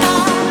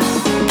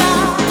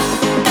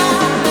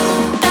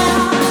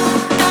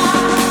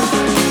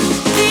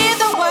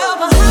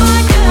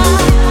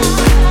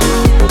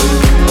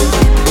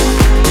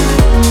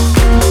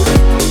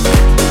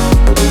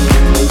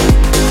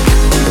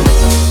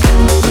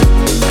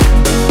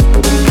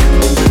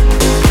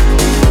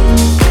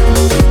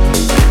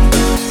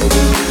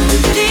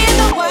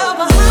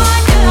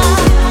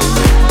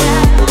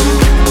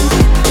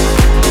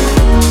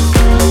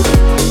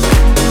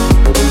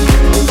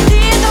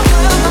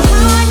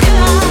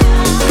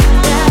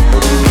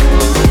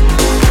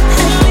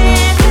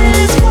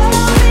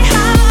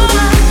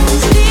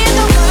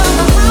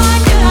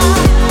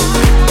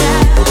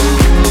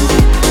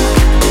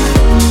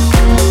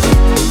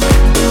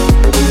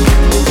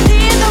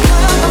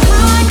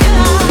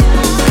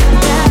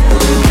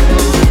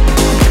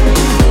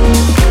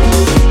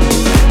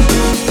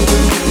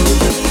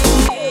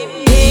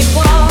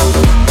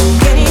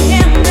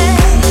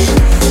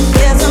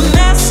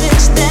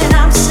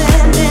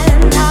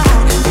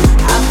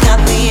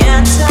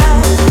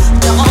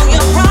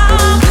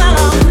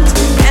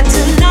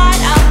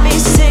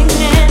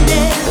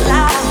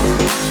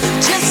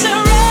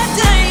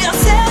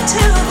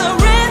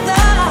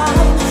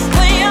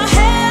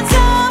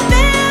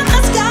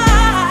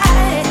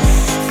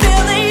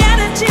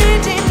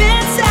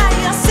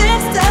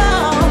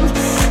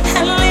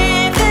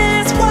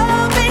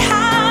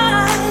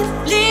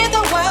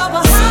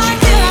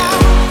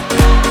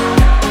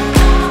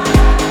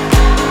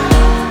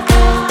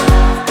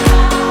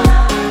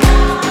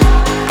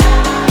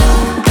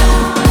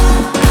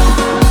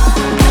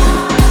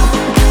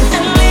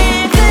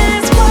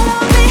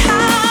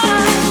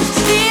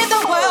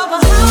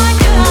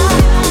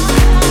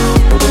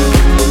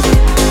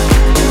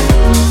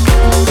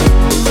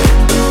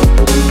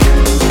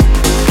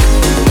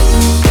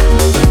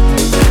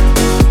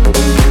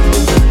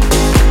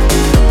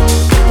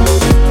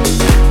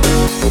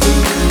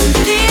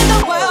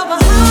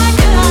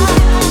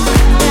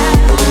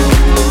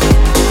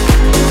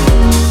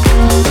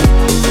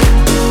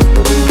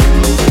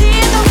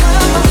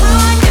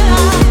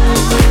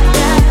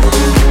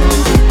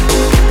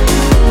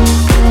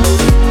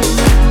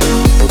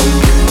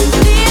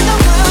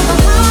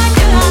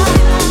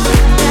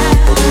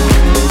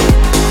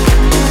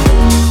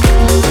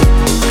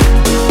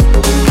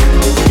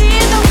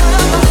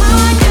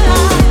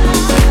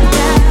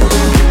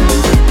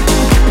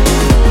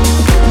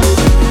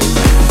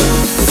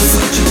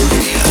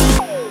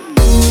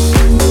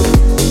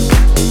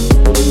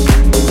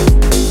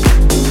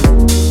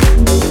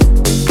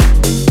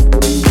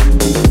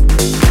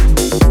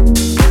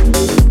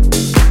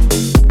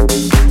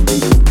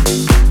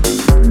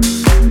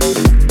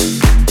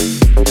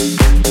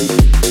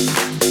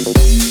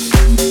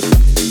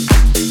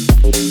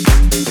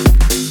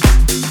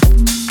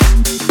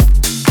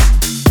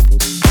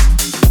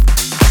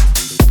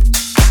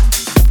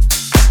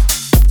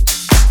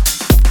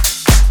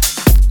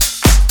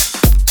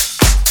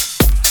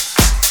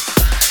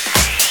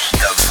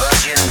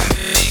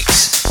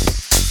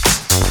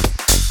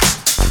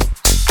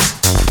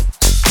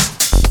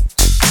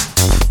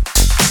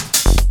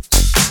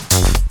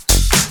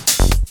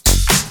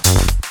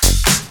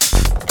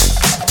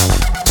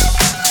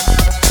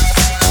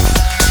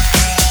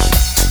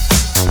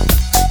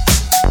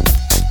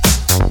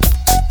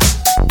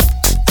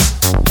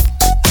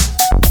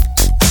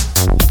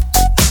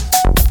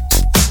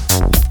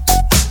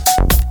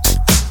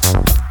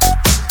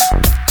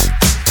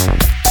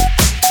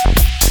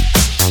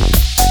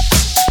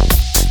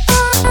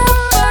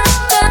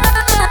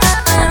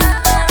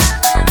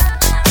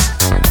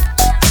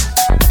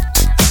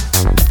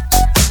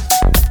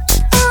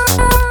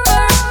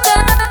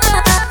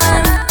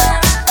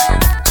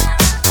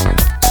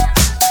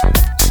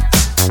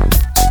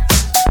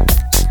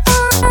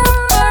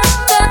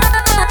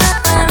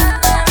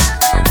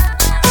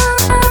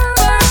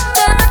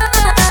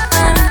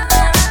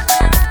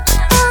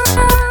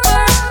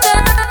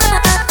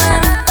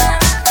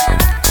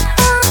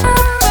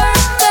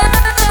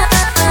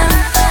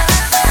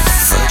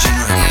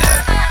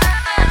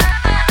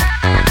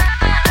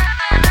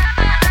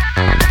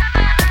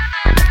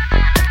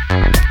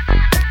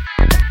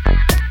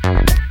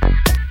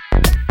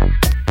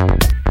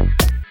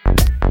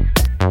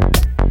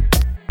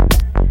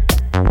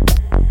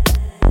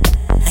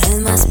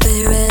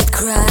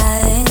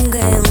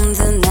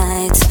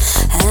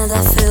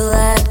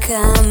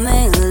 I'm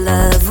in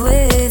love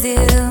with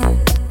you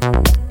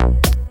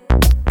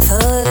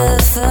for the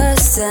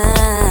first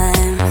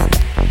time.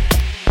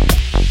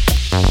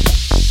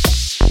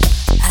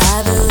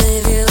 I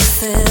believe you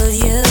feel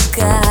you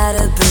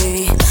gotta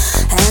be,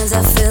 and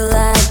I feel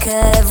like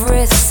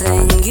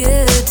everything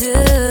you do,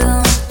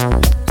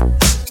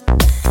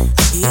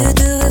 you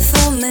do it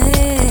for me.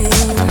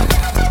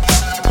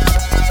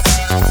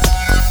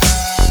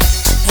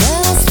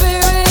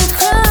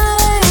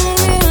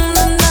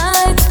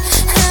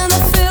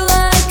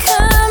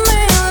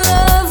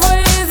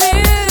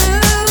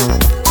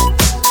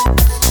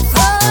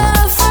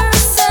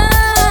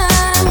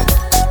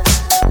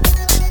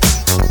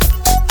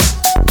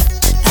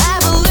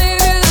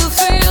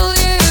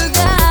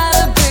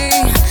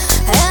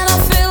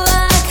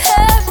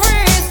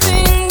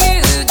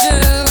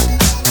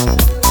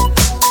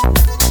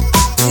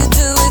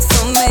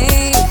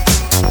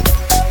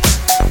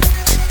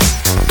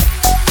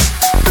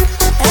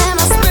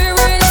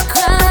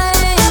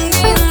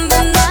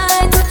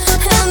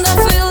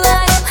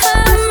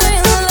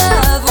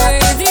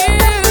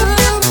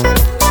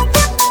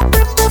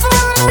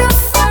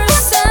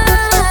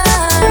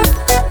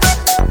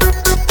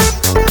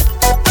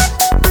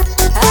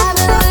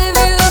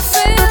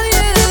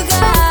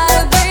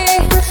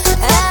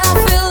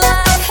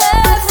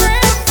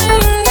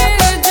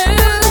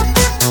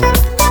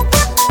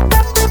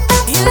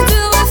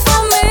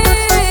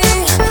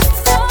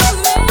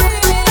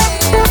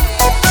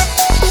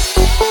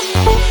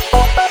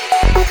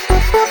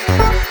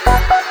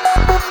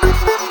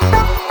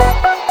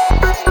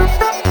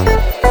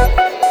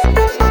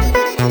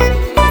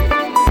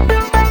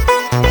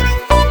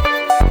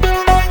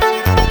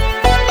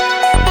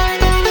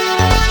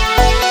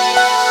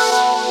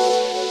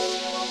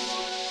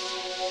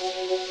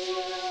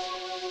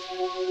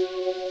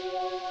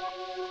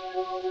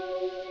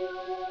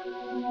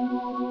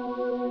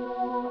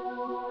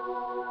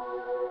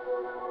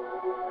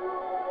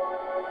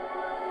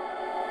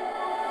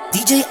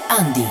 DJ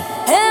ANDI.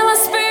 And my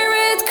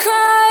spirit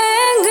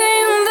crying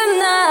in the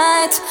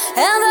night,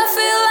 and I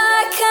feel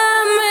like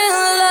I'm in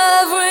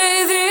love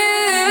with you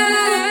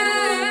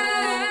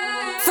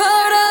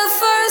for the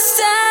first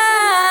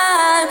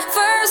time,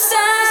 first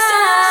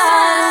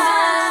time.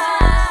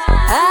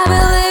 I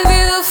believe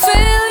you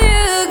feel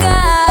you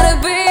gotta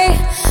be,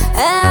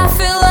 and I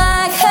feel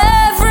like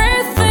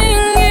everything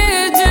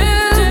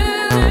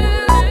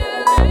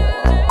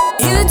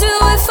you do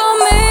it for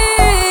me.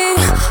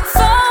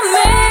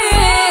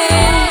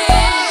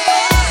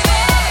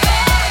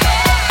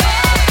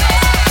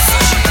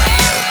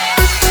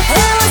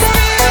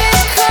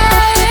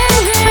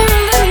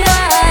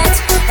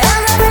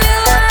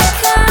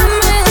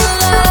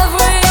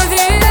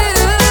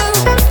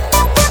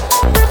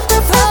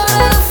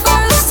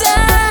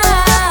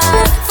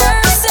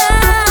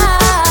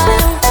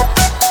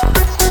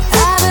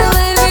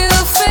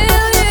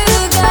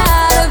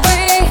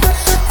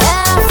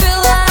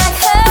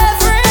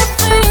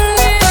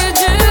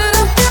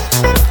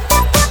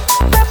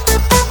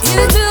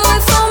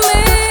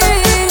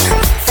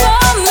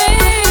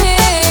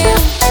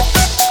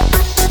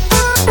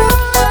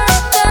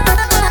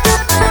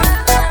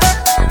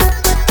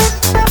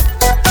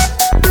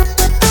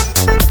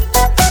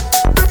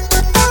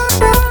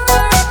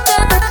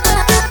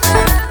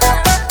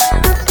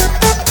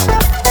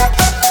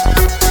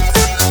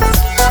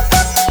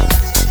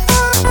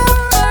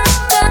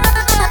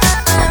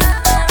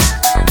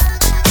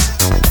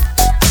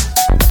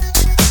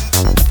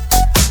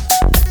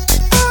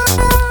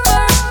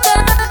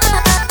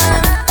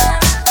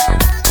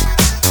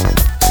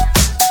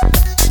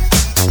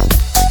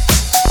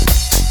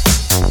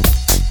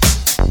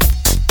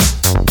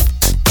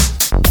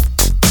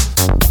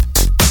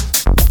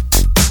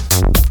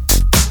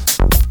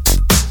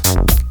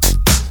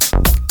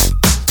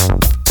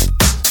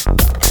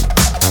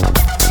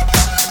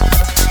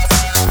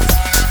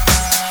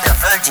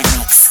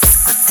 TheVirginMix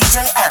with DJ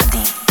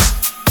ANDI.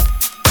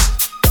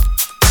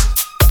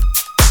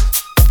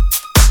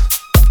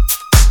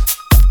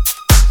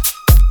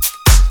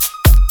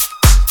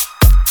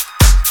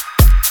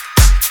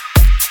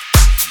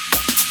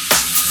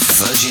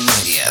 Virgin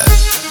Radio.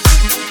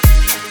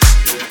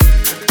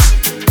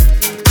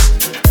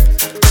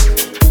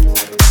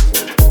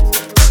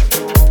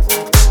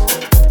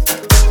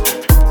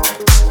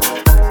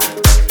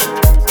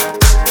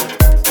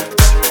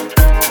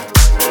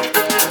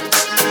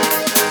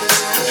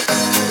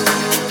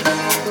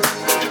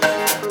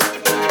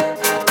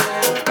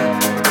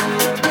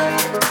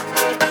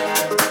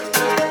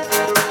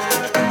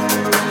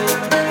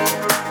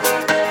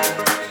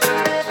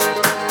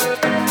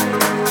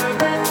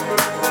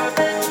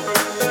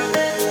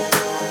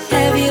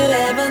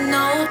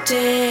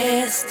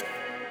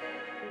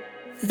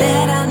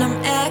 That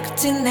I'm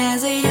acting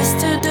as I used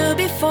to do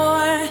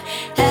before.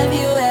 Have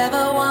you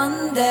ever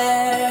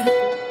wondered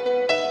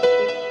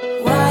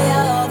why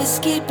I always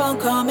keep on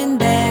coming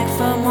back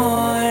for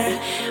more?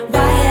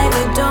 Why have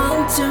you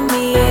done to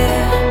me?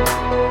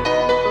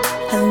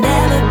 I'll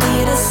never be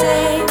the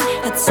same,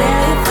 I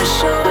tell you for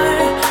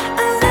sure.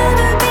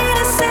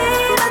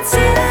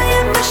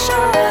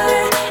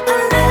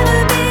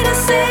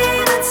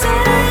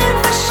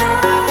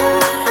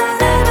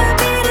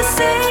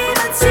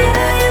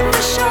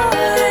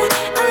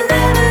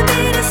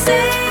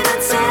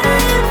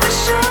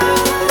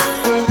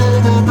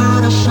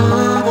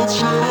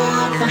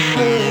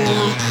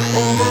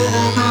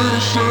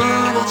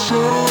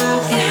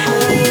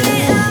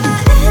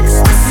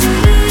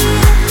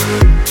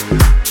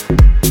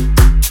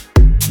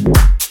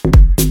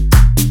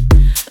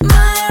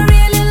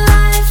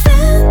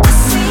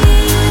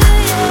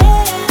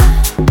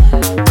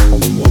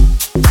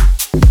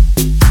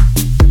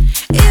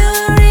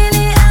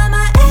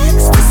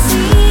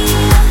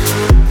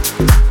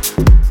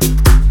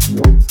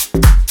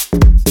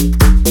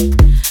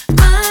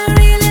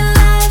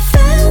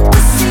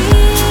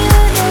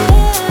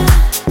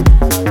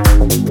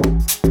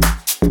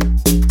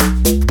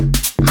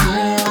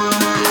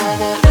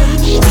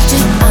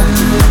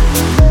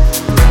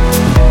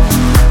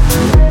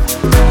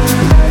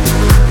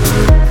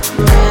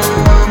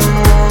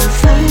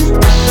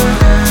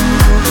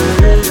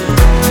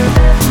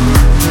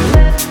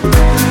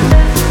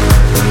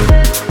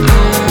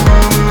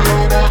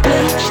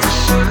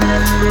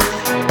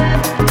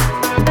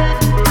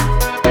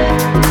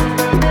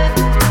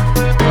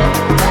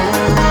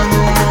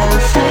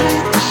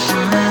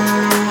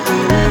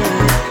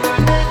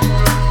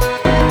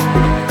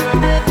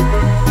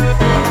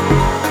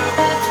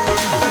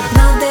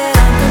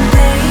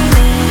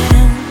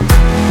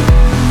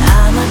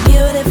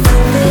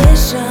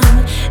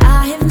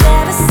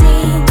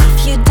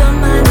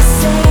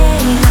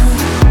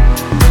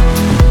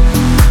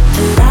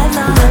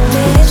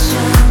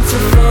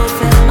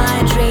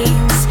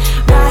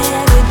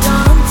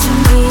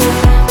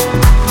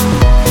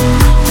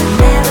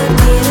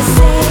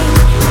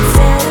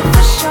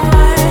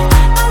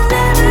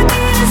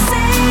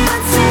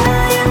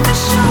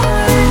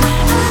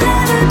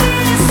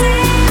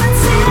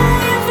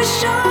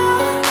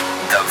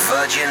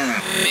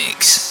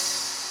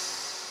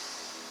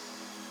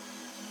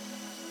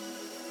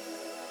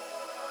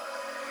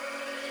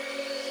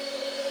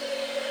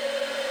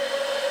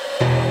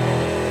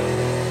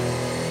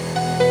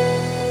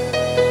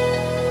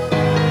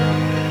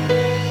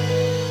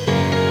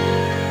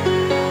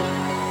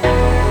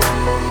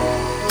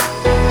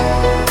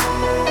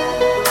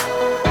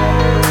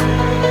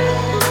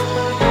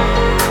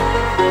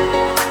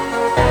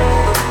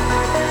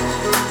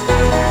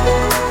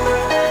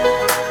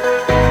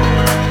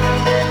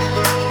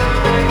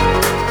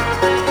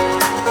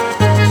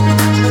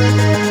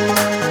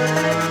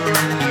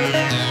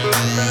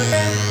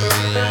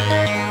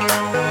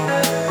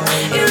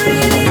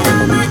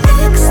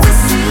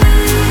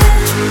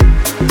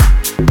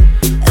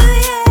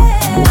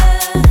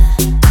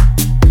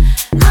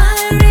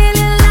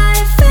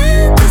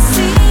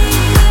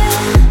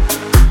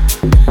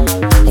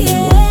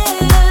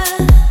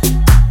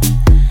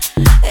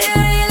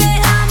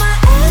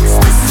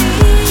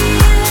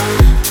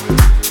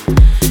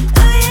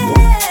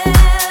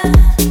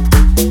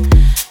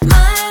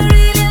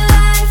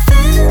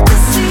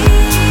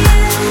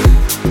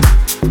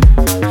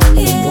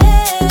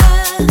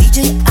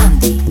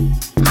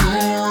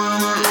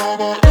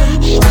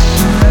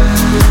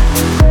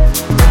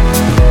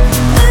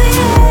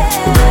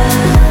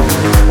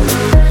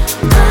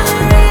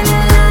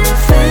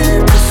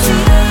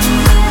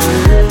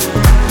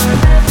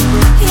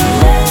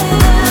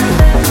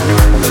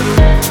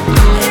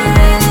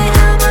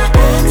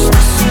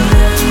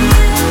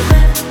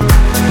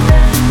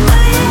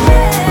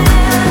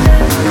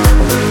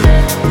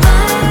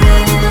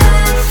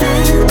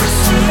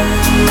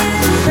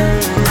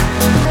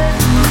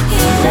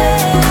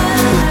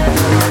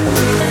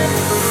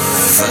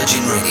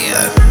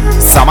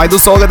 mai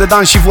dus o oră de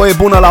dans și voie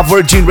bună la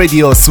Virgin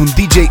Radio. Sunt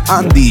DJ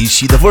Andy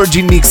și The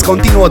Virgin Mix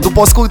continuă după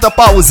o scurtă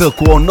pauză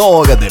cu o nouă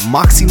oră de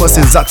maximă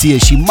senzație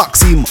și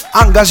maxim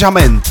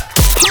angajament.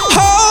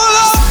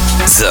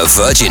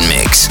 The Virgin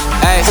Mix.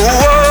 Hey.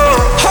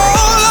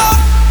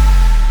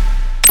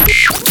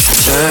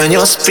 Turn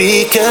your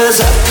speakers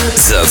up.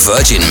 The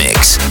Virgin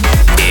Mix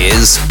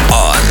is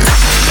on.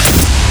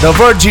 The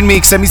Virgin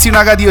Mix,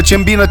 emisiunea radio ce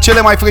îmbină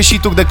cele mai fresh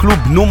hit-uri de club,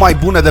 numai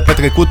bune de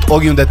petrecut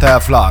oriunde te-ai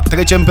afla.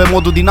 Trecem pe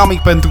modul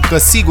dinamic pentru că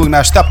sigur ne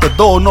așteaptă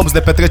 2 nopți de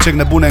petreceri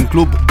nebune în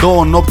club,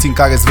 2 nopți în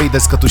care îți vei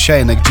descătușa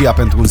energia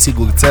pentru un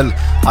singur cel,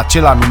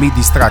 acela numit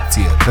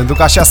distracție. Pentru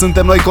că așa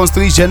suntem noi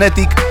construiți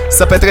genetic,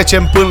 să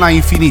petrecem până la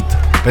infinit,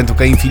 pentru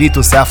că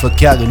infinitul se află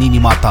chiar în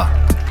inima ta.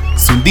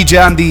 Sunt DJ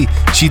Andy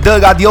și dă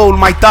radioul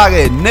mai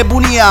tare,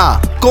 nebunia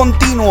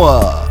continuă!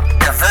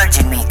 The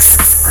Virgin Mix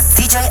cu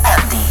DJ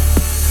Andy.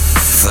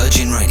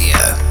 Virgin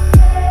Radio.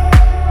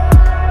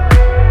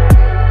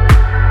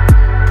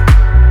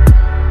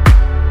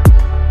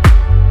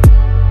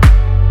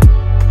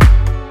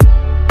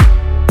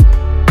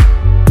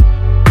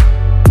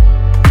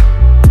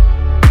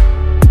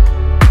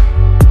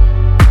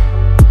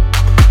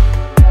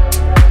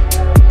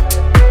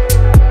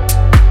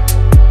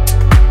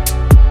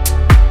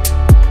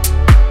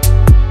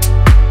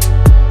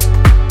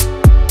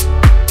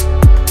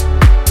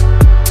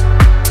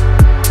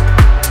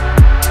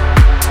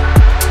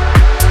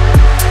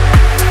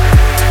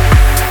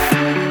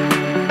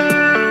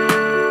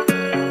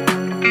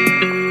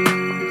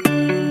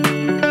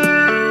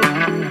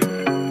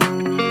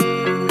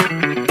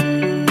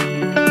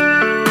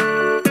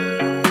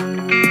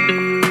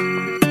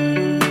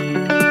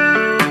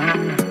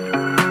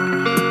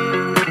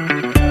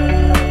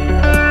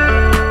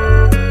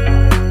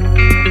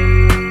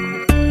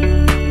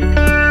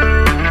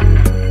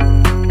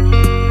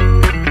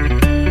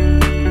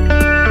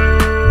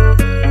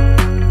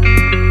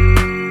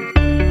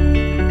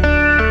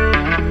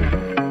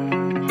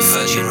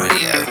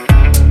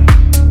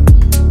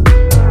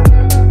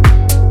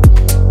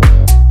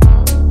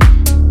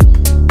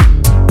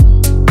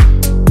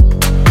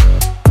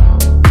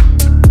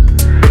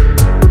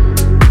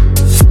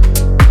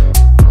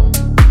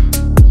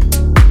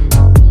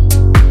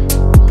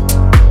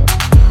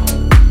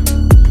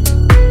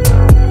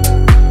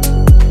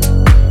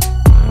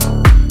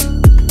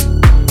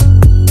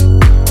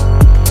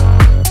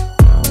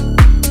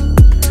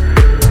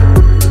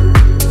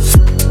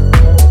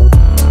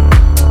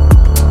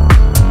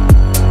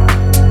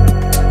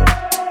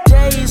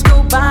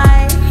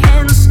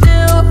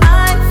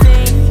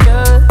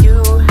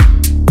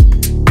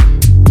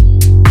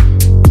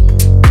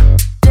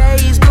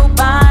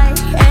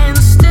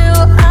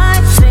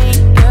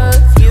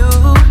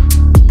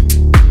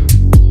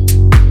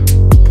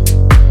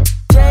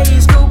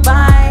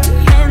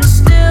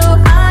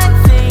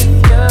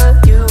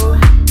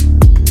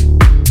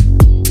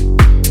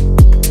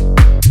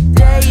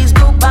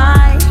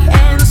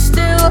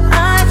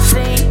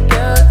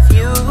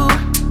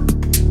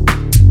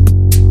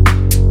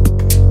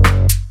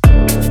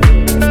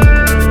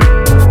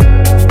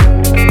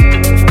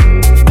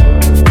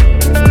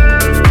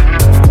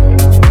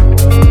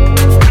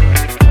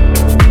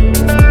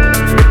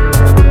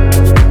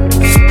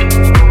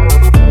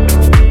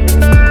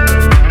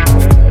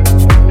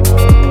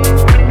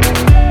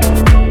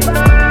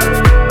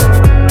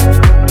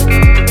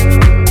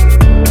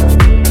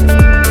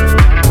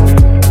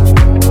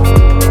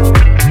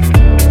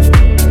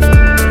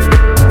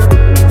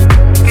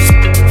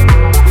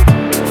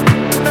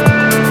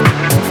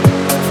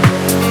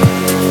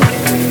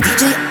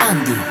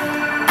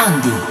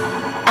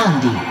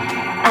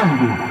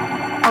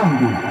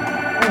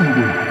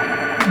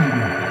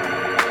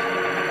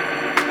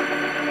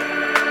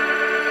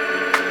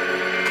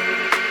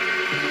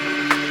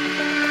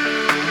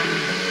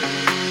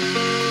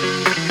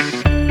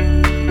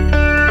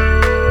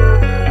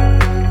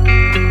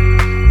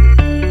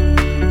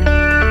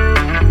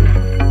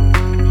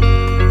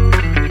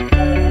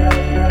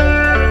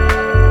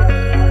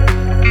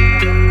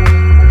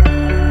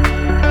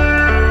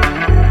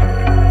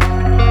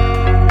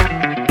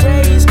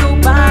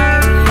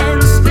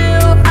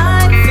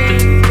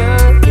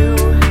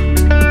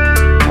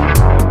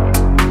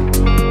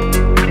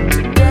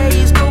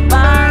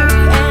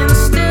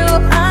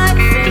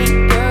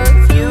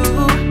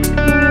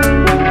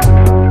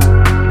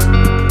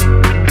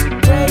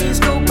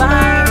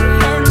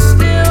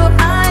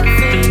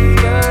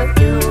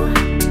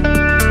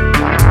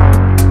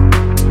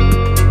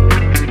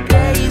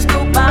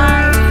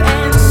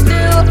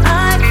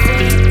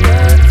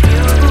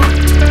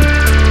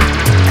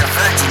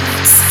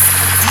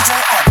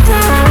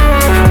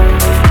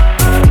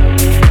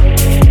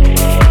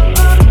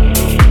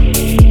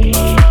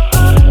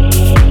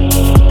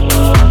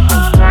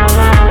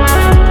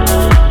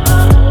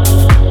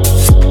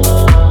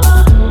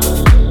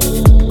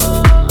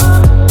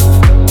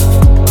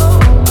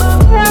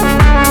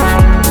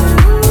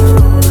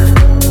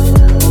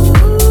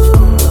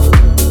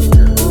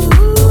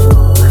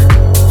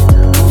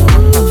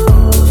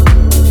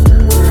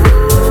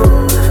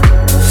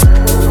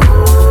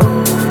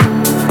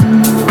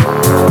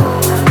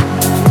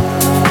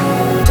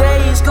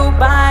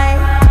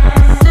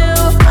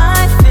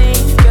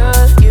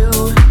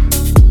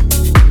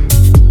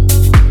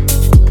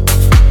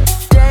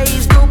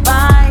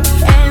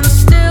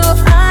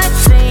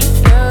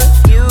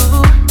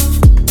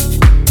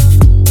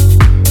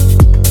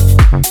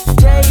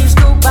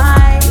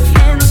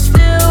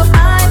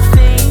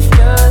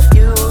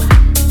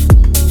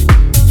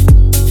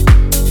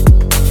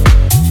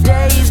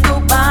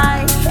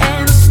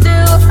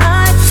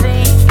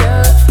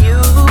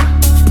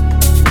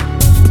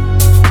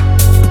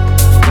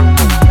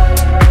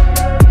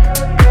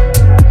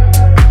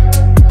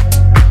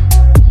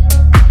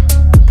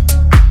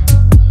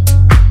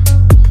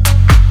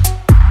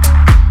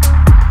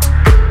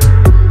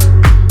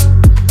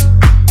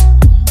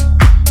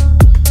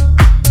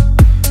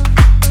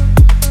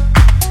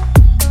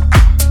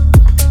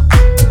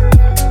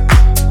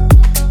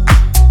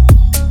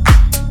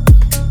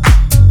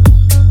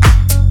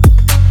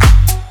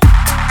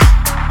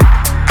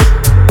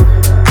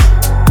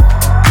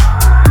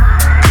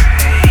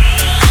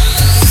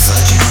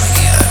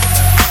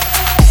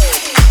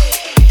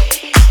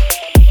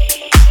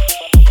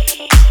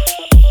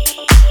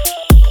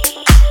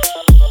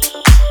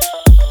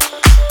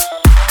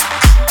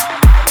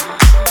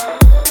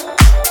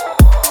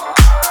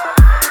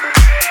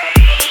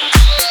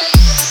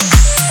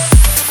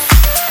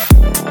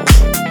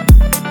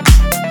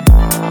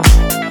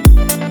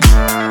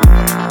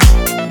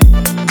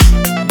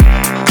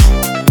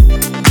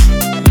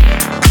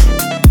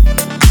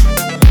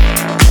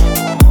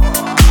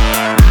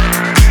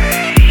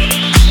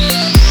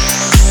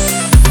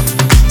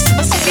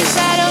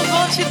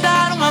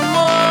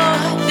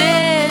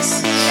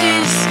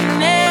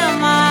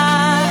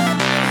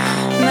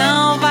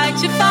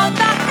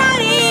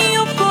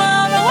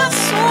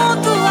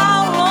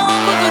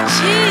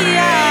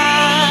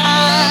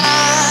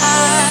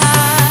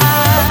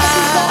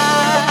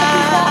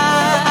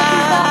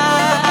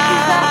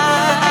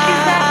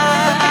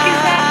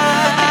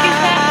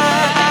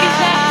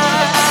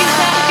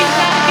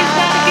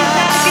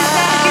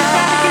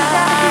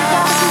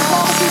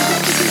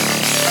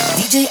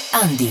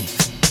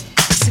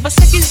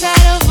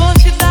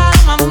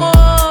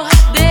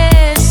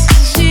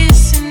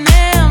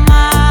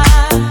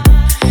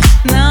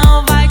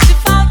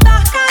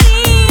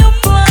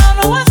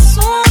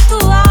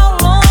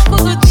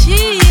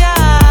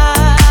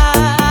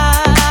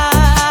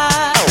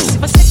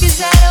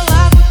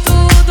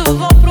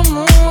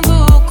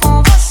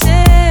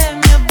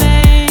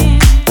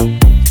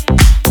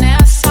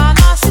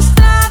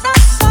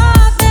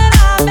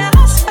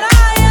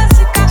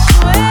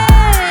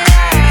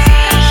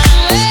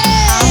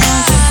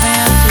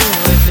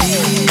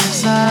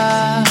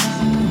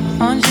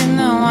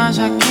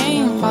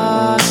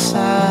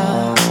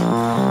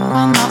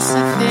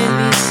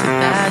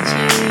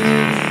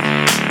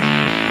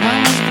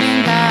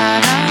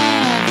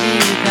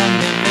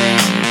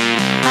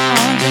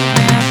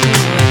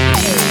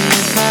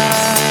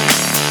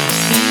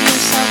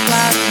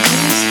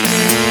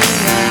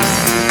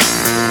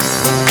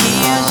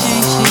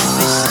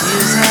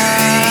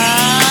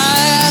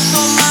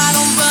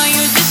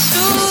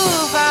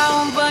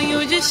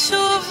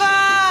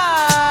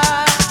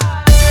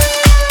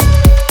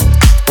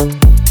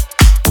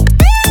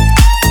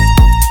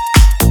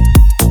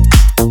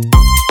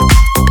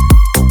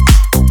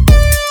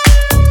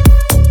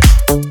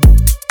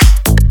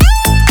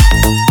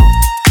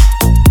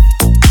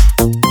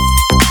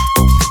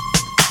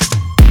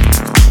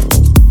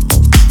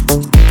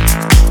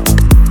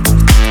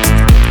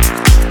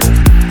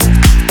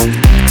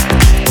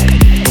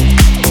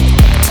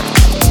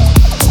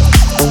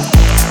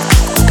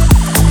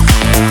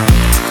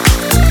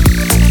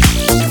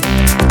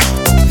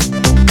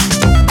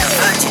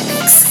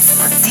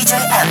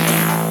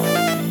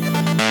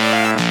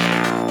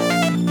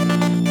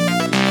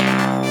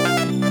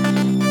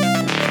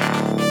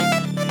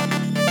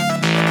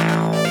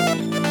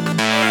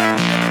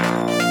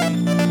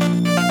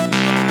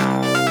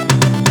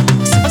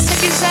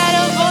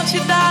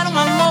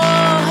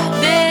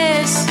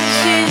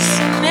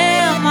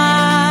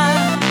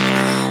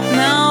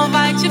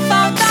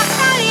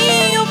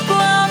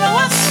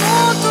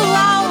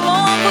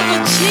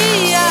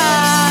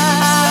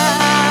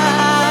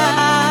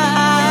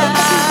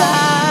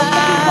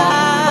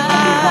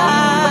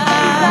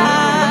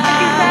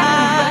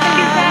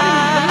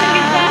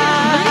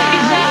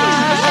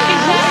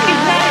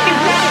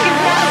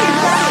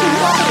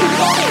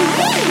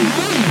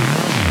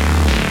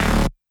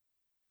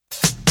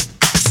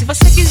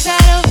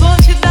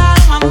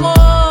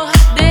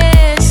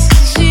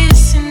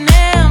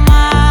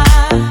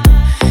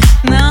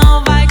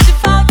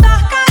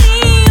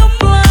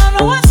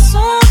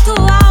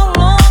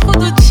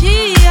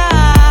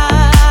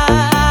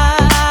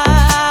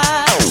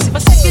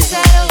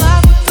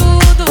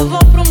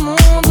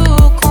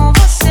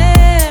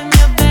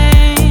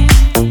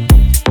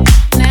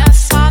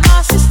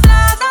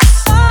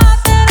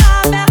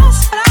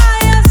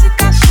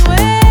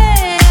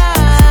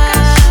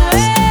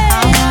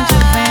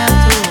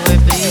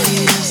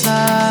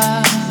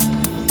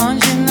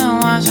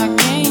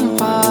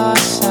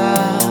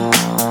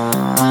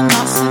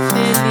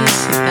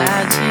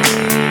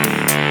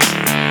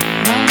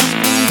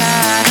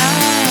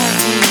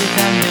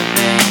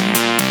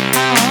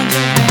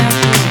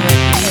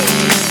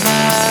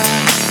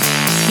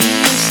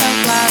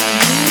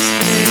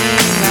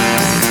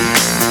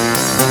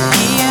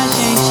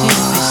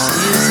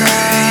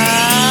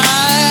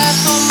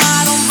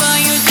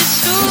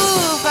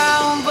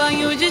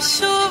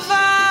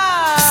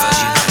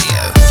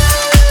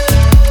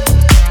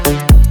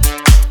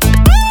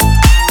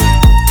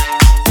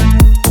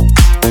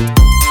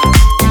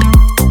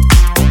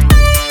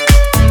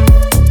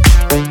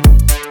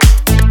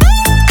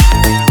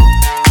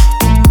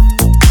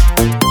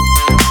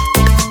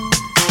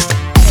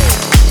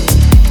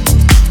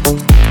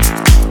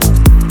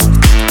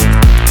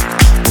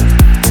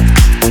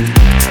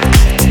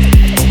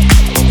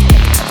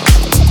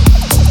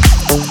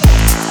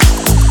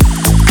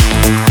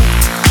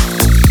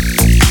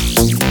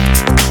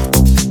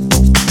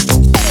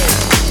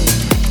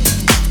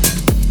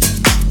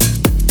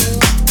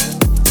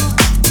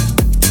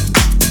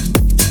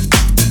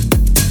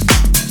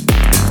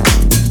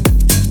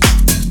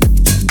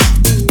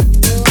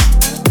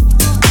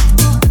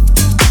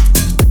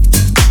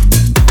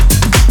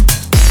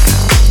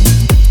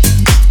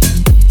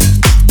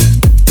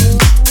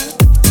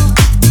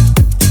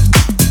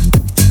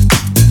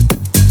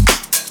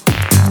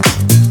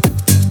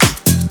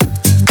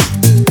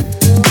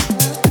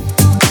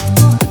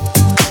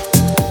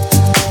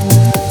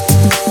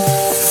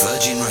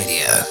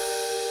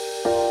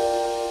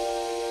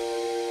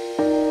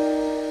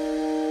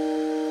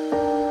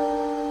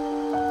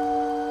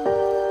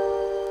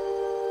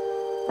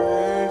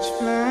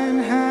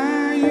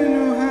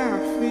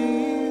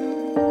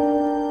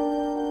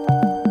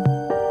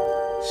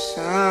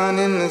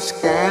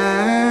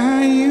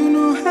 sky, you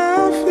know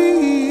how I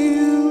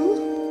feel.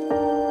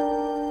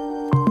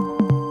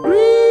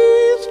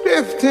 Breeze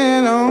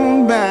drifting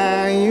on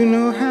by, you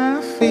know how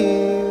I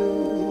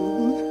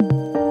feel.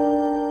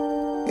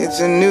 It's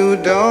a new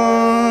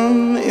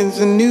dawn, it's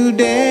a new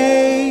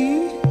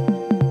day.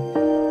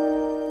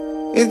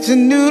 It's a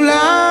new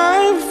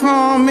life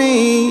for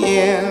me,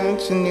 yeah.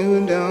 It's a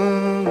new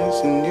dawn, it's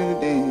a new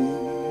day.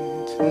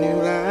 It's a new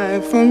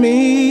life for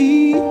me.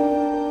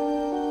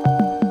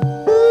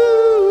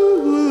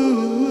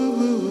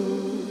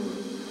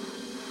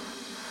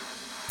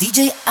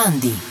 DJ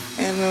ANDI.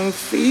 And I'm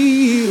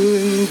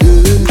feeling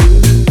good.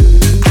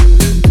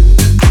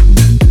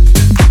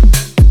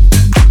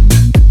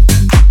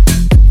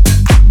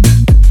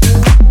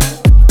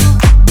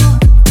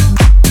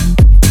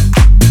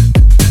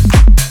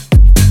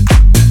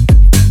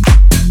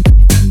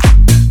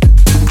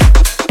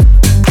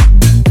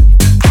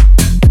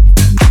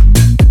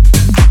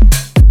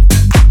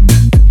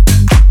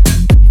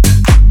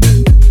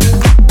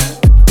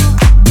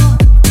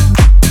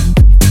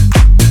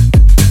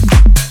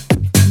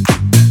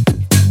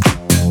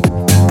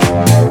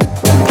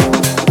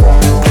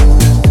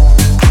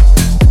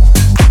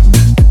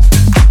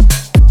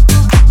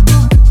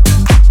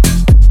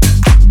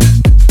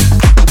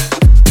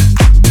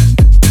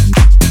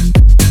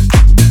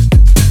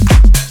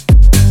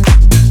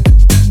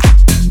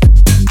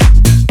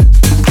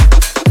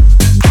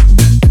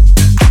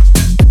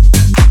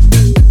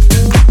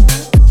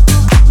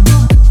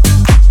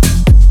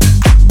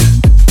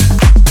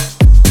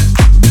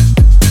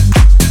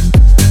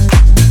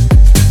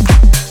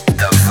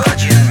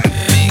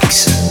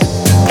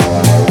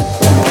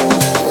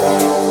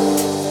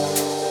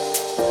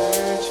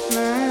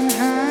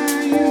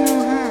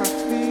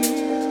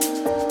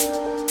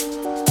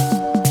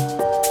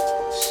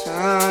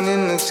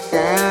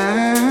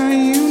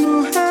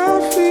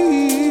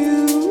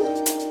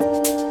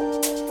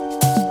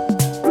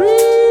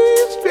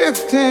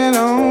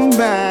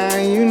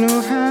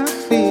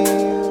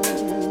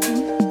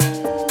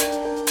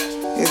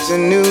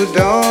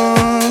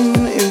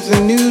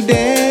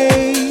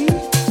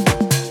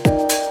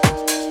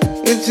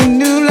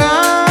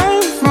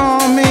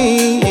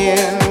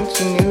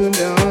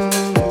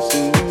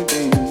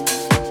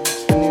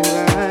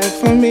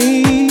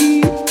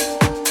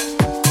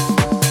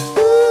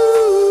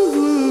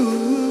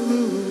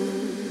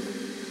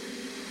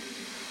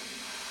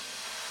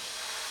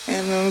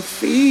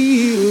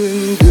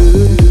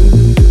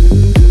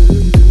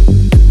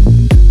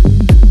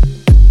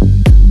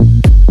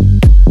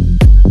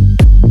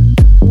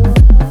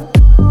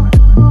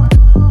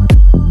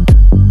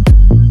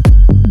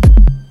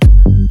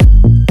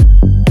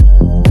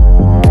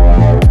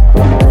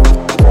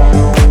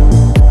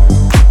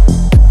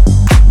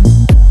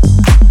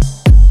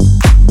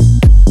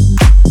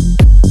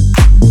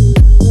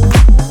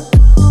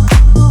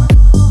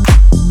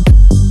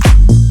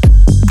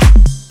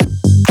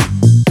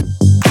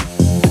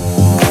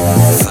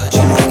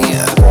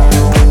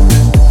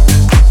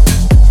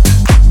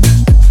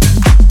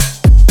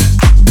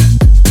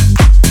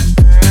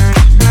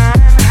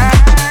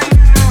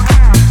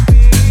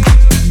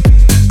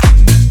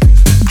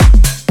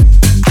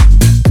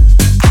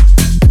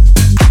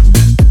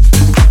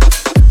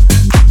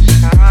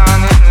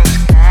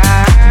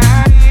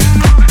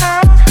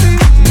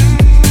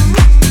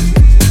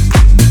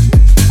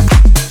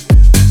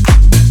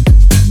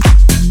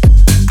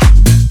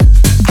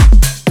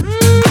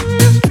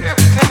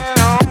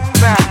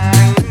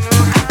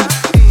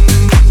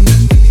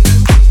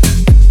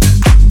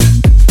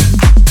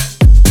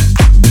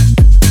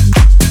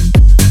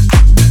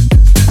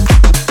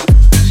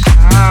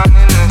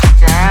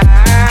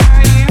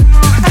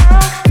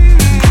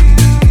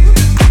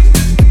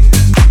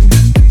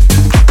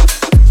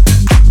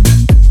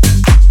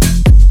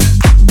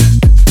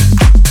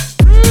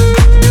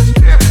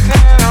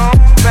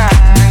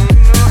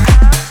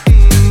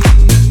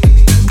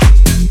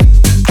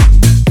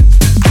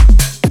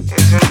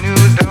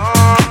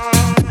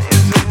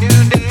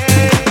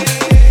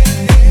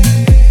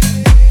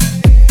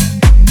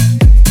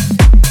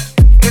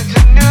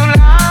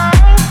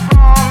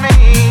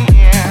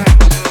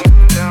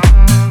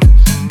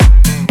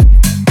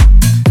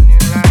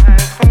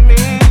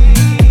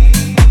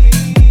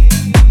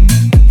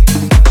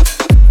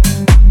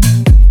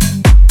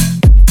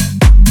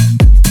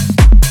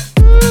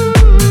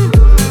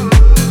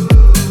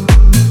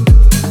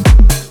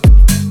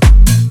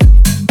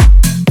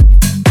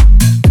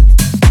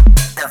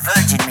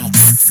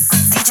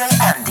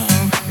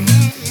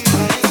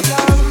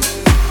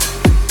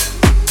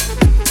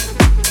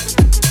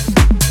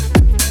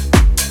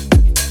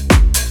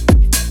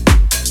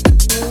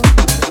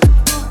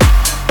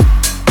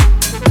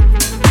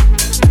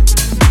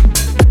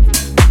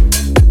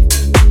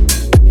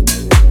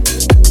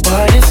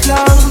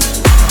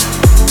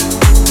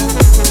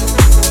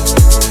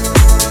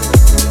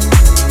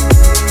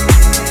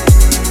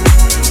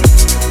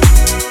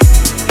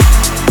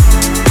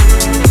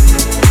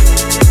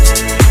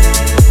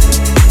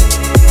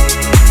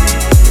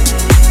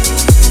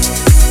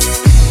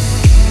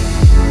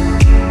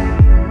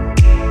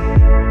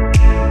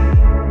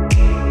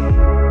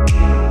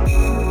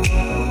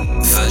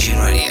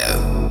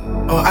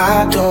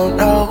 I don't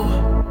know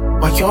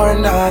why you're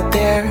not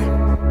there.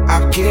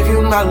 I'll give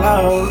you my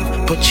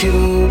love, but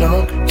you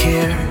don't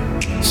care.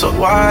 So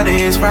what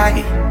is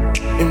right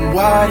and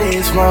what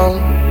is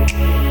wrong?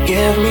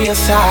 Give me a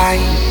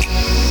sign.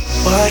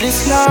 What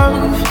is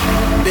love?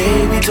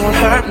 Baby, don't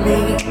hurt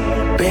me.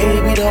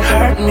 Baby, don't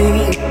hurt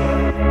me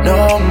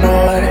no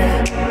more.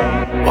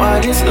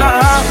 What is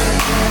love?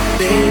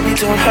 Baby,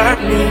 don't hurt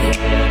me.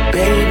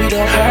 Baby,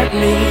 don't hurt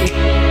me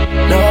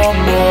no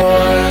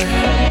more.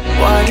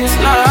 What is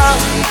love?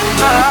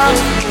 Love,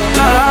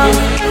 love,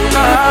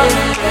 love,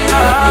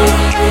 love,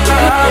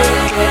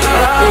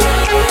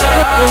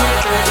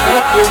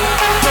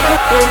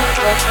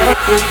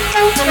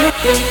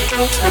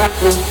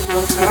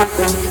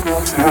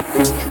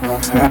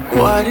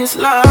 what is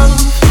love?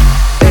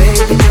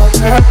 Baby, don't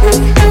hurt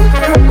me, don't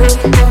hurt me,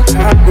 don't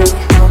hurt me,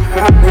 don't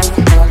hurt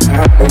me, don't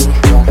hurt me,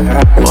 don't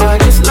hurt me.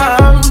 What is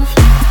love?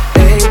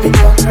 Baby,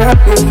 don't hurt me,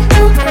 don't hurt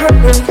me,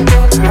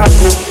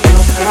 don't hurt me, don't hurt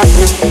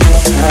me, don't hurt me,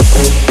 don't hurt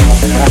me.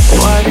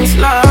 What is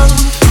love?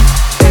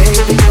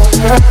 Baby, don't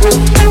hurt me,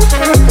 don't hurt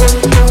me,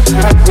 don't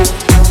hurt me,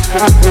 don't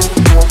hurt me,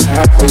 don't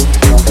hurt me,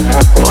 don't hurt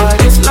me. What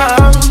is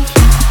love?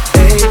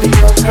 Baby,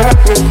 don't hurt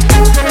me,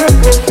 don't hurt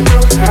me,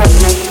 don't hurt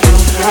me,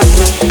 don't hurt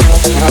me, don't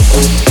hurt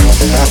me, don't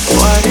hurt me.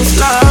 What is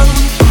love?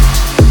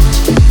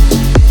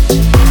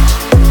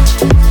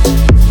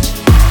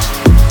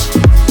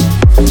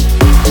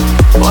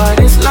 What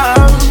is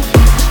love?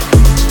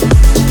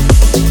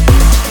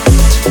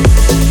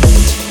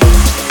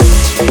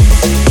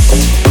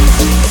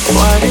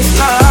 What is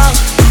love?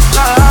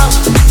 Love,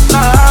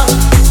 love,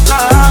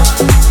 love,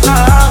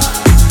 love,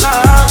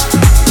 love,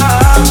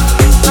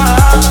 love,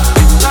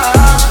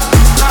 love,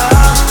 love,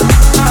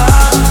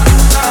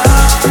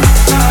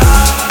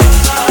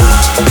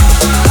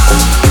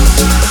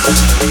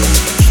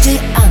 DJ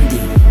Andy,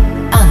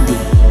 Andy,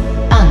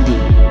 Andy,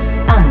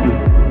 Andy,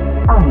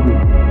 Andy.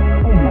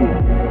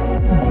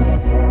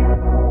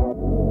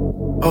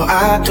 Oh,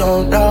 I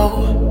don't know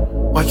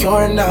why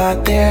you're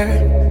not there.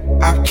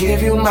 I'll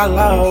give you my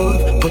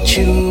love, but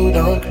you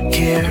don't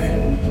care.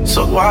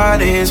 So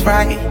what is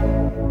right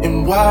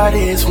and what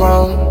is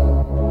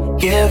wrong?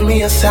 Give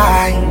me a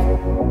sign.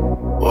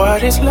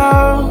 What is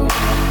love?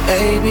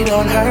 Baby,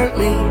 don't hurt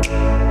me.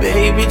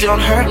 Baby, don't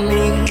hurt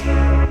me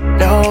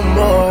no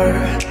more.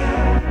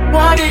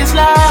 What is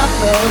love?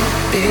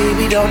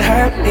 Baby, don't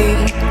hurt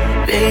me.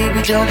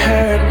 Baby, don't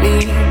hurt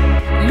me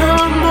no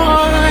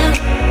more.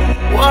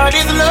 What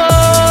is love?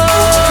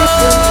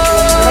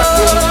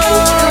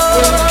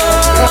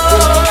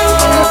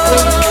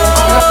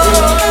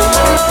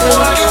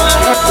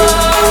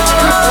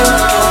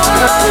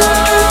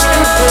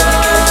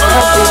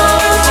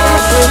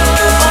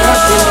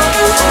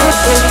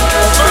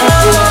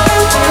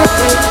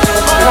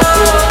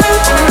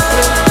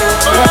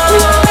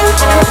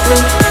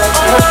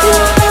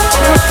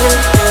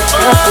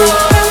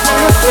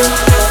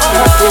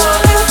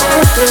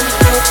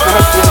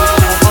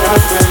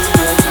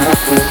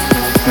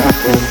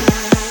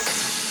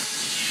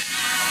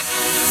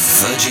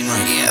 Virgin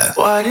Radio.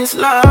 What is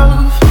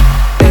love?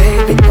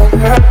 Baby, don't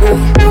hurt me,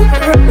 don't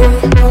hurt me,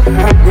 don't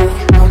hurt me,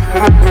 don't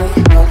hurt me,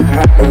 don't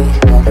hurt me,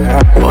 don't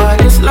hurt me. What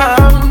is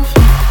love?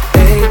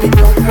 Baby,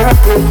 don't hurt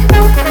me,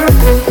 don't hurt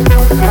me,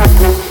 don't hurt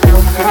me,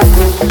 don't hurt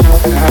me, don't hurt me,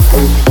 don't hurt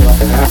me.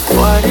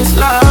 What is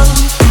love?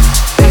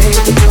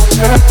 Baby, don't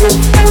hurt me,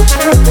 don't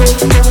hurt me,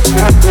 don't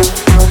hurt me,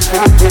 don't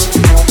hurt me,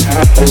 don't hurt me, don't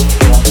hurt me.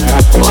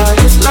 What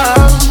is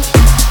love?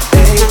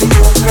 Baby,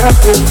 don't hurt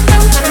me,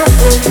 don't hurt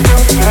me,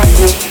 don't hurt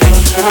me,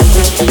 don't hurt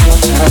me, don't hurt me,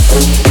 don't hurt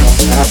me.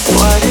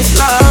 What is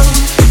love?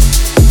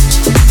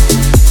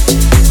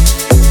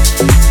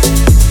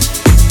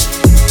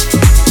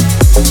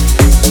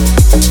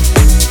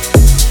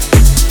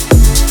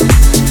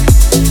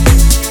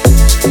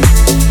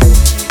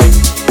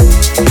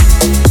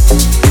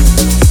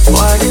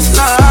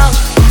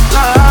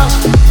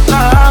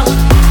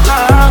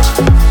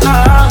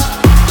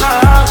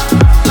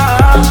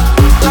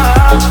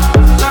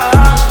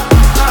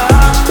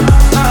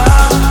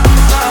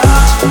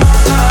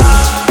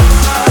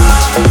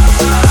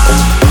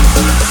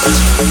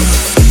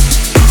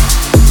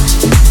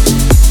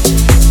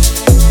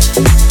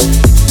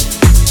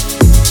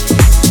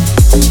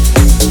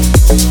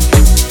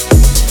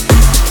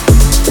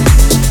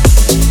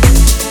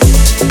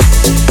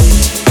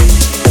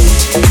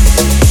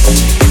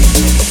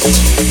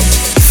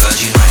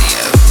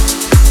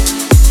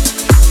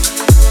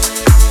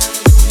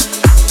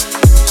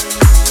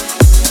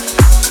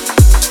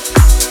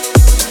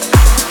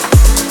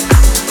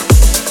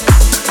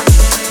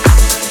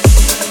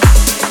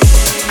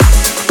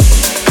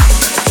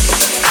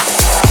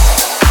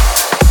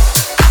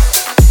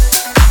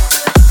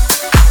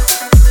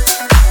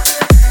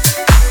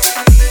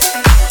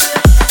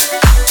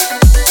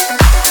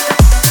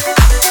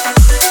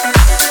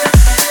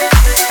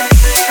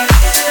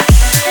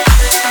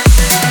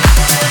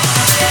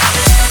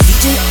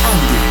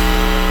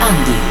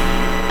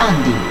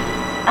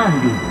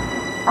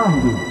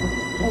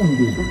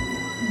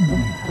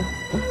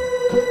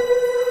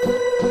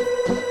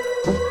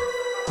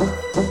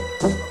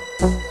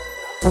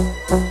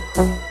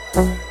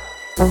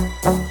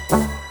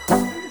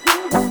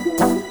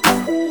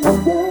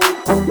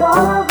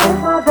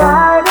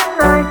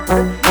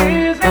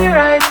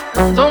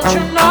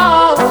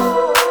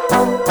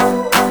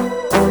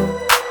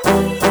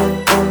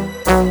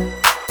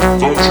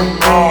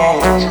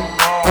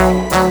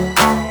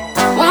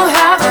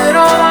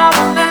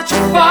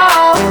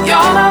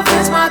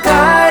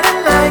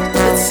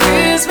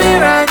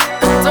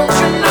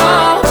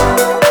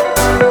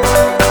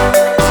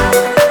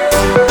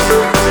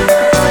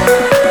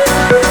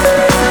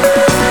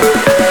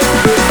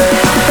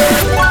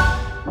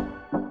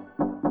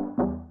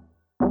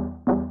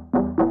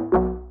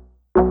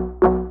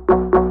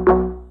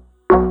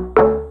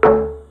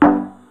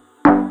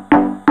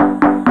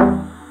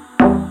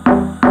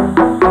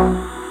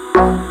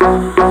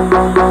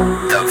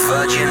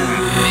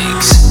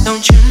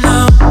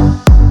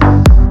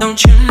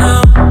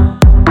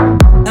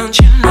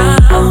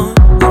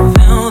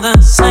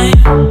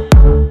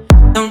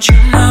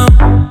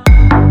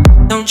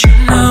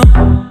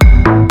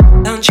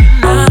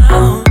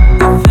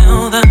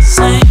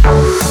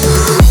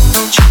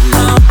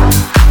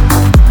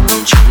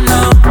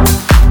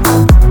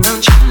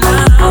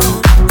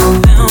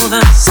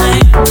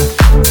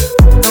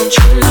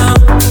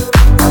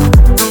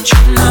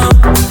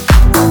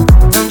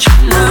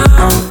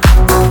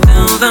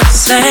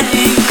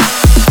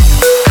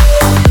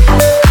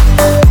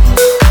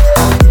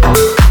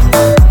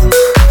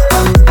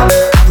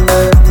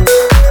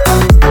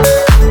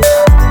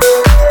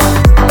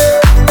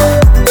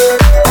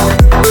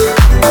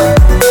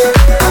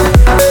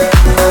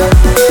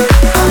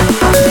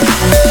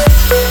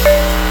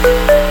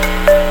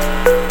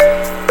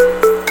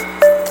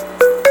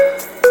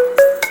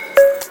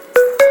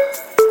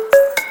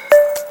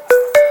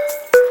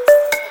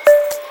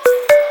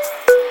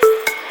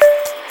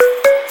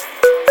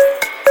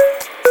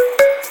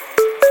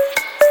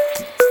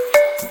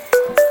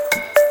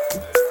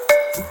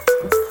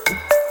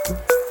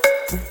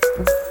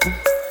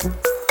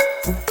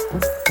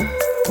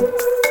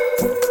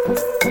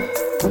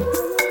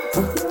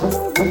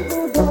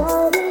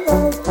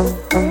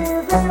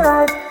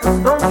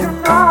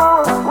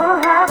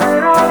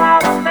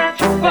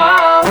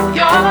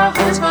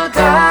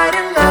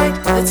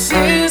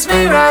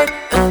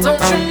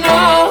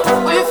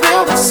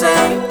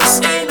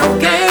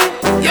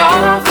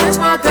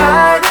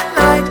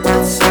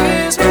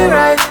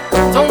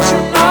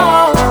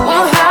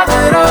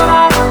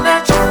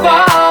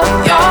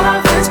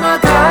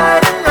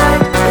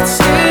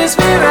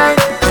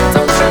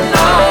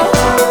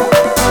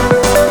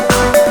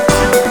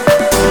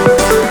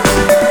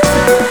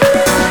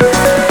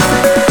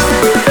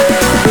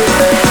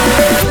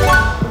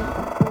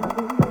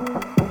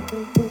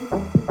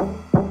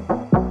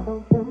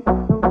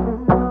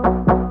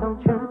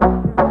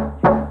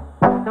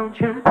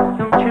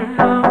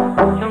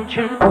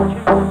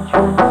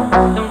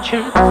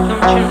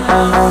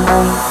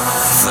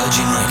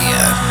 Virgin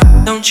Radio.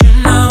 Don't you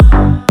know?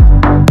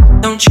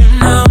 Don't you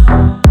know?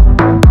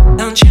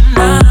 Don't you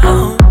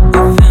know? We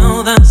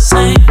feel the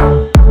same.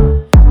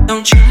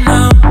 Don't you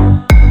know?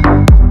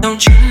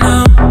 Don't you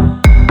know?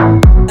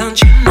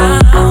 Don't you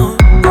know?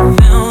 We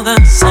feel the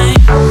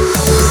same.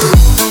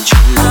 Don't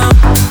you know?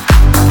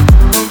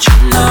 Don't you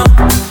know?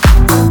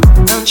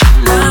 Don't you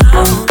know?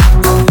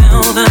 We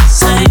feel the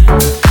same.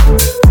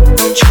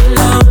 Don't you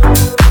know?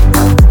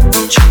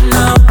 Don't you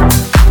know?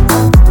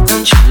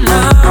 Don't you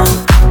know?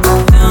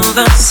 Feel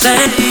the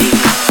same.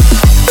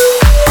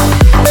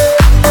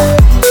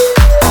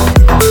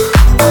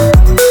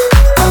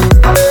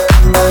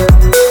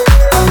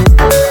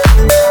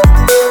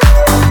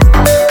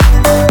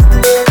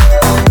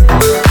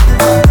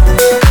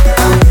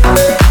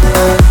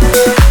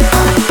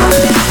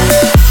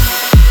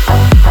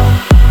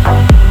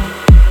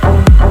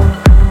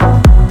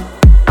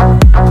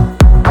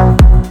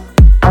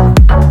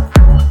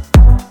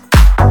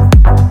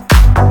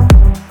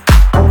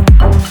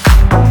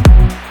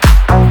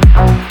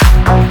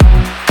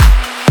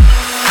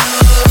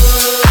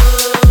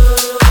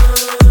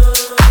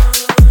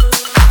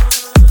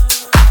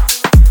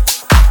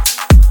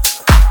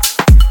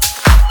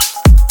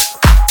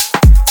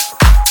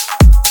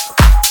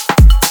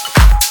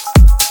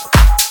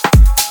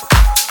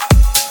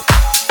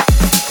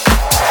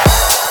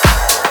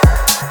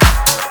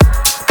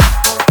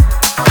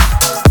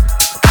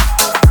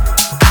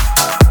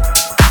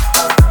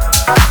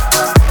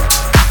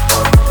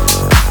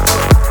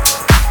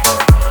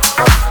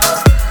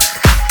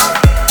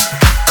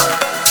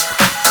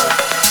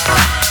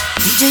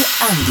 DJ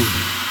ANDI.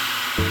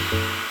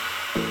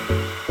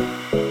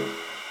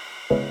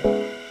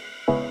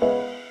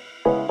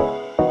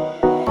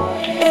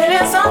 It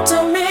is up to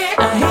me, I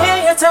hear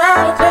your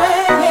title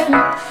playing.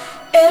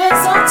 It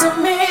is up to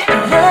me, I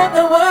heard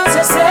the words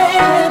you're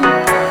saying.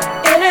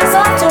 It is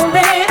up to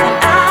me, and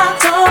I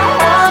don't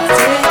wanna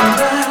take it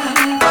back.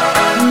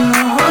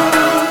 No.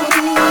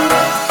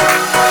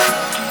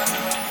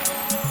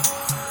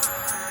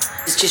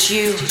 It's just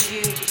you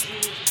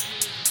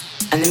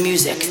and the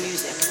music.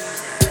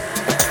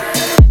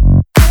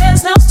 It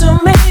is news to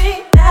me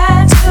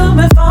that you've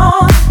been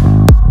falling.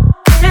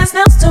 It is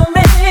news to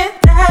me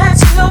that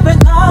you've been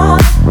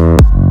calling.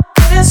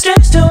 It is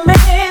strange to me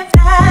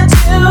that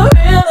you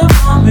really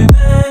want me back.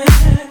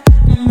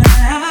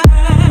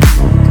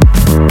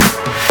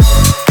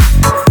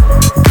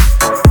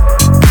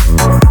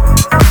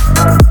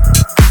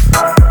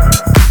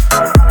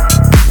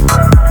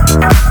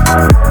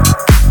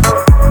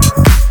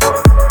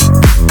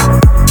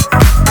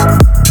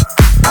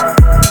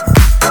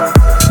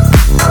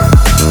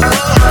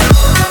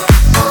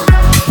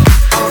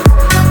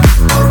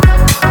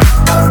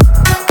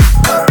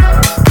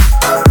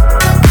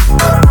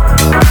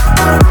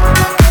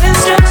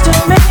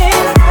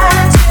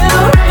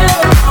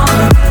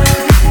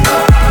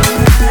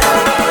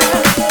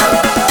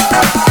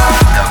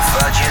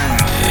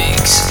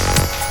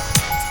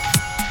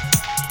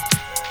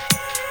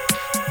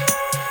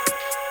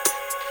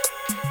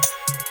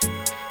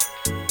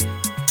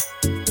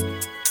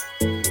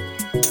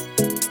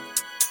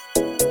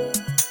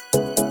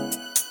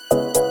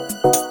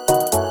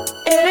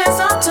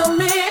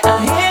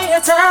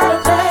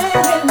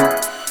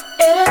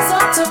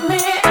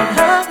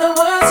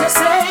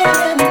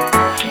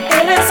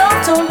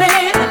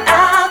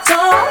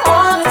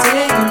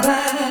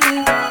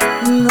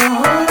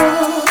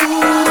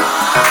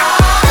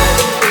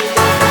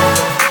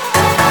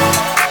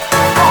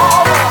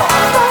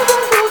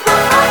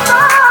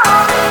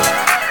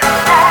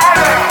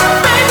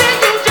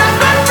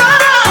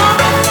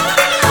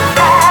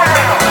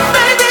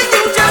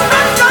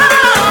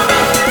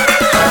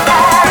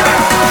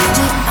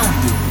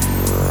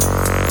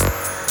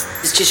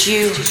 Just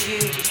you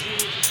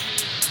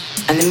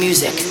and the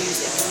music.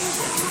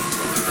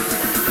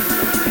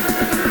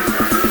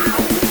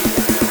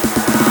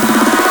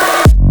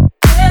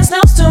 It is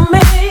news to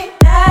me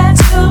that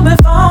you've been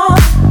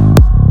falling.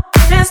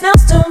 It is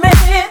news to me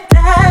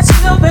that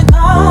you've been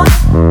calling.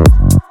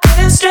 It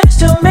is strange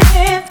to me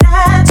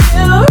that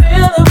you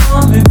really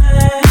want me back.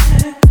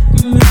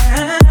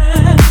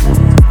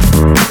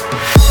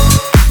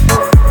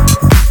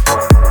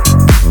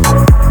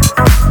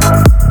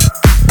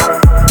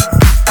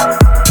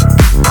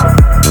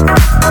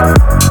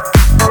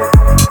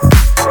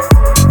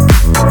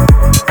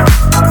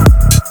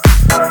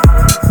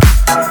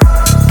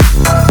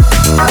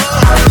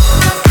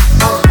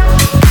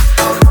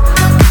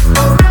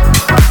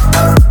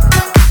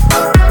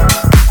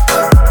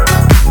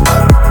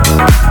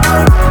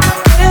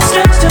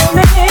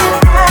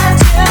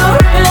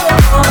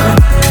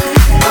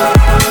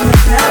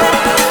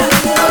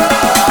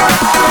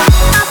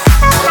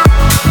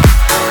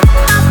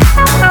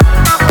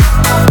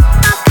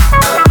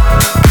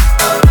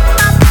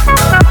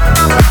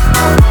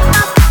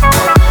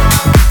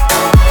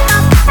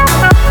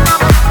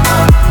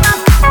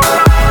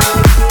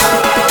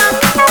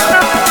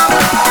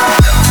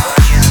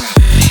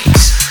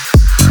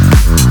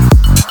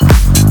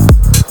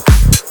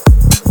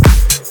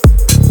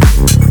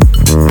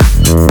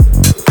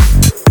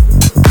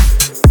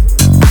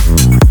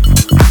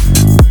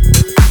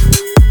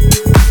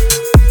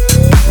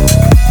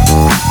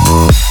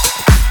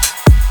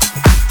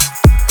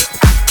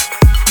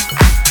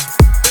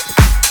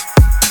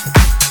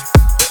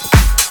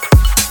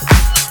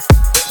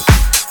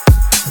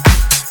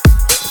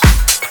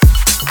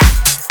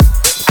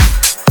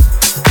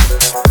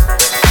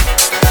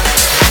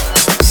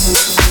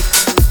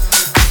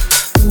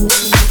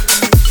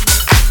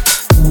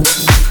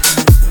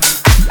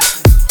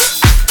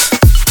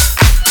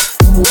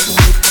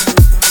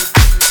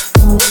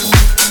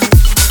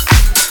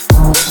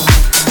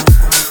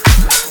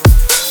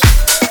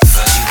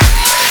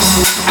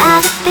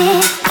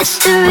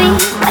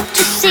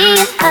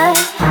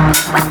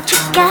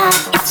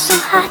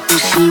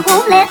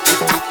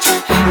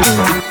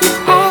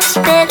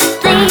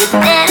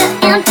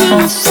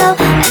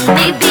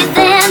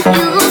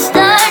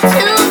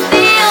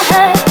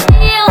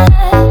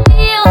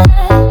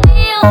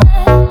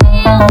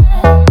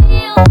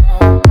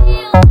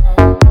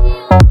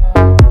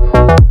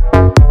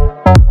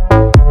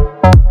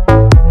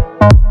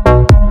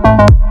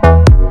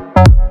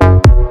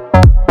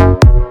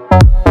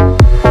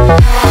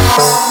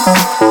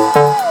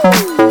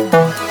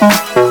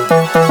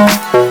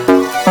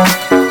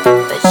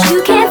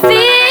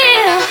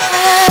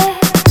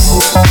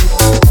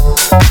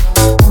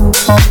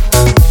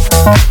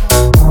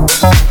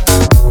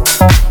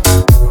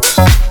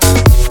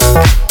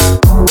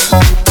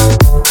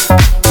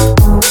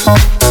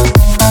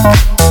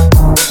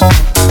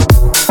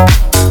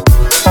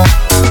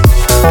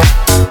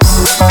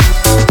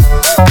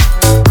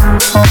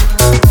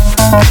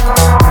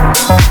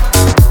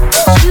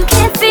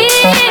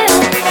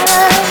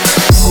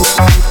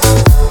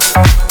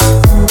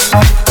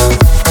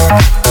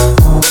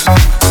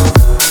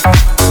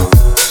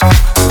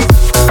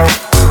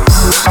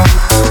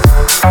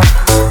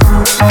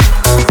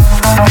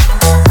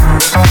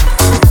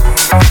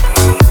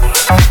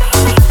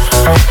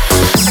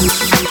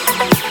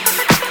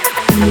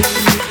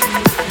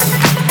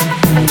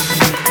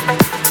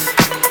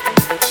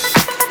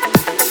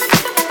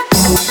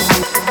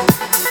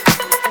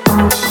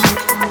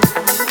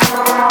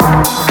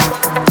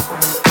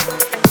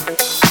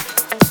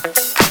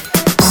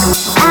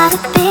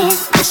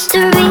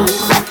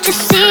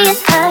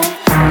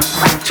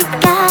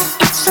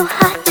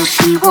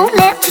 she won't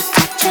let me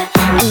touch her.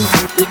 And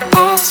if you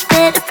ask,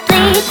 better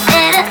play it,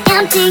 better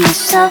empty your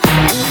soul.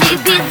 And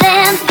maybe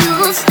then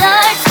you'll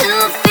start to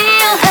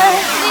feel her,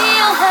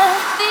 feel her,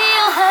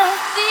 feel her,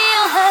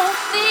 feel her,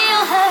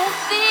 feel her,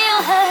 feel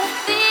her,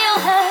 feel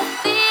her,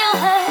 feel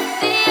her,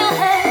 feel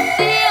her,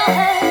 feel her, feel her,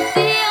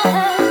 feel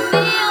her,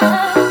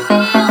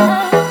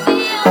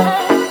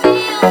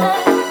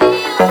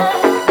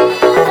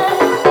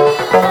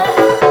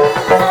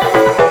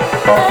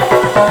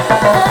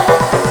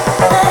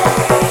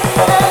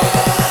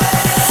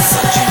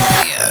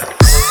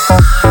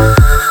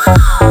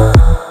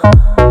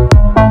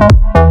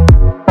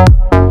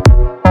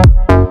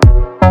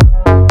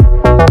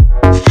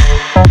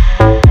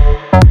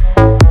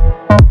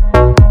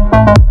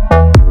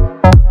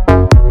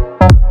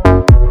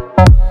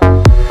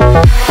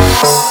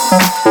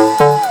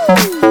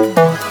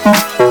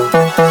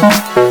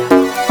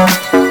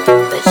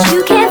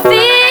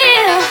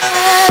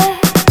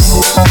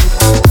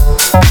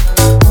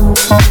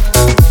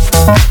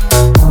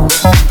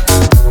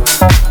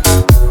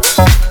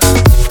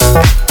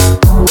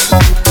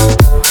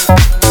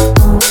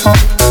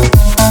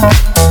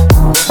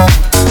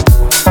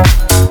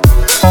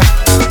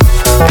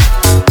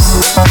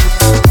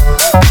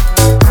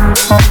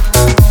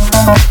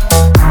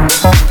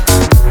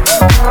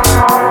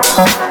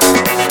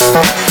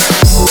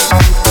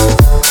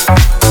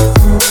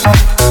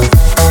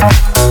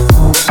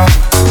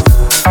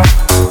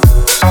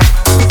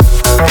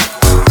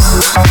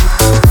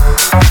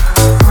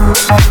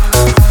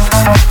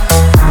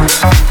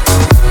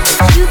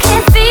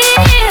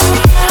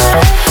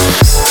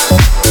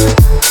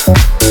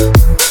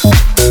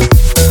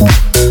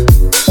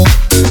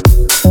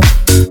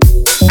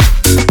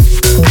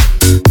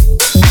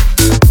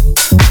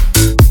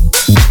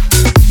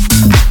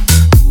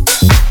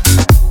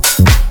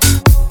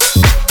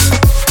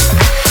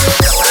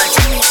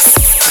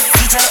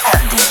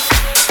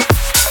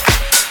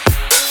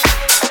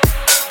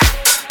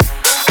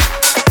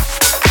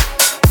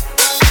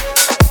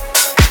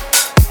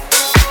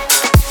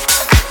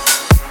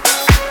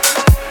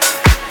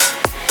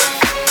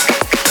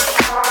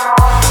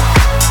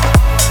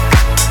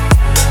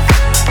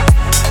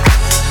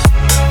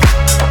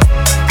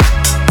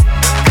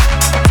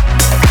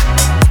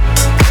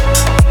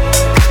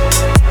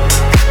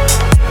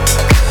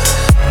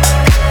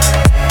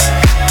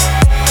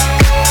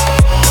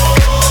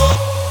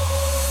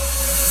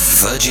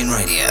 Virgin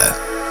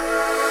Radio.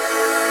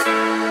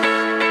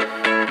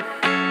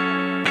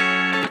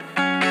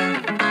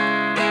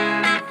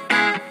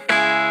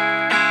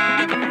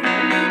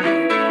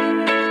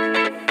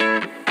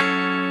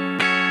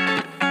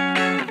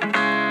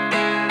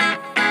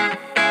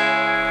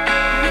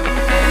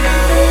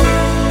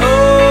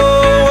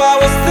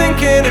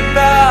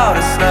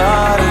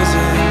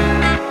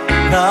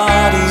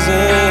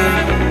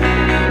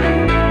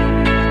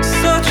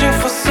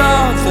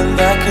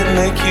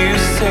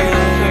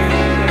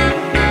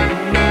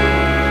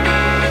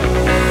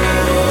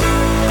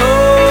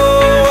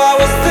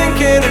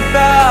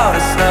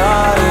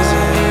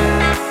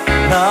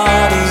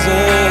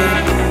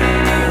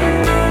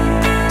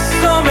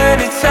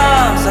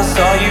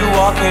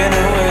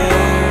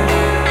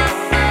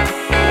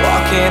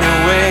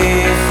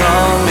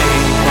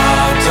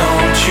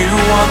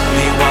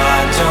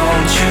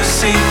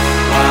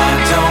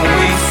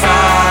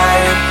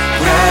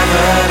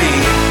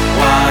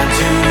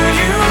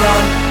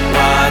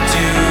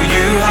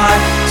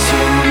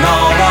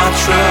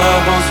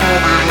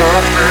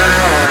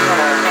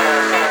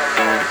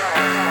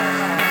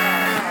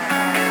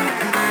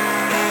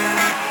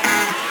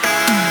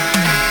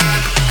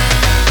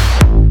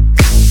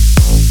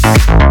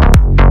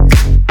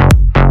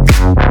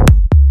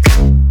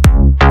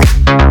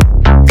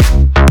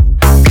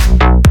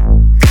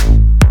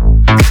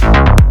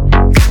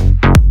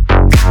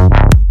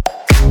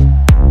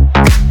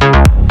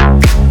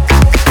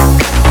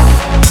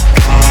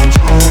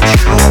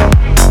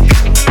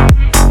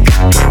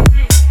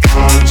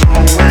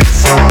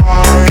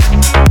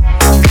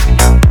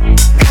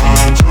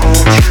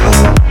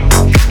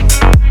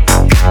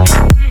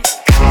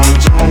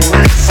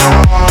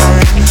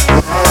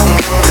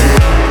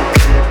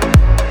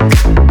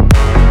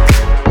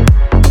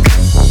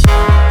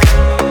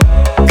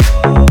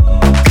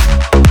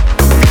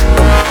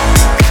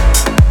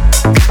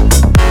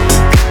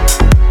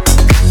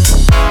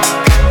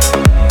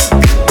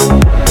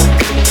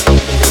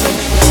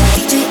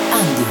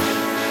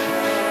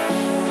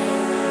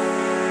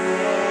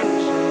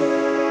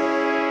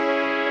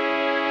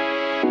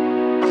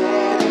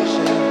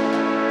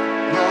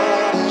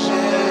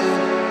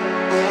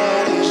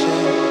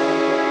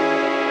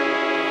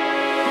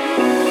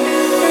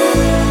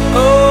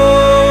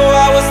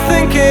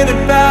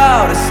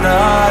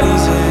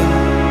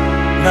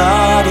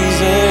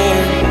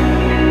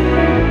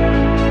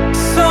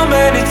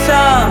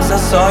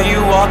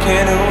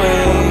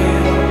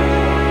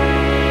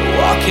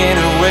 Walking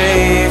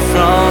away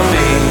from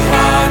me.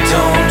 Why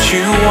don't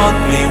you want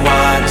me?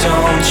 Why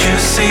don't you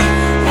see?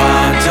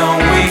 Why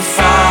don't we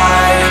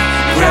fight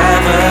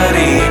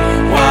gravity?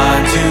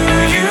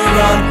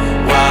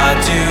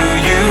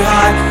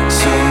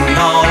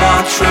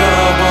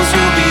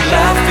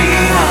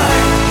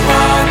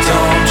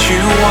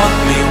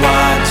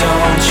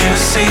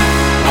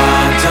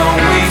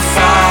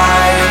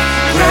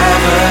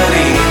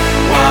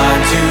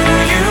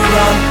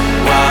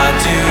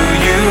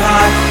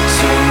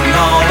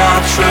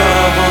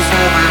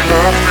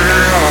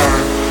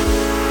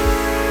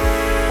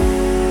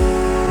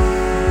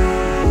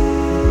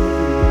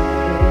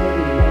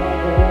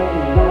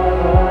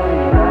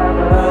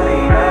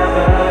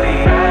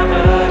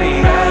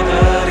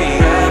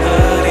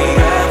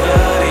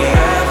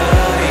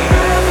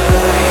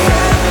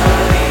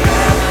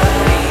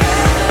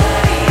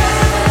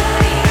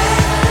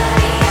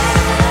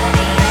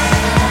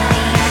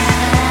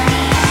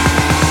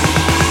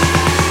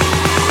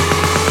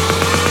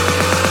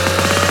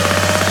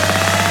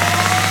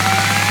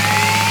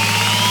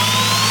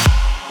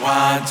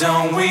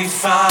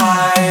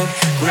 defy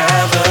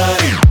gravity.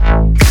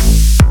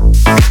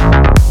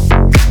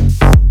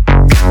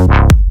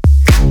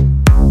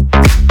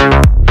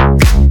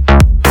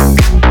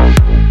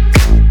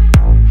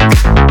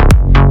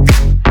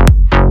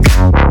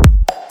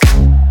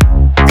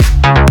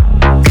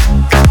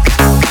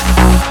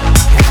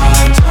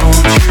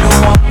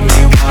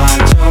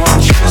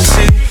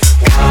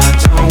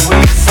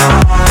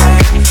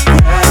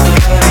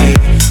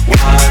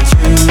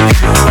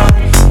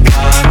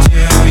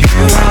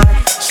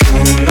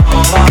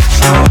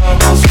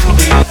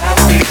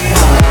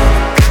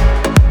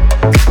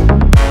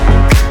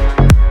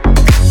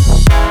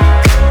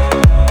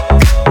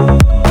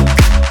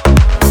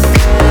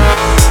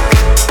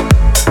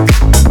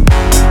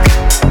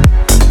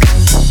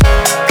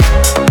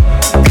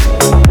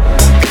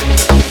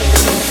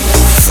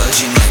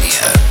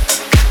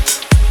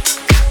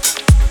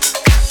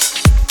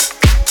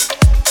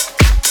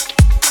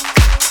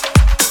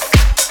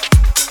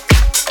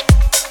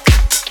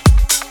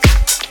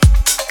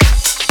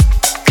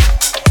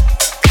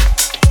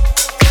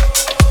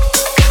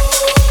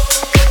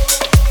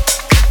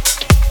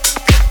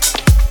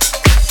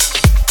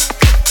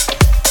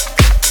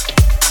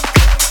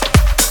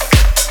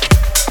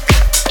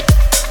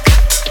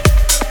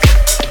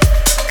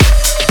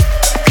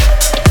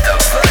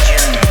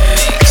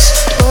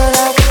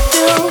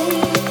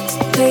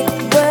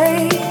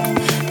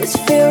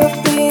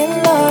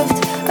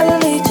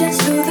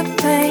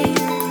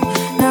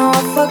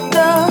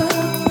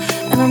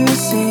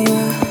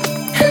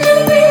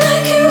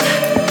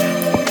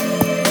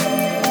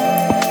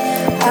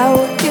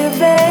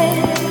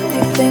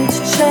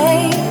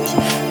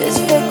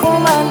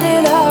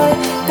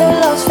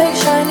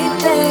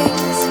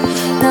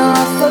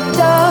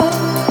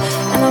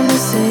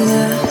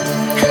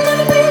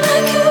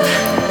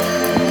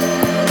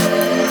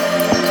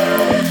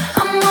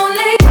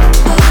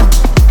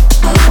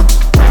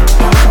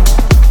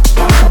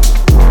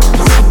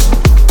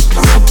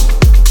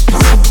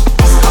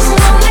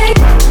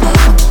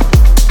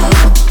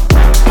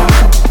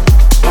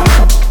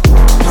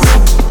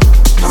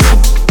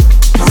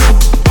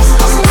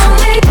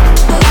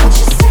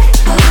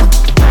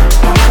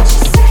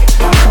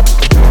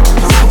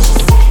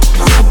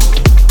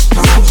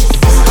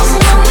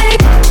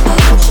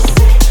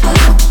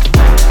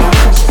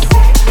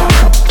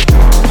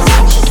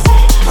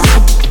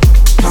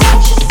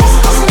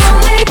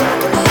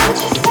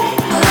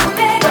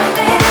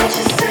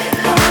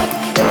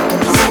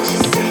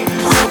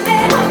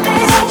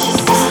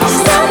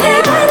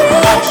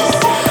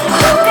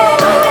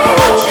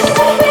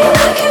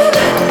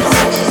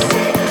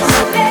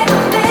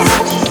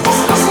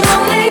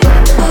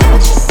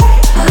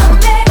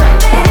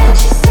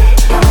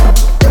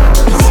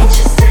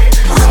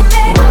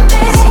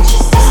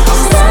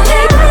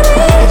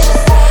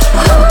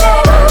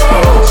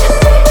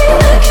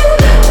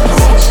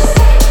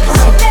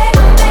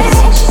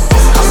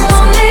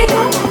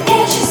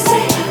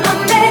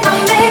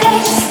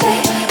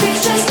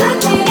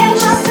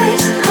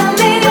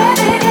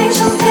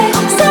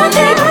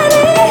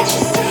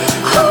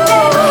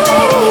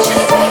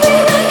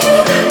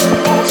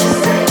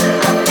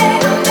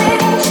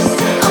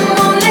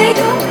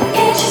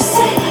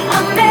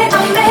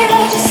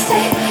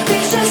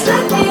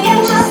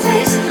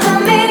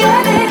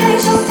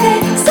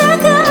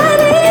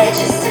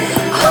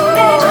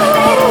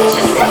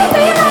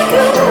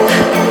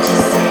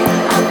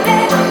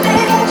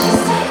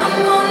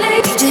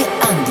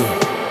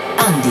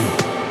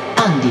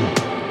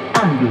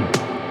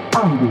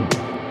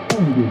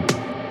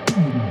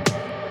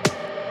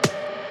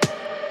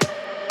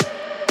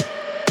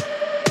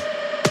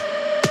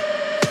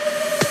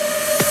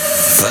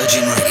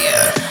 Virgin Radio.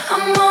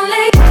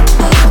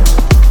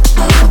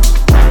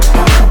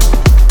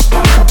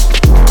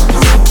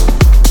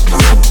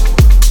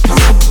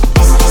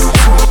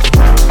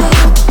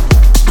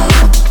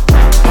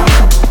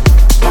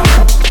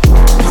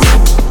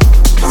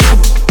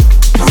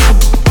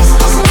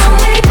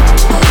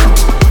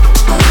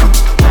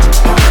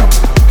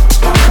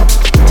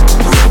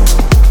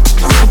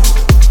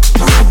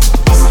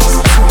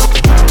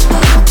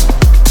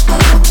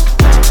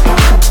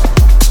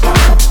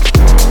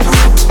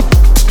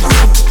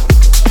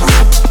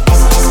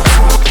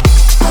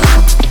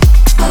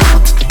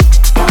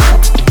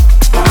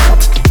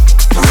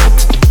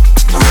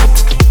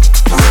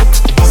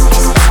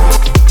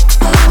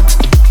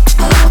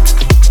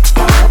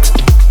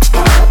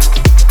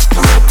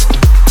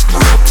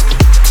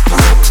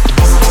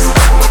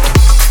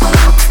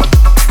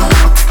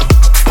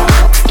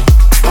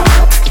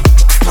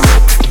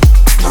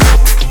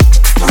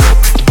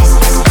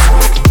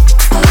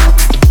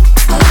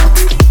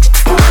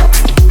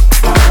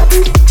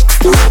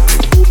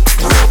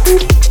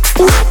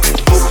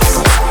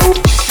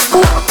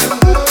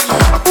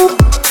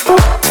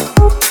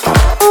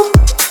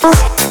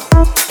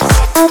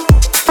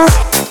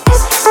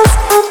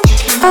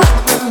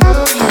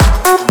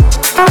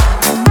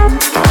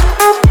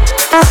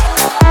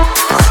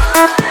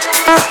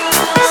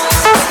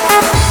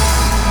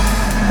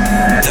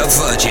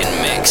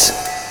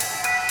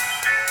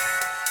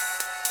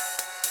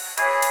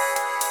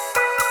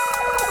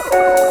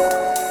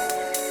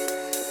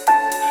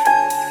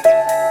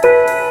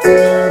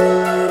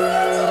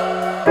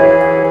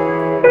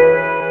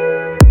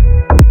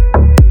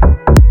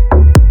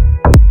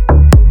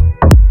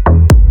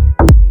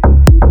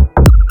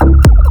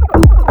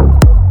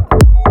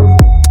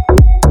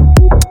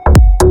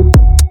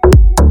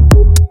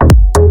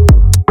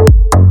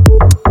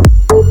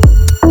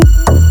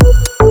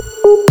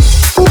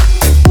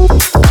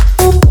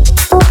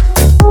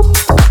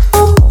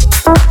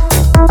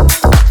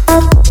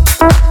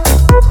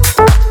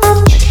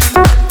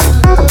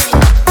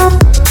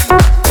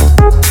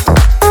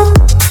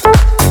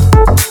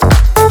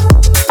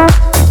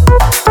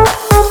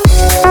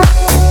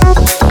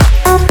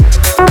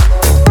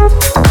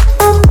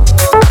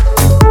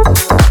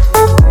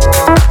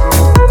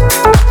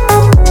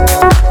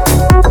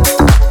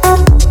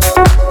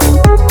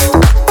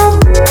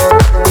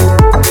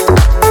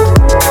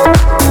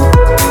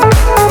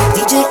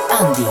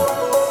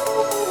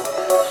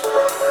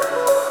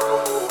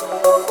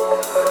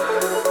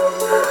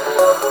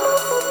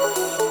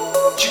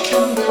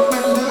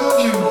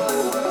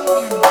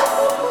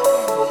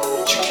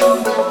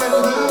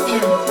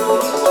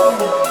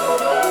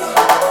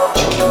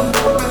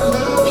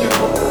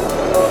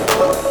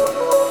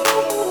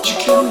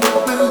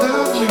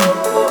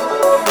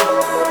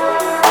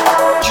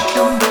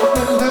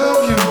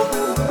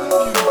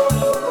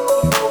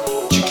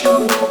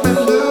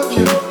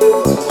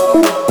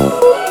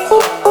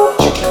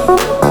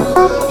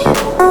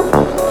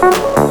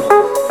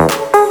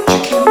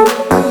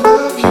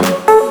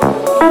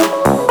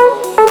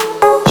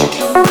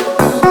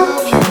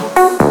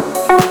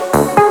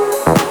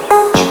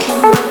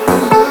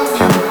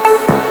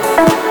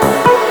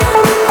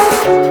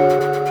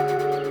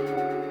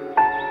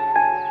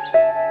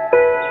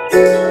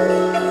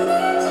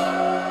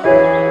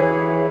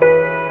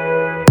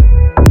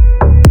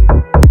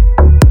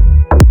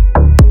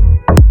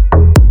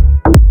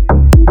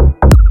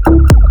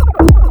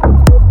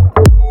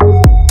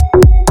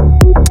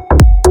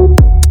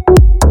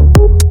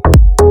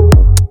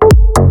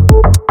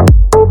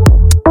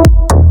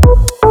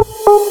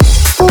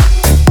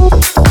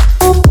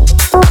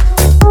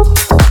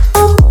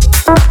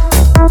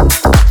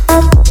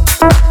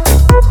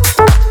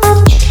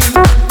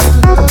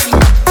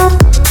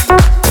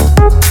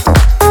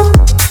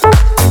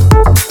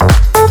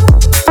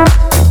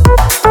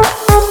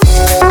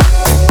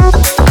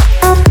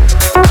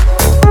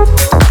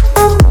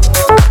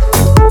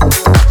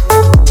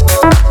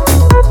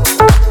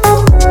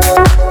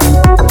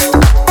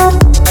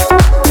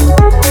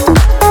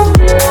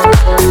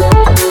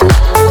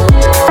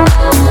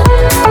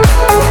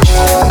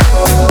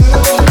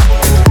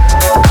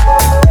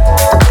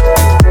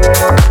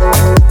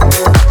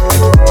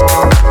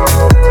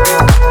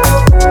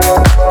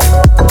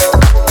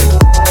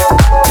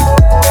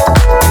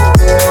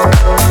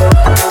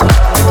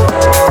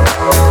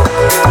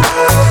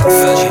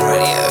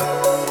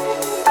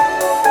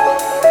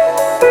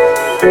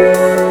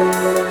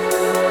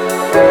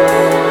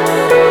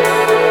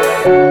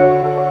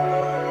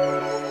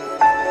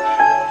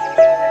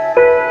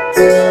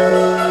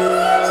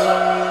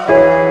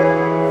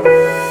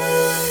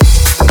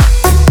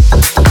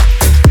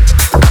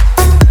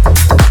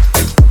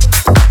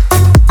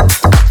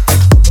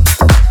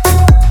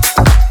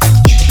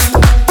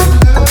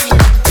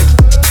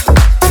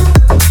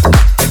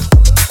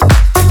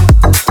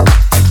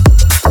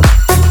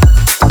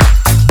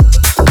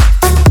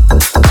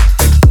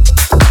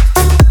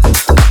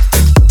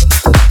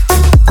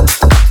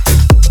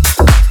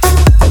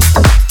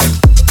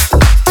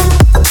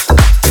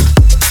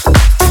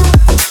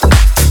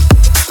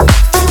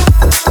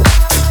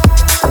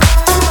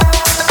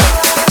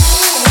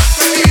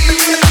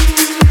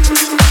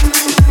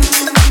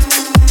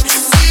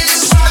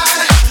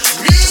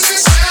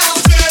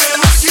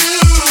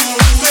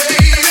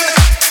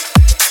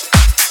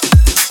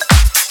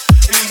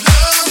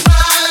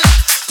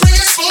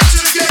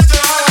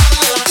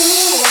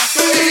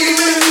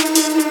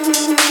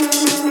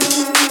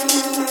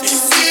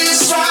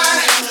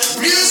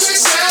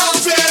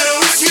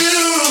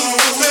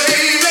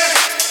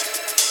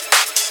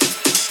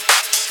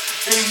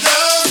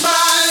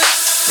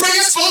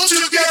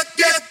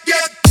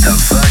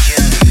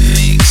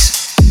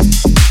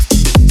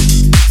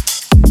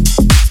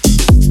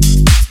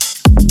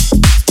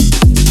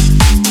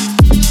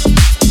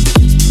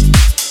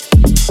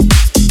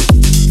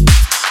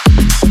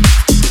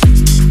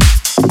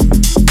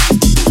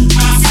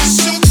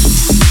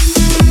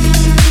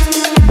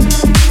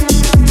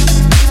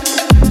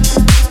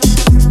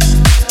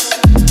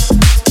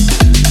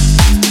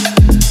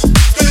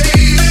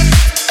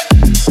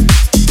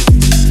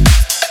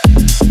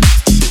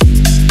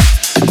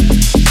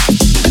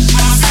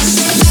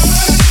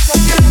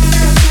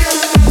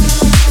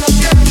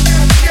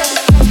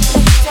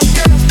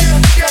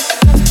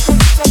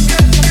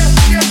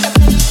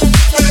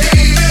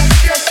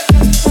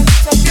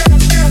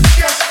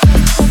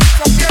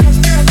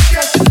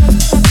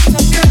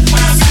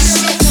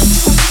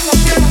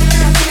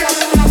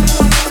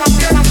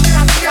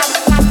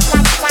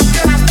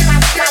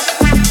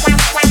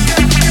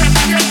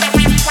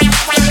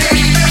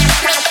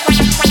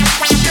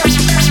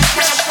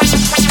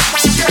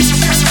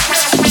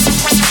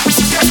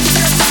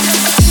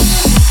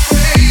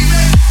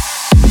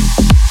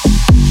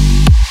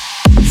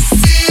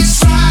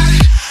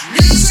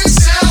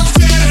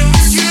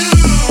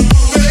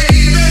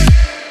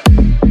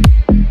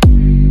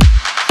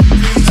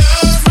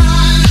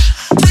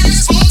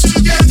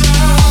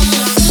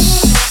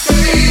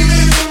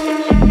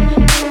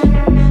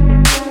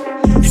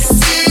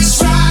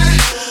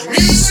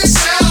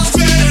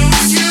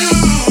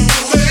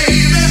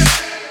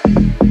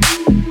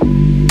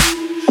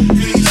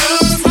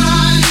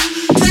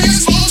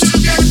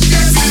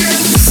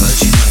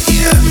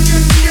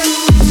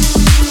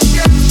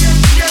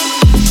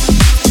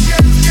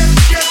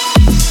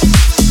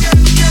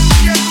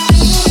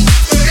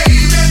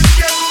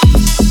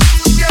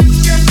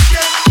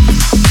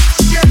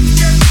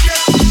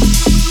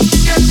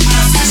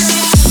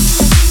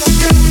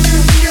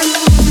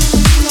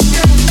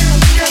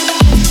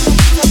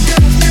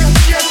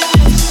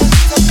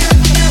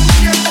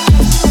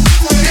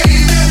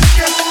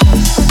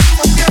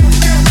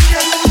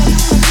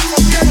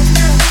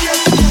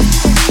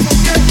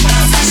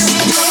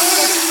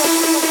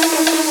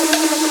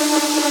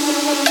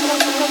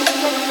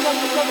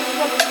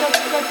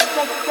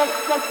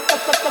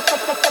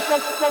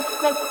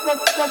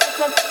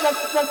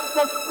 Music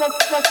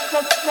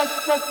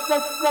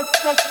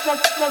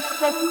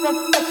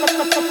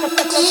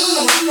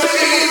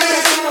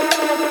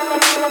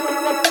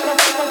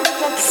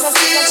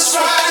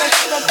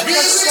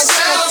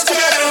sounds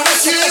better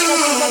with you,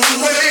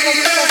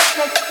 baby.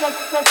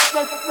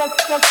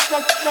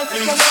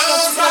 And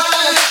love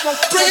right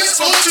brings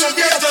us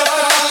together,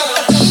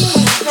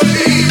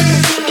 baby.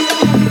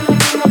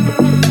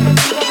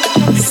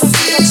 It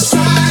feels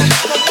right.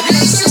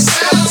 Music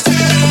sounds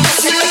better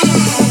with you,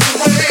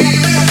 baby. And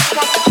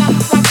love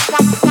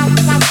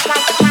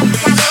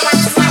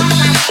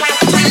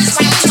right brings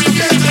us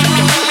together,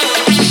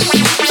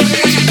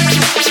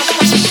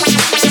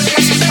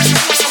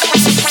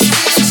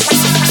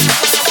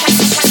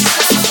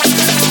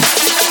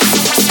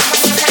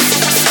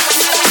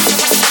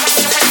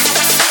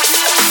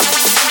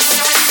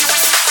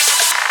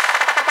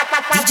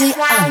 DJ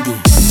Andy.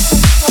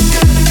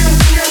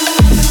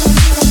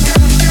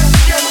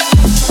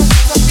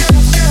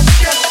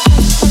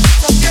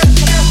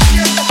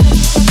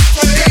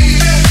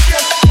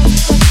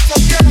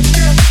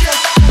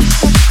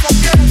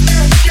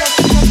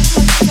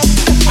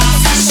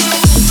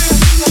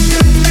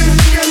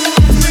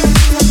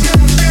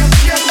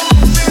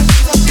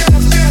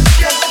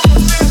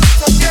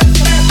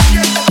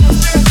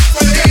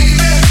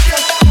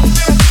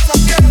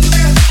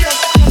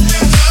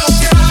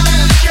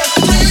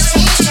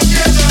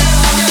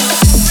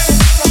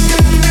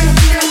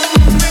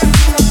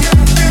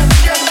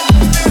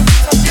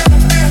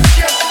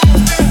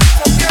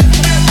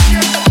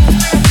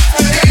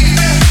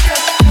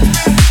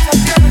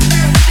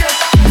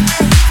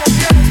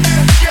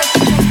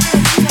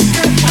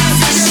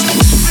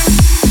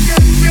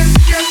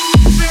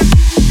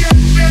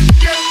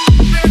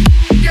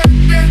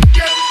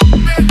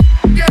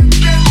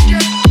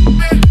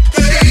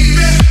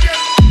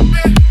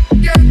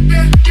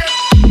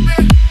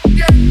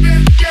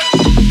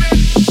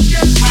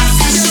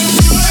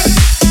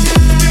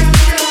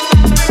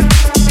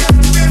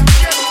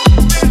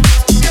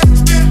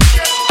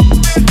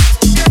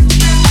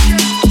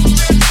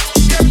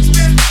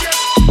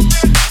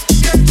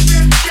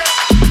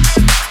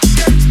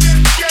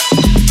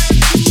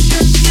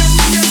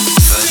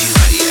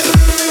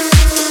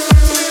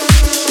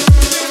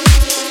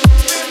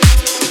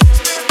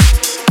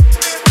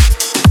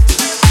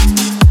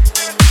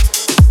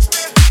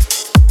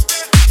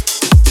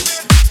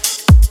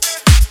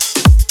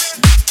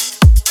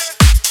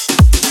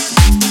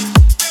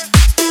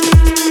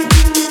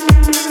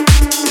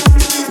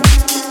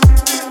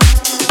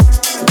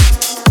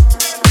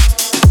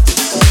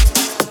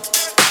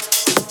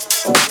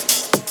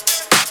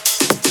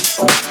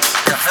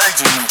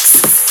 TheVirginMix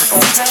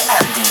with DJ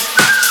Andy.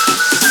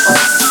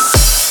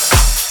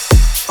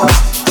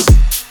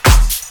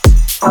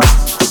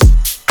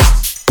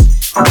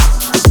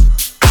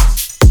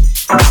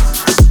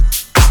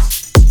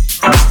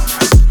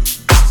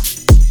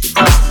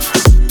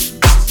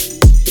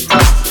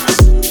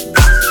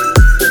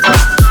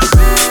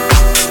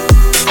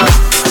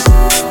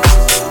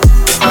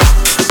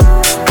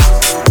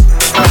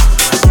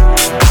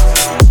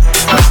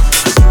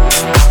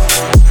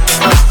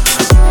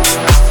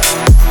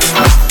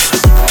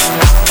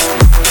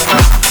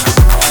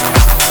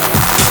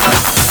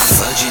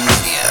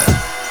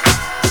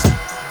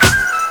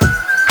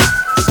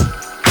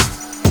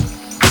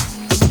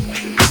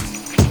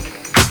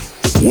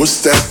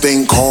 What's that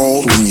thing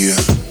called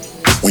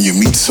when you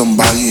meet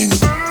somebody and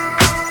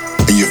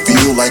you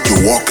feel like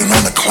you're walking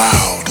on a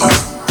cloud,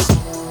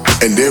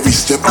 and every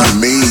step you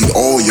made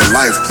all your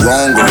life,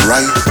 wrong or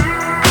right,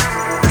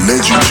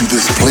 led you to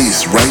this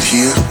place right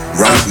here,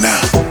 right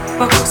now.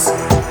 Bubbles.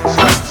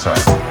 Bubbles.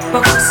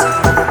 Bubbles.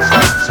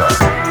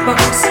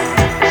 Bubbles.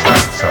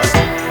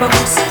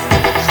 Bubbles.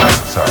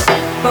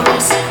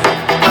 Bubbles.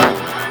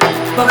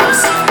 Bubbles.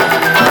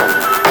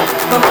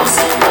 Bubbles.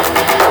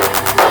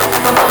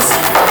 Bubbles.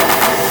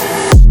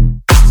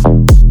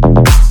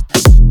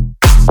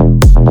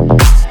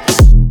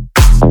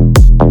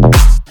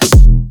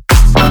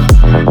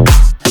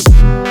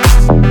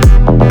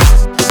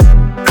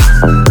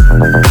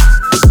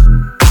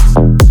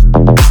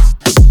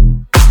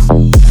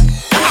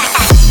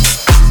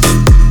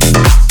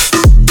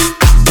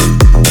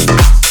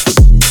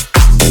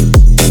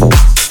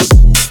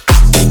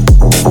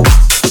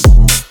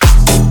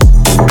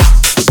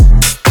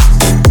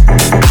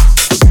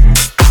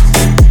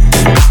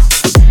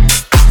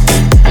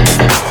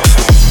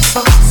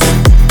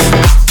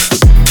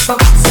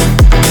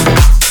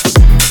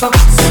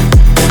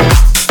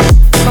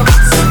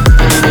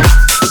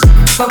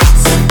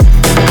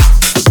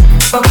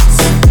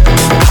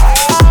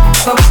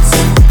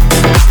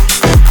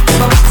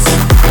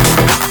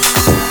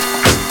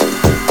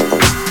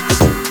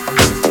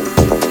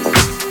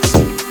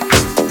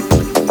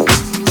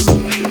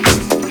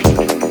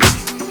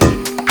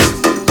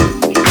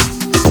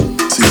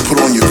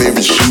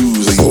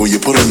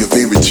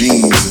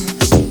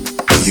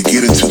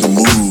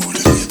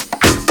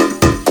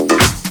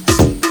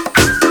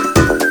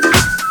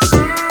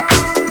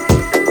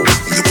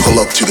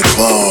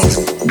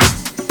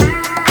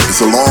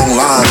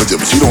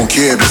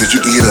 scared because you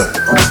can hear the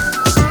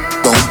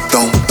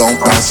thump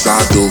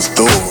outside those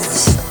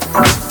doors.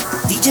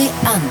 DJ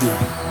Andy.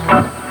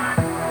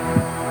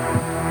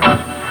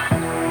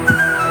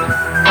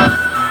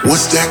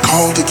 What's that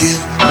called again?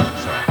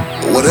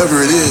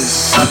 Whatever it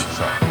is,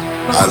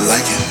 I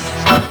like it.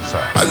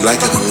 I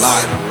like it a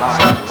lot.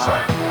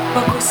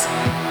 Focus.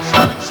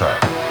 Focus.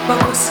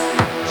 Focus.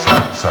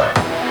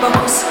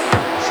 Focus.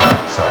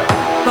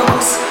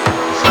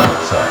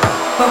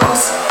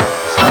 Focus.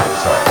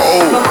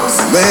 Oh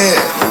man,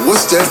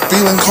 what's that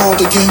feeling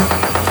called again?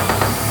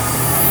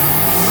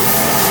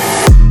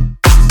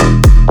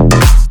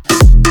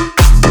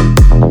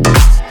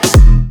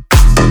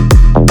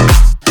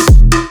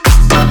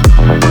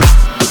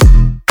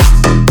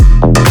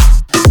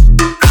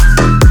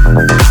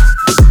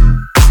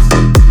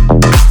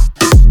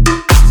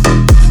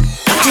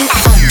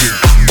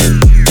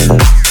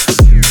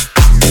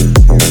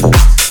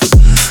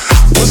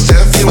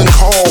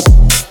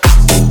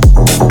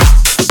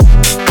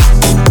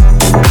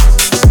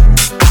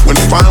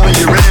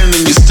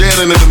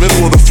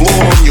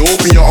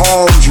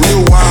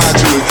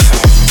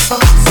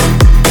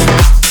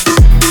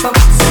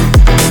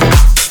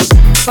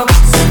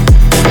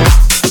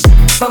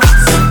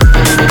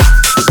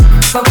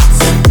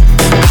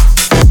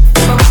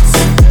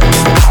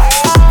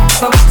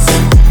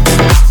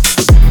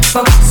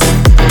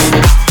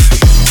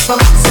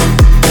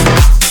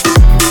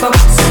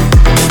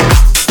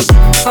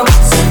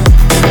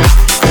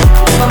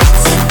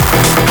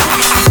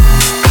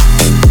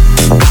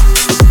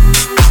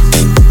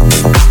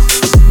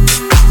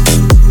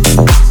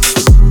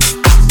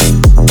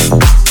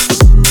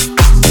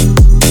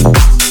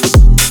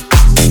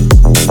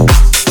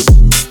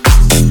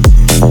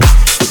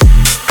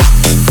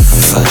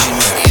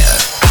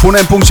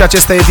 Punem punct și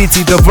aceste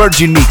ediții The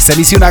Virgin Mix,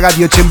 emisiunea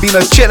radio ce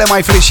îmbină cele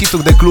mai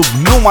fresh-hituri de club,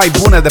 numai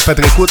bune de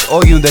petrecut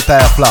oriunde te-ai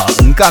afla.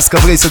 În caz că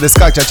vrei să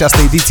descarci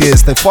această ediție,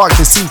 este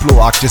foarte simplu,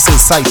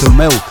 accesezi site-ul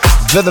meu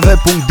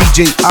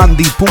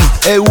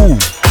www.djandi.eu.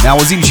 Ne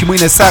auzim și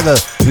mâine seară,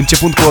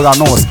 începând cu ora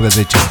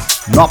 19.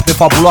 Noapte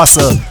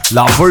fabuloasă,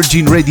 la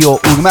Virgin Radio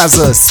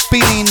urmează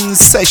Spinning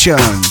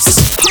Sessions.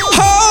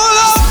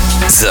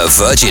 The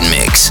Virgin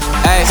Mix.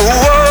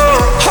 Hey.